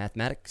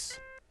 Mathematics,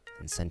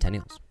 and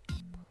Centennials.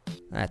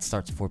 That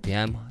starts at 4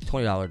 p.m.,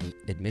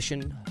 $20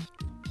 admission.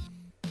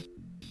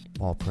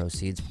 All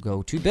proceeds will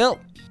go to Bill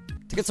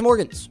to get some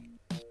organs.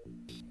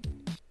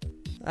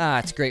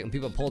 It's great when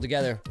people pull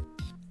together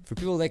for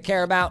people they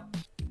care about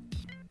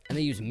and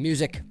they use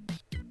music.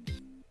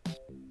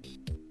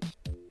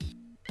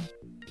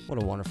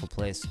 What a wonderful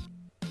place.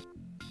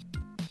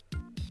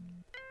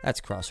 That's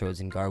Crossroads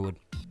in Garwood.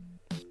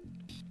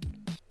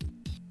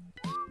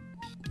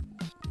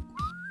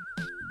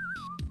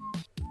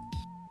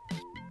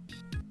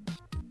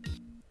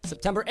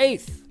 September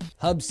 8th,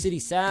 Hub City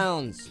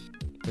Sounds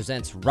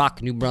presents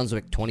Rock New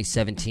Brunswick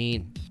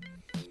 2017.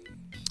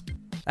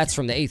 That's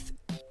from the 8th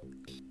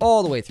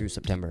all the way through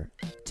September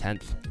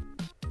 10th.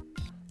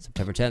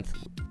 September 10th,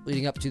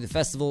 leading up to the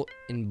festival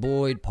in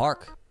Boyd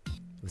Park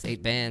with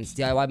 8 bands,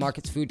 DIY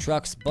markets, food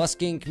trucks,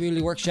 busking,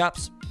 community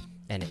workshops,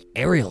 and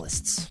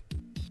aerialists.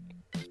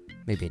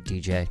 Maybe a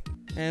DJ,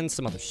 and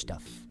some other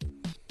stuff.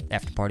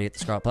 After party at the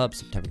Scarlet Pub,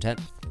 September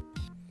 10th.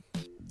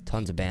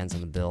 Tons of bands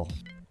on the bill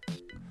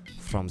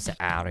from the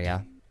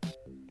area.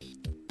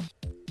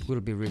 Will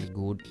be really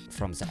good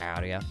from the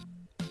area.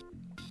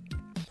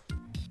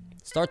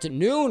 Starts at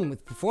noon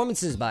with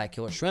performances by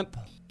Killer Shrimp,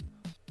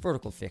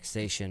 Vertical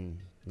Fixation,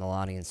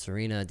 Nalani and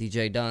Serena,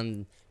 DJ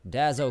Dunn,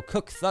 Dazzo,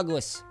 Cook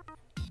Douglas,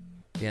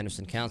 the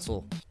Anderson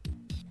Council,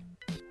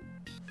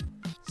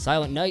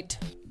 Silent Night,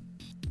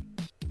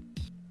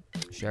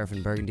 Sheriff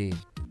and Burgundy.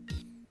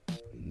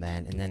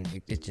 Man, and then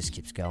it just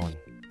keeps going.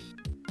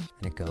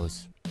 And it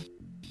goes.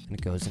 And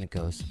it goes and it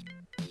goes.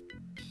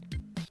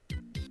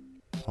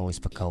 Always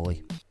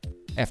Piccoli.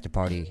 After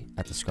party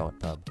at the Scarlet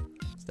Pub.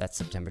 So that's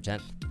September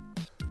 10th.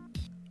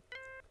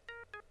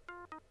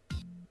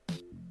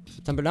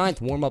 September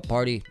 9th, warm-up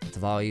party at the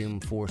Volume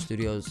 4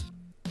 Studios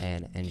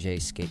and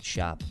NJ Skate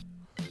Shop.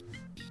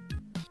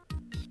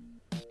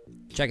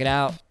 Check it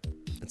out.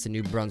 It's in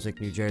New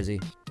Brunswick, New Jersey.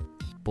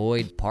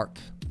 Boyd Park.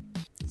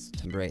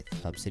 September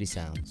 8th, Hub City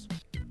Sounds.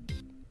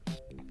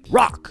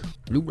 Rock!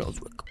 New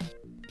Brunswick.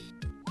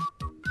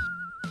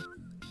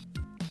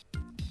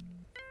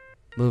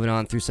 Moving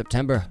on through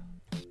September.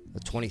 The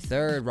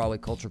 23rd, Rahway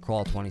Culture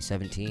Crawl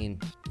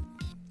 2017.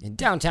 In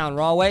downtown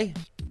Rahway.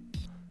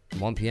 From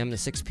 1 p.m. to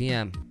 6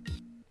 p.m.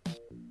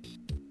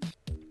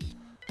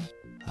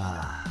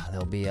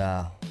 They'll be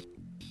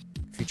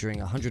featuring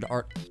 100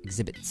 art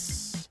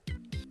exhibits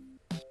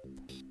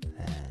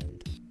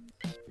and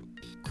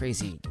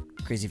crazy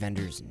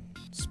vendors and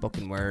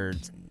spoken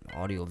words and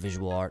audio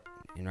visual art,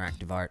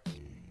 interactive art,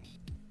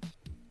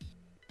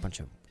 bunch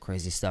of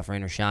crazy stuff,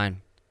 rain or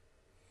shine,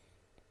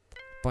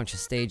 bunch of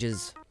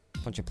stages,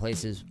 bunch of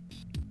places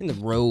in the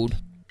road,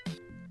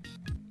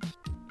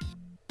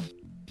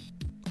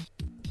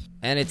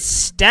 and it's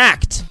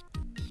stacked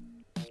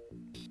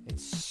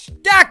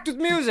with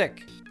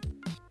music.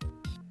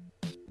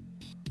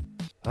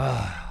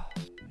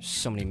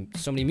 So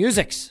many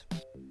musics.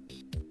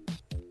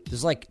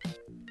 There's like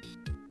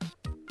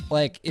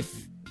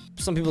if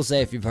some people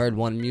say if you've heard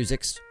one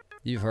musics,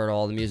 you've heard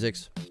all the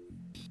musics.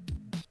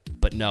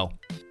 But no.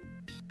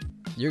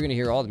 You're gonna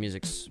hear all the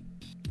musics.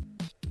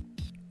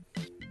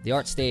 The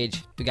art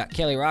stage, we got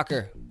Kelly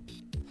Rocker,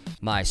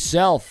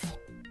 myself.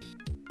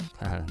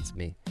 That's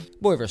me.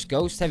 Boy vs.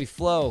 Ghost, Heavy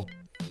Flow,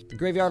 The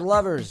Graveyard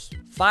Lovers,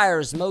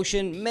 Fires,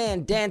 Motion,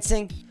 Man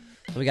Dancing.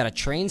 And we got a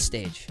train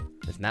stage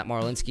with Matt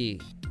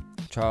Marlinsky,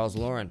 Charles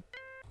Loren,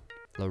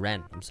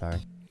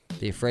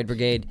 The Afraid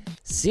Brigade,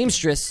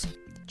 Seamstress,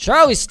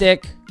 Charlie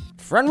Stick,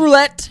 Friend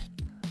Roulette,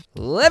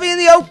 Levy and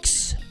the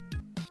Oaks.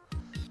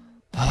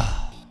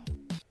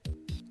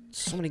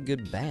 So many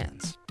good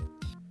bands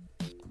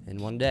in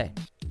one day.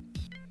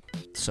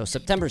 So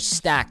September's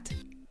stacked.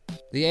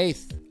 The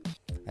 8th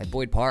at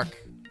Boyd Park,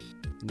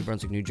 New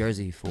Brunswick, New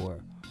Jersey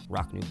for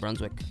Rock New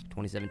Brunswick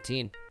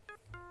 2017.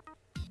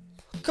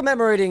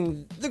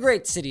 Commemorating the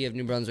great city of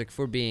New Brunswick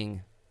for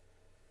being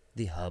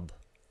the hub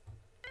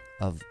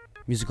of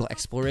musical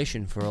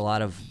exploration for a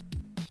lot of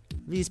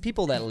these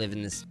people that live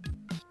in this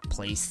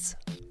place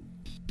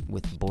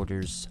with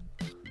borders,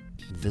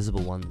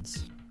 visible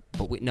ones.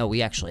 But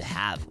we actually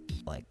have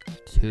like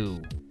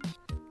 2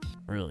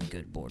 really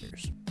good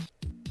borders.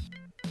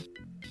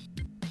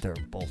 They're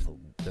both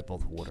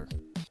water.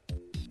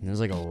 And there's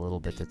like a little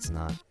bit that's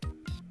not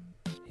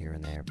here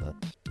and there, but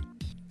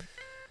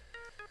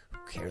who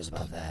cares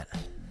about that?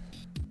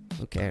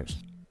 Who cares?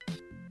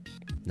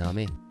 Not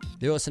me.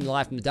 You're listening to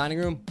Live from the Dining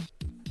Room.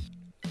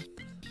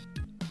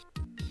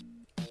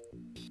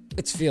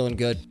 It's feeling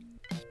good.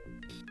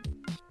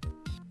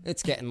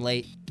 It's getting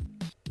late.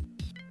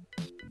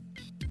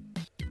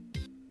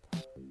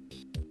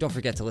 Don't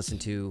forget to listen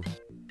to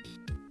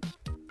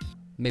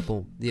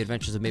The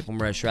Adventures of Maple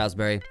Mirage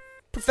Shrewsbury,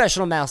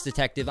 Professional Mouse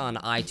Detective on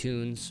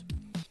iTunes.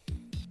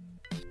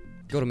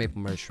 Go to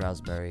Maple Mirage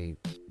Shrewsbury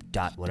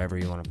whatever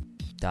you want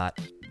to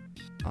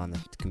on the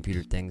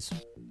computer things.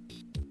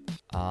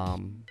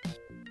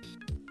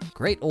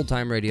 Great old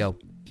time radio.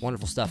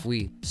 Wonderful stuff.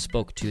 We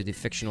spoke to the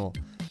fictional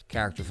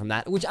character from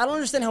that, which I don't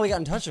understand how we got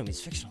in touch with him.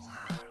 He's fictional.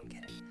 I don't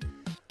get it.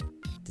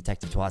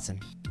 Detective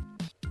Twatson.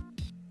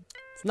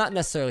 It's not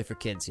necessarily for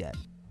kids yet.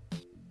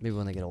 Maybe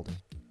when they get older.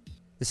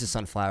 This is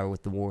Sunflower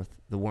with the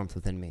warmth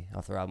within me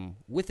off their album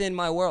Within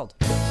My World.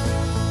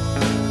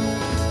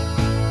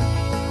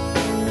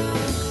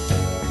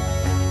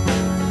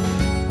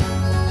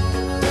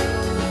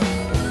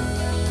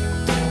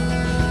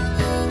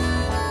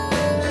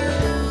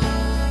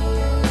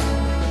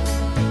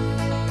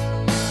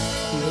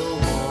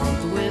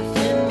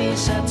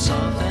 Sets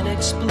off an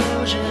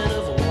explosion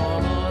of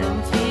warm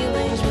autumn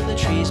feelings when the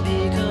trees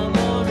become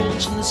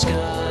orange and the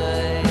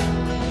sky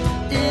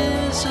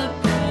is a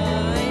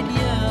bright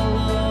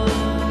yellow.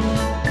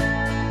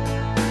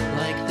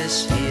 Like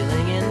this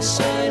feeling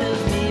inside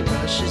of me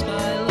brushes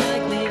by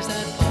like leaves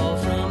that fall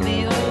from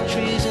the oak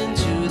trees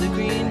into the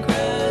green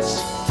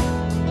grass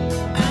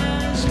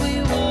as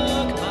we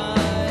walk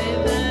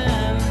by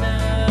them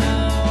now.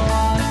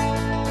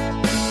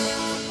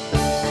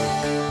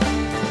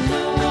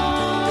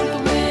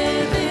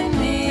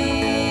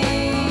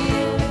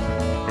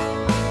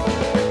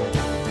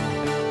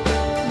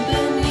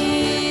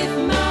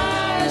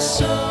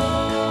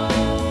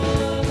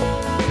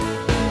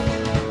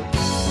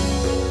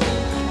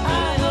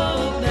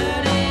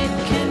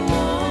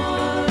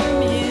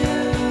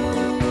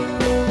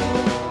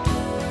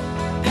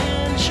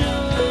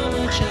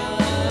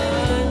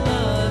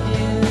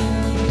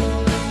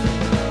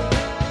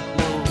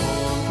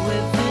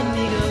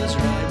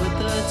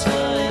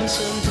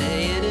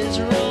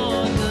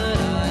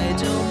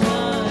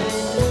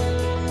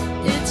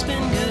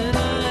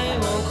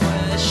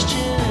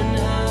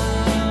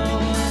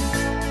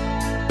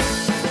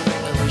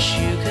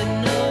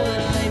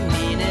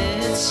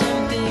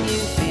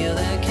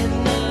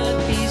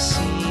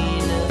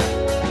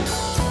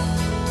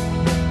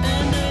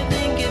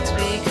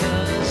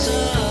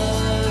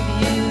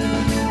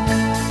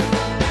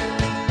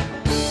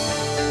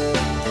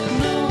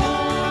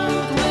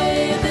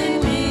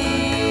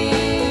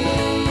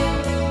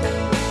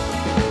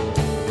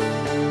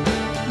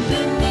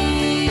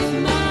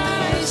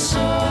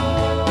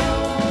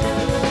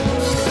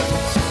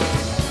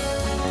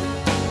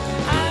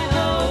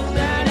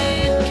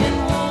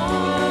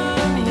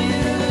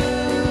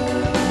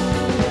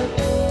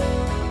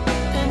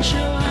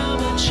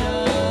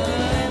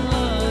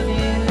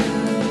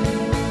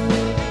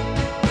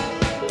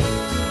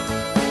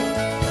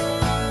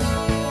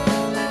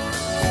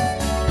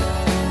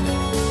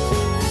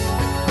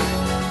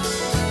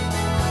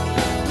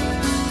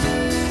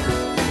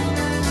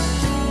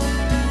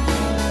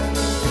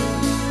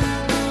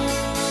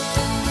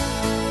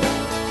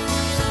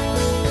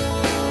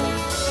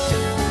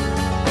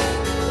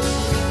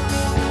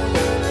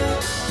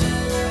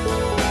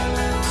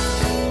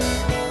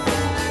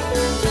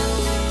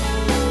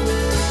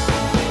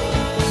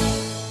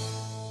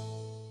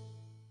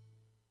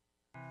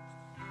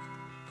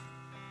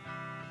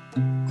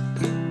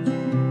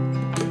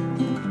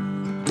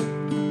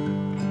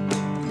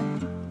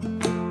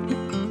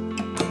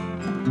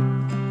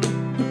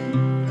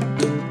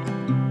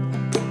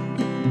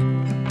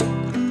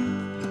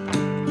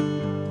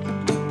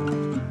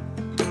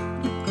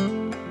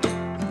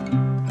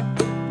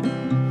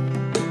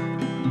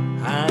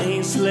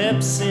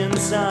 Slept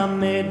since I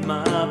made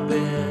my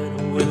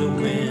bed where the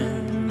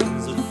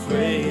wind's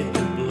afraid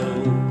to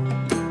blow.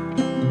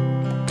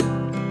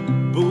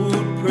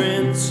 Boot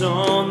prints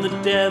on the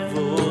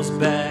devil's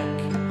back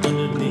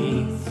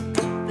underneath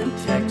the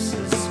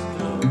Texas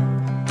glow.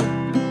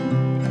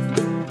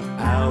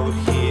 Out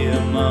here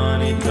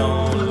money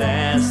don't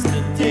last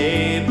a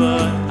day,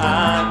 but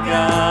I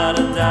got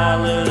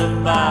 $1 to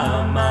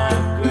buy my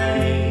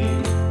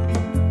grave.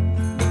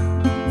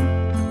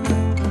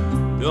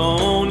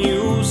 Don't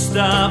you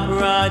stop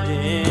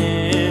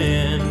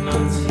riding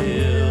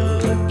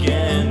until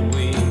again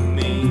we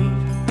meet.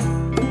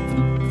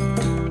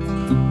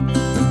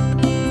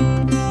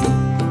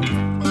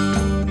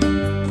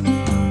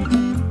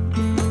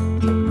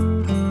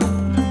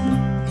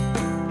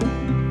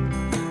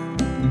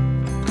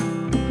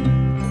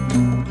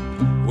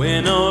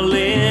 When all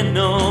in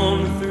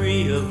on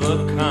three of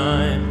a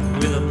kind,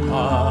 with a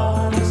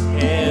heart as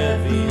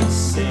heavy as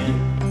sin.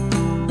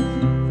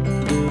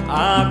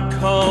 I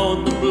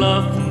called the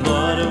bluff,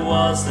 but it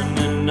wasn't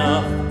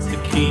enough to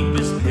keep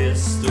his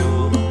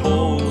pistol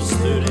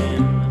holstered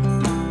in.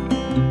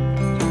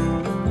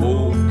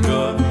 Woke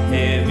up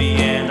heavy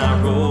and I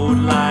rode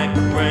like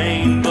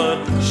rain,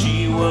 but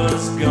she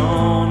was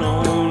gone,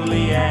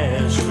 only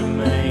ash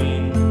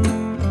remained.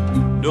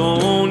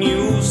 Don't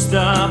you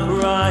stop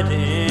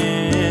riding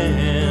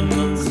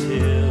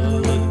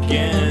until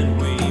again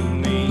we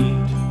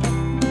meet.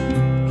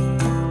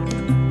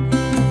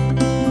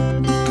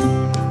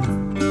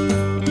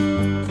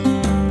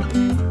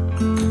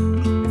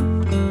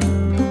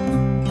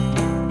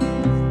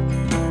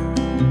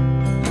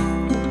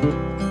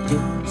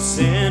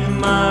 Send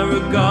my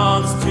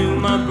regards to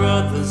my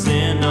brothers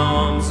in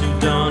arms who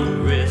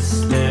done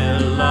risk their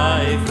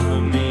life for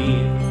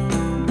me.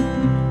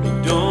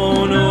 They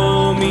don't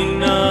owe me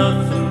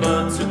nothing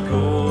but to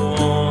go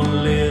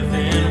on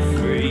living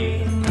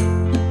free.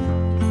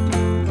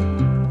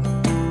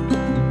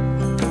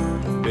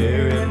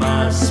 Bury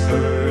my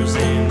spurs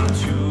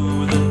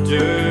into the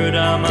dirt.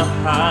 I'm a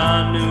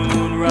high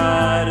noon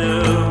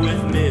rider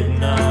with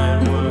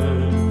midnight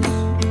words.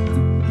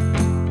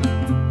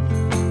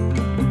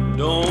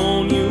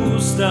 Don't you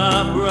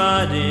stop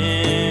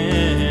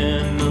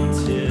riding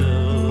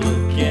until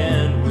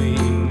again we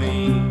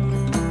meet.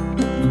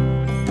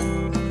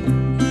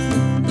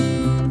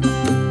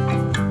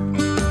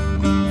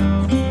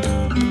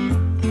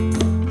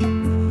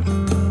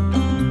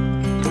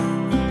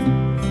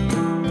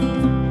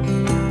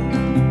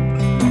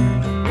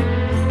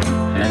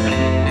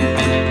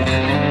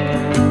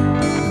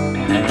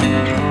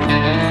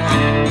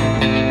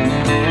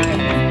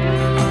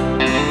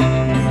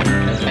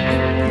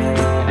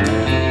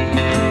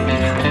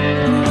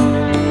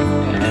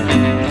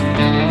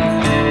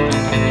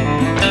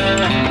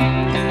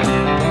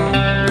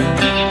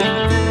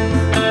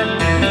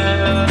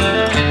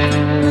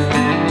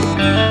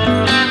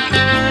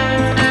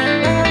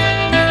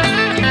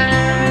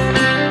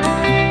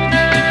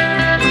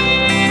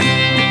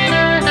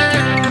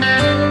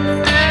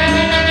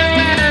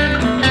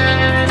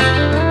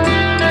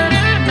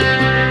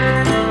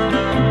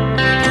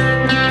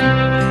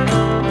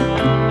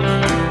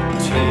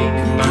 Take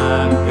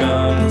my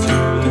gun to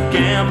the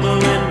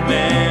gambling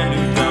man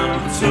who done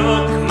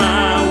took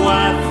my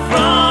wife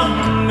from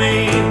me.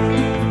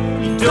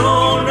 You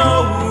don't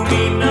owe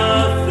me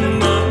nothing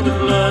but the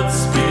blood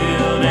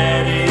spilled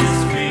at his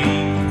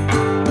feet.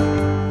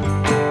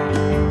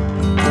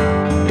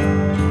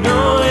 No,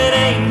 it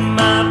ain't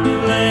my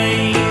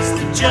place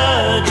to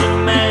judge a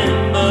man,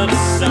 but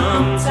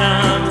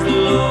sometimes the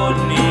Lord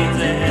needs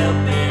a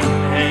helping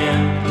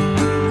hand.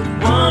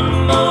 One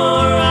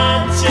more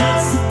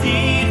righteous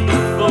deed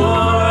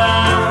before I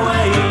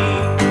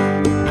wait.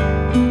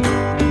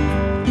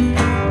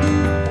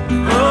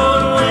 Oh,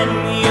 when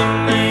you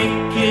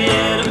make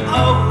it,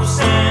 oh,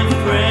 San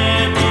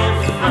Fran, if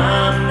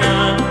I'm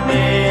not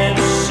there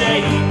to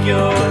shake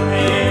your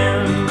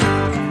hand,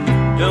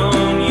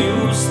 don't you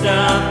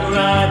stop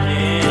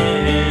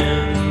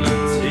riding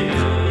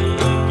until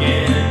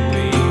again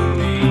we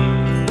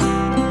meet.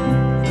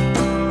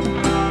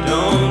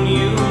 Don't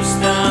you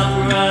stop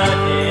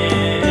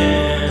riding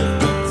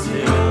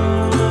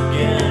until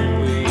again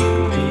we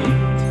meet.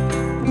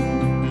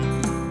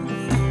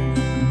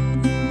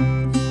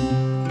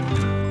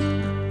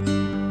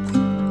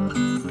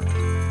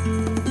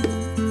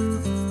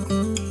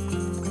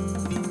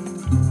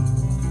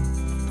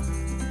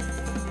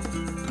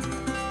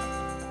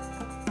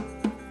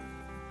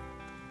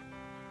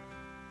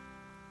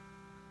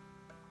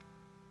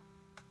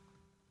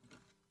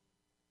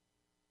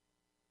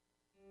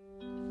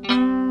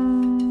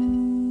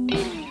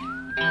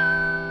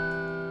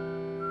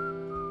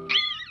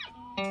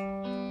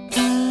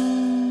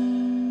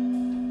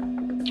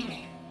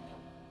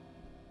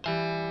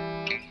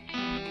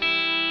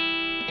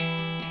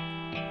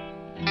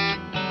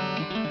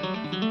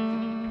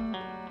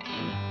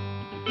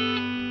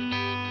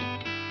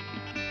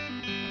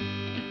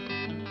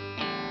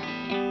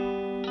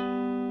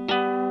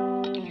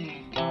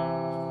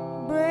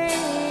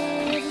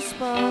 Bring me the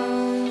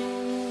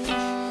sponge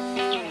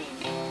and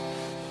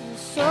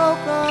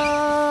soak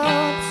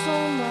up so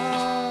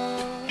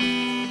much,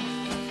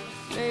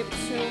 maybe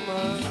too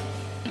much.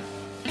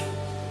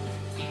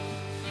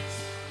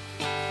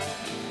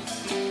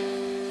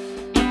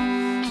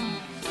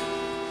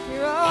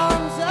 Your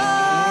arms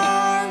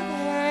are the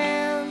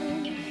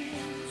hands,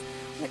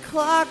 the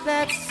clock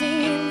that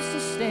seems to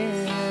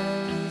stand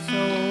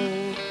so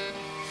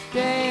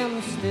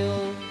damn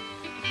still.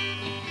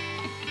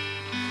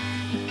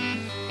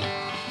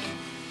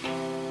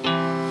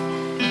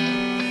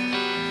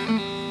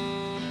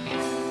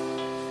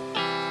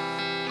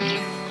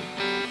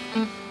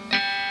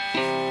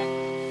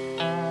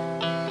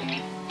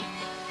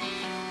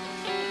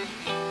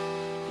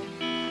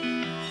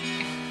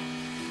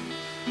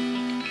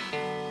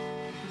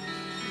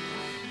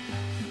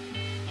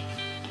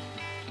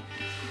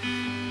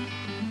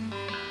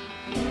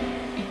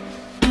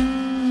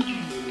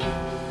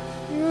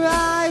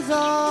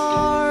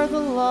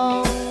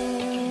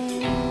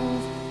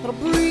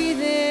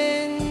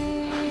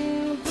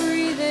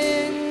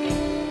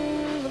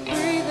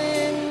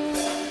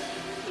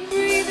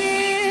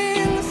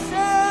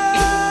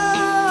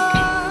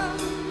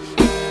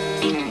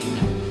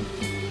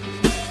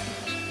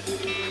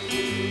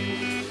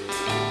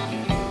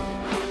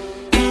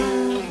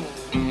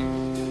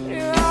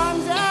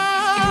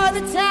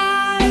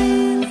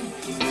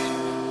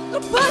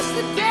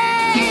 the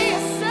day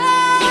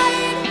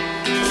aside.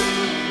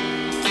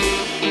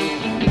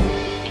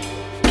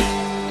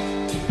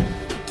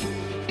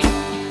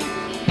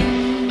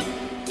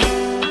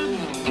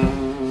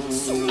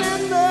 Just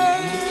remember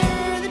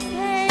the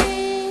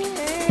pain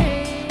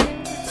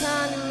for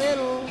tiny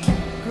little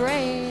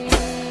grain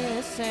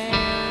of sand,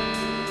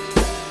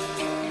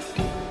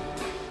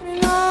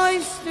 an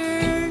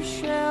oyster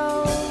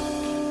shell,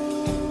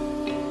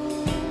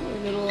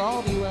 and it'll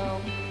all be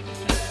well.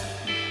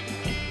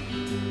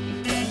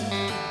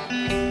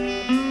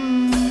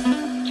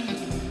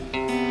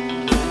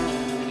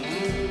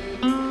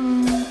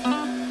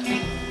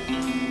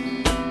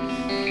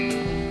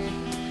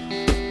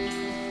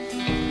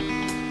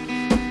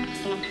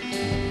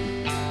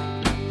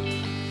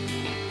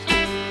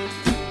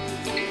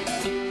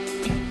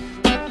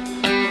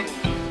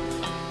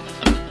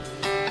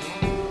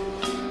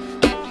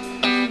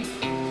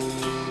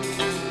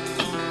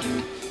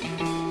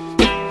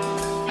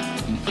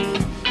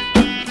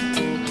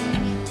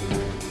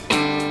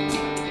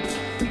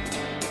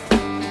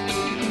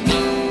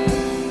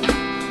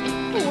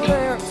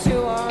 We're up to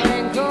our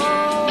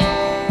ankles.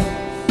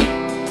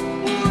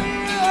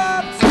 We're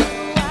up to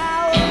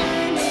our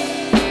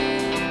knees.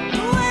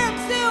 We're up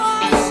to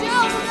our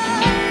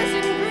shoulders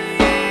in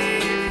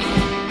grief.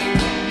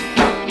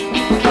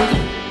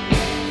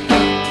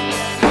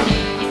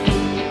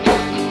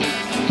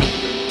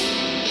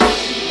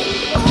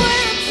 We're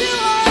up to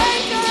our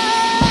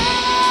ankles.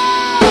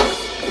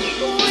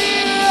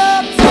 We're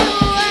up to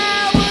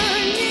our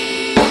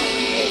knees.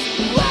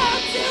 We're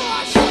up to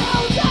our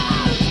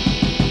shoulders.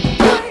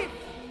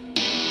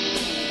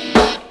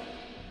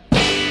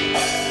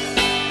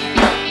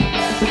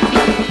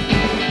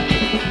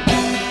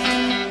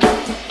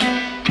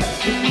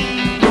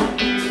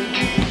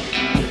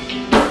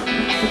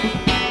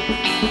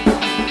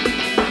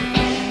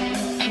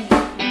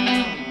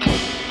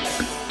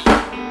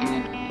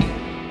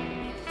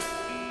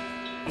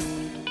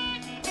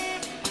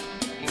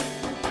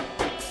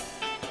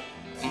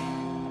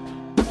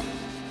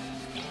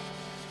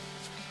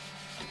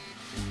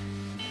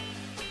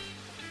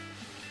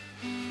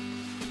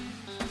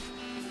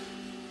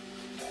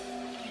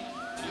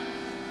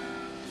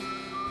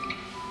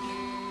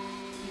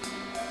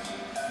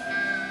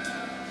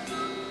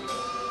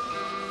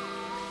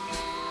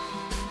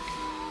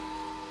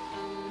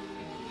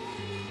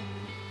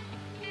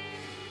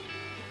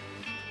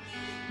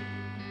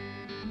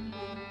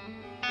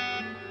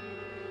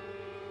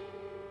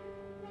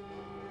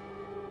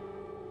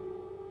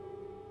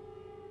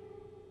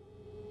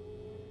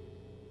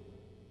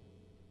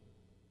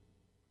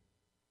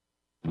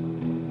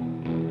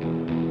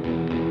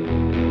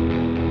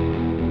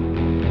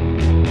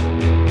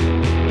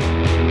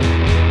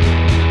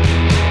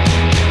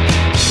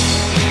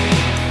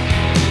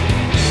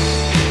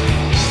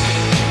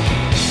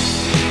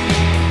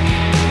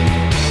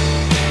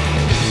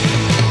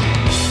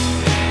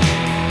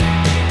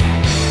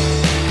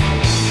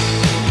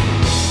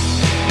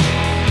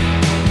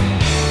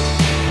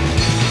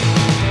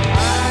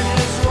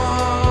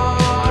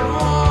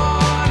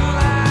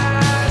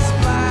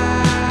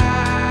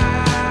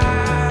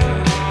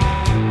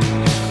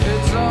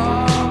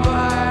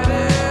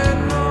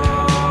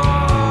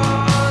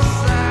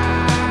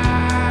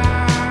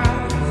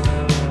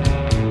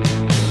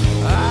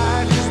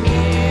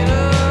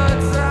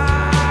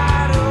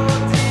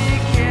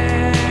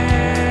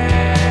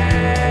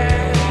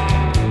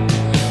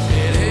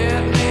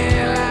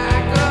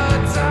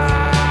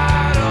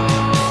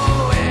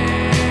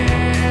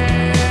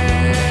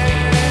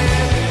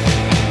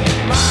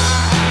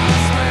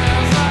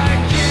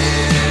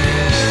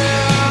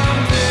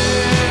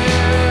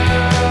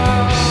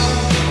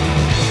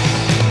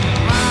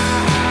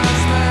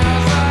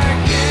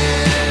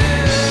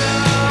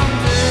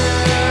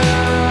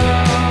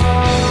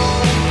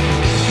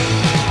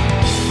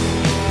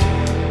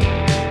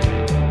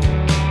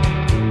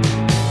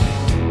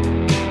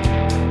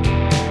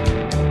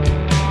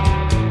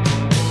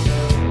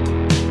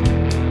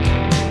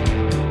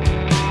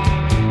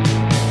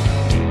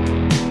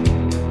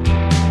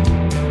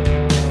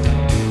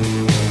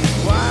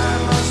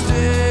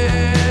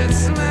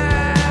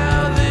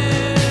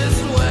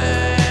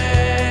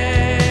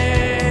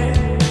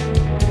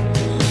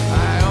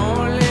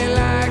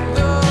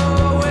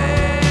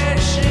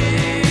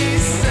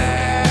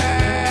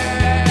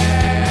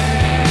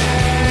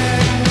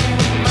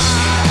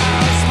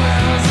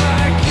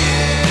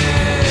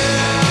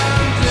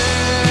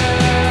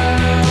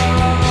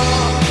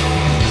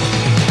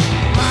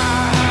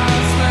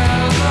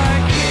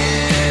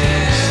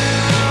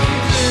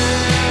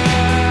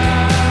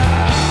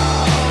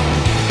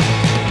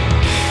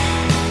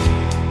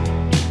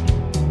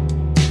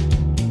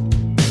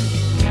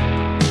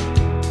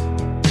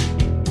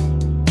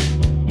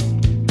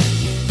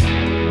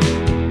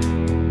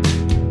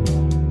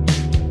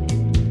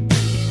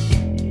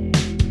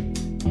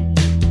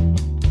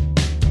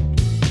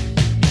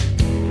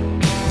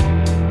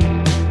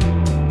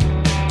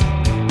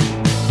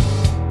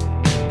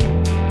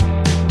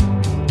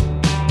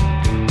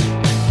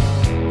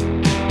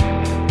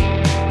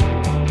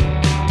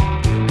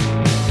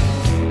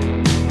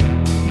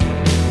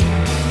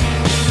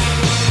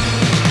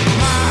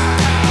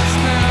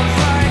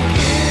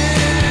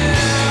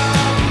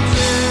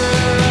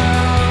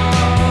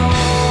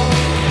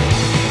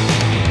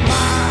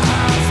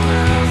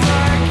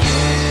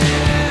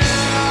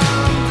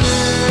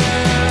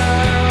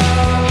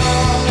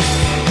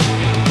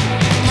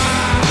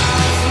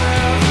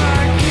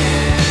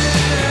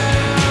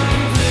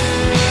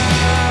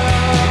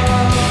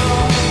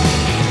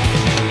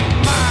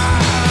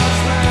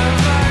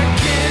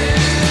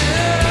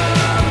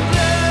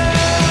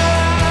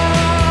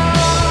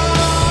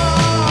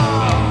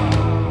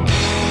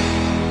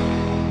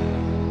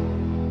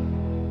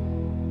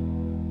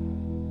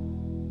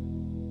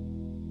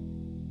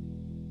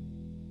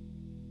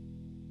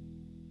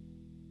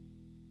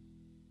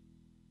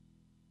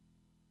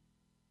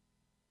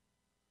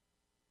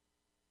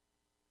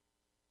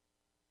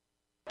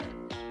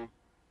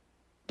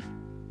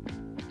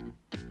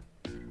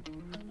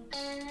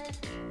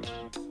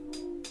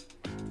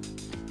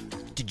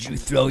 Did you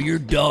throw your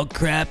dog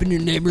crap in your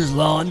neighbor's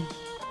lawn?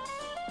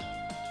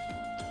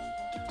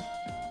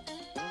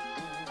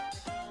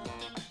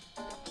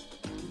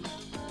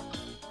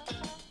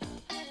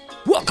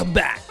 Welcome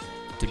back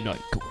to Night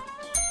Court.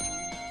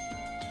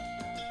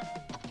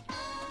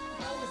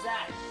 What was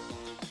that?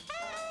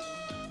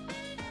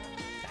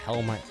 The hell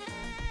am I?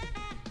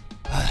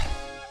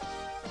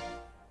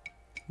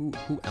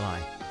 Who am I?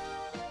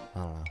 I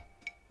don't know.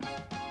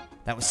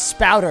 That was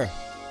Spouter.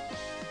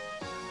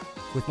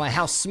 With My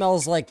House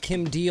Smells Like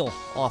Kim Deal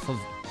off of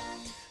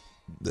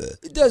the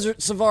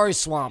Desert Safari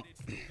Swamp.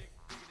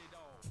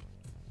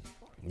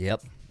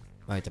 Yep.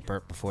 I had to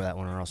burp before that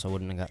one or else I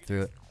wouldn't have got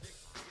through it.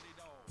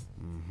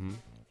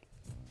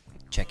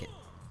 Check it.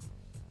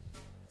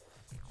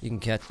 You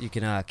can catch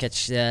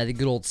the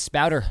good old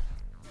Spouter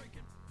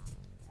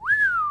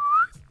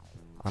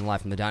on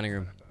Live from the Dining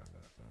Room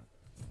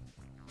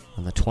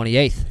on the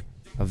 28th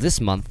of this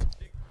month,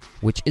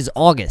 which is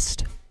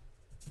August.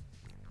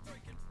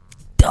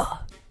 Duh.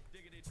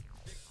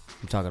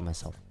 I'm talking to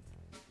myself,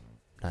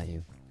 not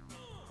you.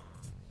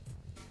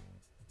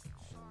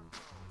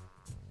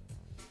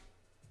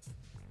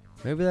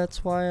 Maybe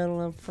that's why I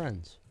don't have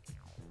friends.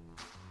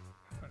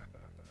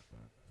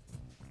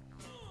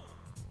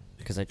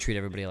 Because I treat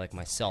everybody like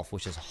myself,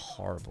 which is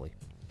horribly.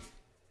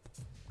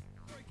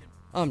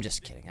 I'm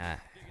just kidding. I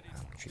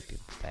don't treat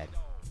people bad.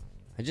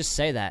 I just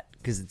say that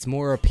because it's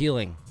more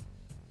appealing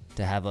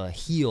to have a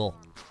heel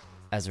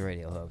as a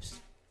radio host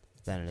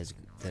than it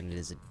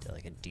is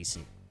like a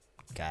decent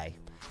guy.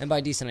 And by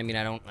decent, I mean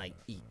I don't like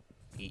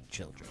eat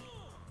children.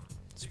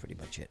 That's pretty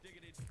much it.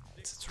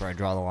 That's where I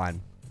draw the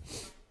line.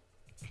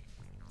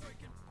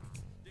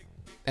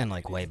 And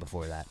like way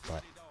before that,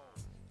 but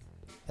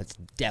that's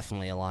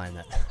definitely a line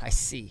that I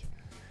see.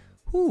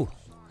 Whew,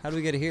 how do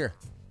we get here?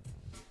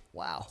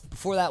 Wow.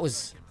 Before that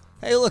was,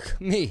 hey look,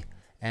 me.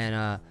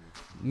 And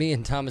me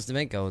and Thomas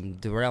Domenko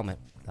and Derailment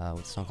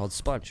with a song called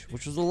Sponge,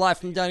 which was a live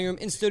from the Dining Room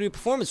in-studio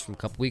performance from a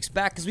couple weeks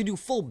back, because we do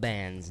full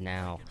bands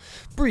now.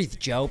 Breathe,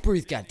 Joe.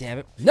 Breathe,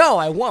 goddammit. No,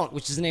 I Won't,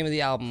 which is the name of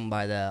the album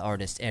by the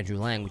artist Andrew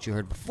Lang, which you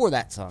heard before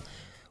that song,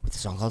 with a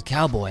song called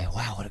Cowboy.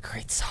 Wow, what a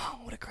great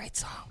song. What a great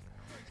song.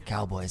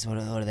 Cowboys, what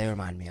do they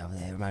remind me of?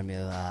 They remind me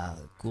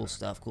of cool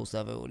stuff. What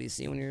do you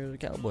see when you're a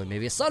cowboy?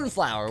 Maybe a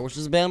Sunflower, which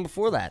was a band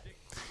before that.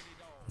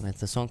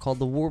 With a song called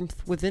The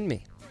Warmth Within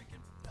Me.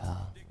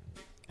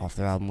 Off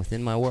their album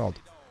Within My World.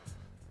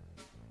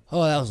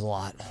 Oh, that was a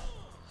lot.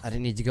 I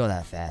didn't need to go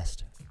that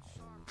fast.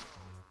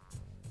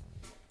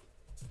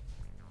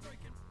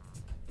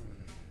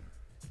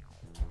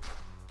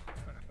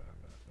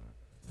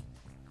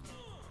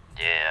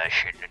 Yeah, I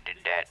shouldn't have did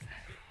that.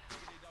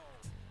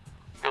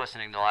 You're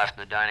listening to Live from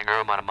the Dining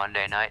Room on a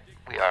Monday night.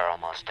 We are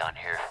almost done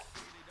here.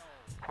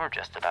 We're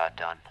just about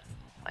done.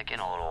 Like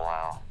in a little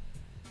while.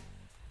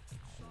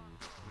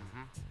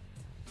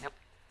 Yep.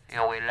 You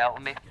gonna wait it out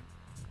with me?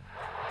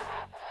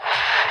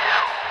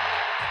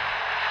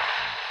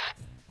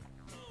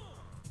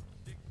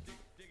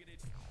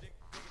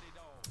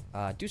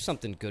 Do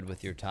something good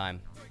with your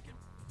time.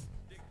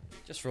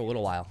 Just for a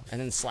little while. And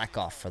then slack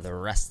off for the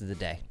rest of the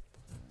day.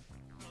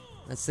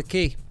 That's the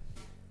key.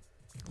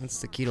 That's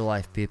the key to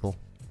life, people.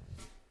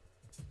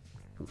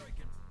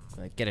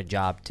 Like, get a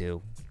job,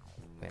 too.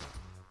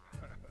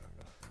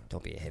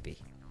 Don't be a hippie.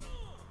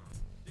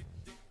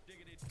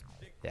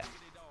 Yeah.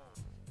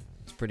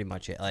 That's pretty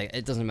much it. Like,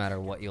 it doesn't matter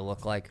what you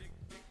look like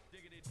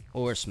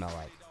or smell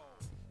like.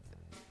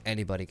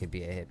 Anybody could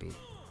be a hippie.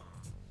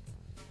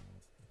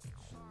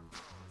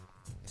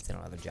 If they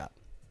don't have a job.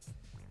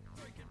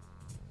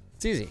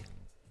 It's easy.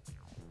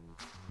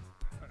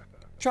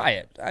 Try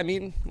it. I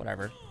mean,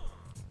 whatever.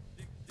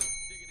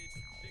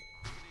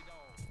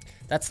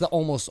 That's the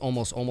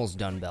almost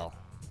done bell.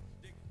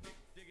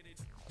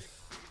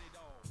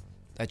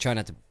 I try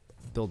not to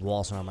build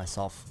walls around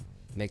myself,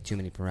 make too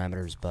many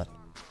parameters, but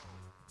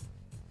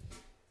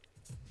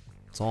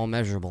it's all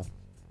measurable.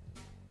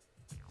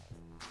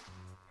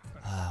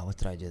 What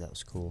did I do that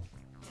was cool?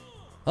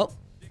 Oh,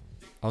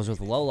 I was with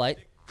Lowlight.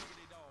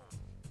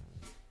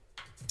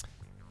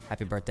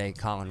 Happy birthday,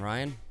 Colin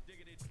Ryan.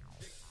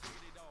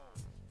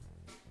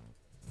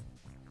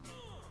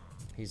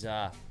 He's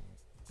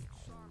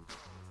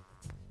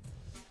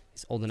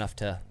old enough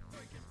to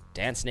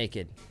dance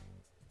naked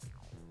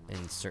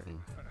in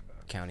certain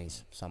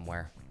counties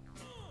somewhere.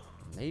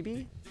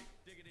 Maybe?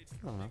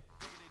 I don't know.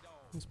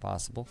 It's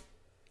possible.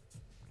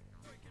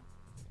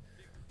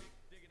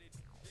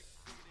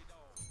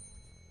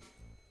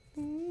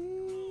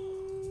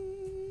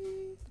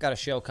 Got a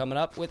show coming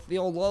up with the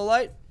old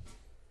Lowlight.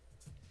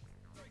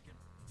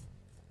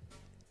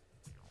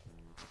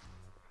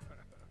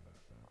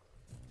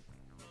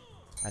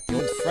 At the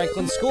old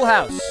Franklin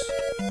Schoolhouse.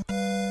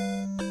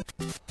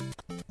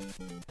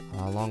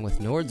 Along with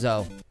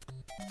Nordzo.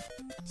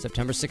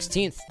 September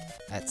 16th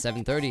at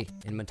 7:30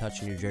 in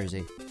Metuchen, New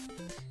Jersey.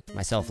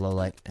 Myself,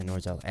 Lowlight, and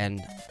Nordzo.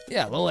 And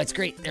yeah, Lowlight's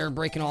great. They're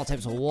breaking all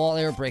types of wall.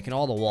 They were breaking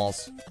all the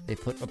walls. They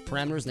put up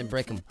parameters and they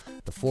break them.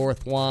 The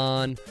 4th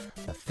one,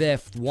 the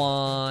 5th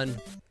one,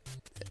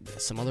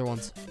 some other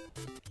ones.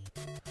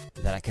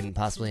 that I couldn't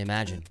possibly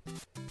imagine.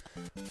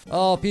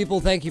 Oh, people,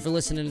 thank you for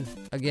listening.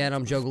 Again,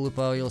 I'm Joe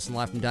Galupo. You listen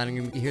live from Dining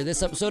Room. You can hear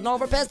this episode and all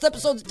of our past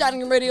episodes at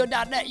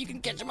diningroomradio.net. You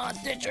can catch them on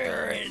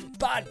Stitcher and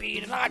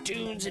Podbean and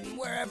iTunes and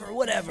wherever,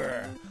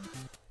 whatever.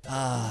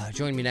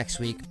 Join me next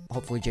week.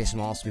 Hopefully Jason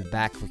Wallace will be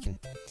back. We can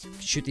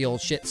shoot the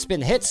old shit,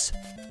 spin hits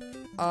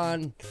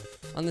on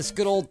this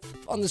good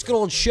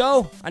old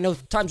show. I know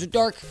times are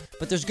dark,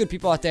 but there's good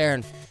people out there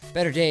and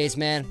better days,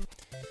 man.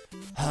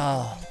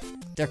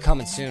 They're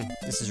coming soon.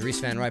 This is Reese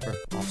Van Riper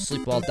off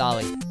Sleepwell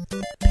Dolly.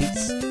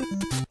 Peace.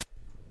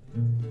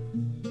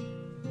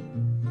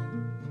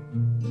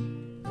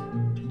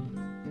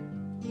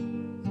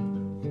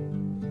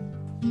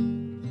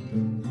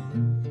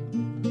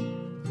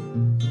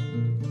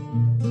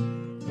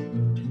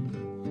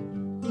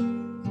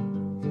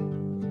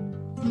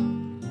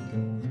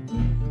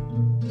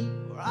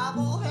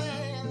 Gravel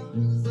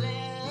hands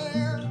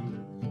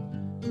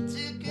and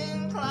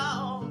ticking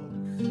clock.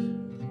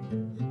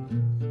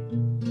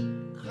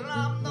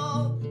 Climb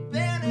the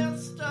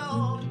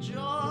banister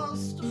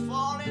just to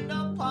fall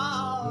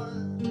apart.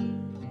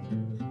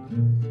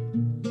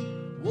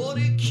 Would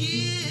it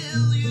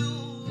kill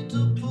you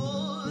to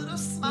put a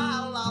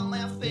smile on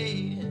my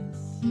face?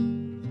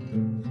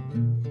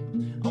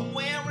 I'm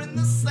wearing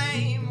the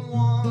same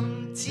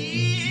one.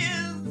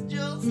 Tears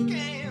just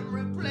can't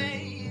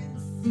replace.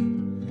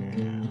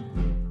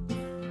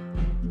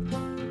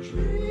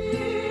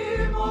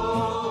 Dream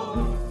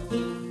of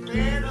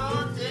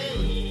better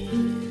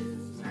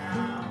days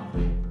now.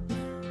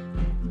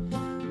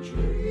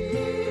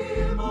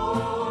 Dream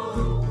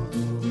of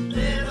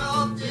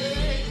better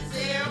days.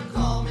 They're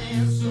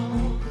coming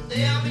soon.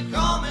 They'll be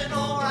coming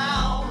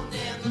around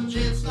and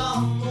just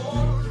some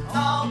more.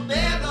 Now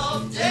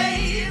better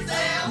days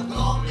are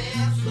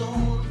coming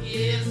soon.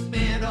 Yes,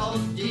 better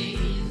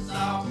days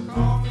are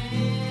coming.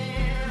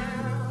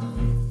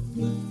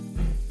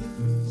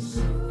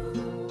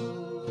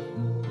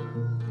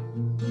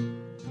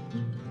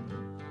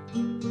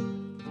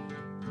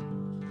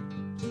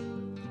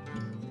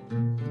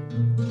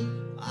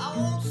 I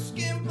won't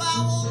skimp,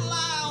 I won't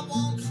lie, I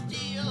won't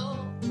steal.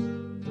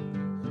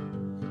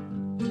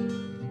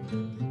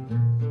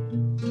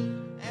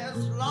 As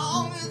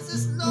long as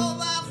this love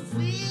I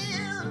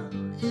feel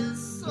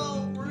is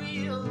so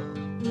real,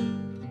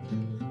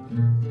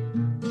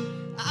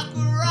 I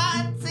could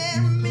write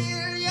 10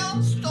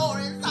 million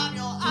stories on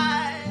your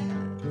eyes.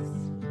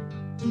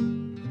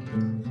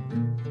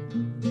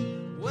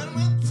 When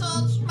we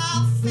touch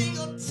my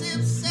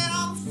fingertips set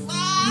on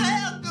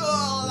fire,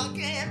 girl, I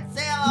can't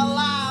tell a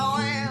lie.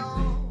 Well,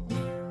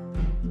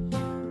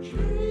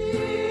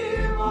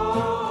 dream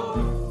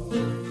of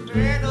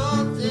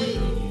better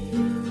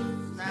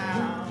days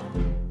now.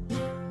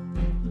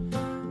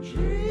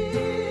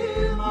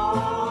 Dream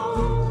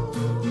of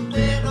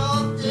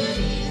better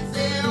days.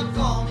 They're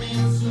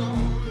coming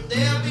soon.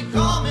 They'll be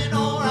coming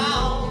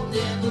around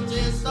and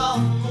just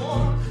some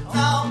more.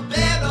 Now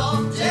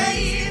better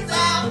days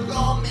are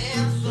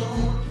coming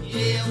soon.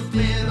 Yes,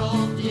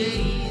 better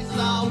days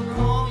are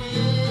coming.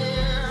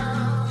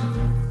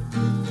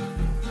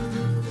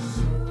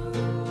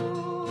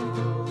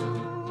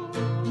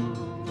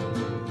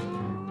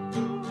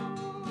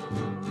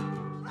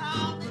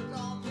 Now they're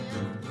coming.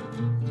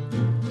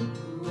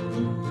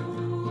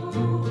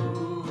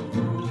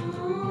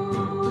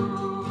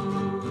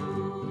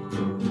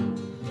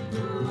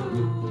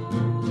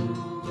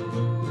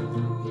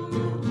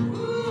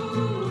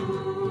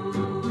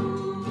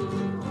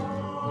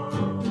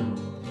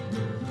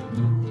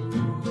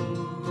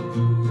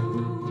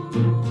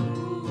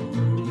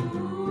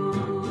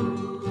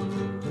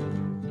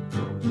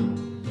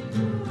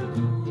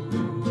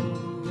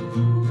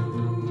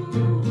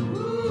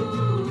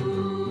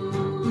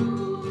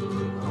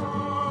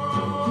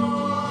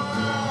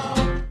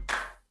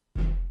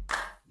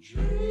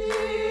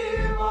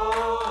 Dream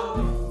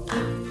of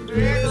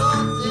better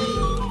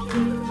days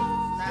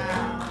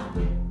now.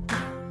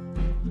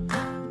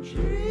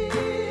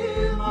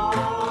 Dream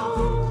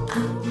of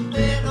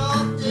better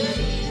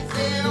days.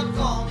 They're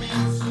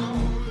coming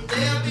soon.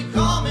 They'll be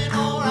coming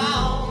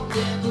around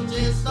and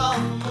just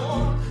some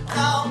more.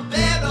 Now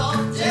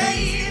better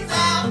days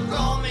are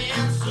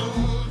coming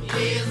soon.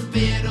 Yes,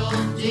 better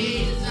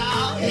days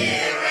are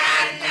here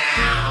right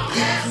now.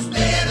 Yes,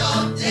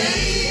 better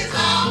days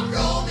are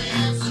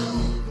coming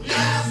soon.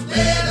 Yes,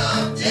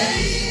 better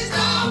days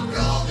are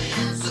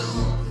coming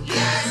soon.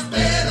 Yes,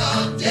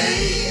 better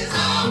days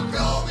are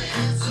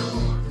coming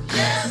soon.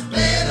 Yes,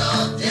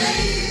 better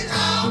days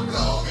are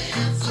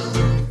coming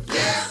soon.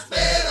 Yes,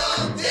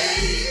 better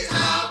days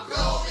are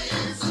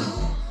coming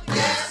soon.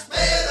 Yes,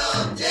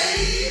 better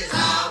days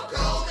are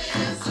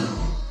coming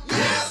soon.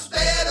 Yes,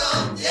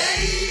 better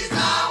days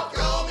are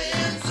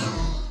coming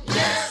soon.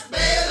 Yes,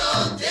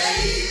 better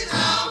days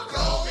are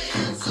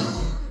coming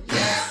soon.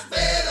 Yes,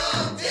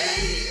 better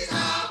days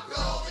are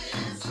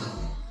coming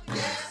soon.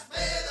 Yes,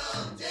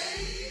 better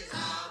days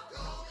are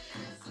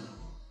coming soon.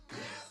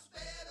 Yes,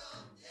 better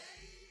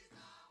days.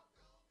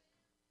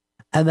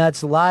 And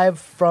that's live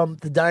from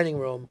the dining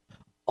room,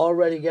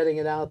 already getting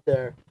it out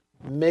there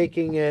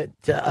making it,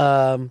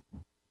 all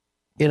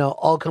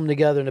come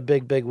together in a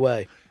big, big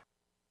way.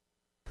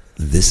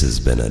 This has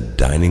been a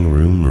Dining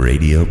Room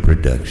Radio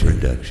production.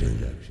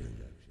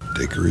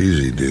 Take her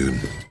easy, dude.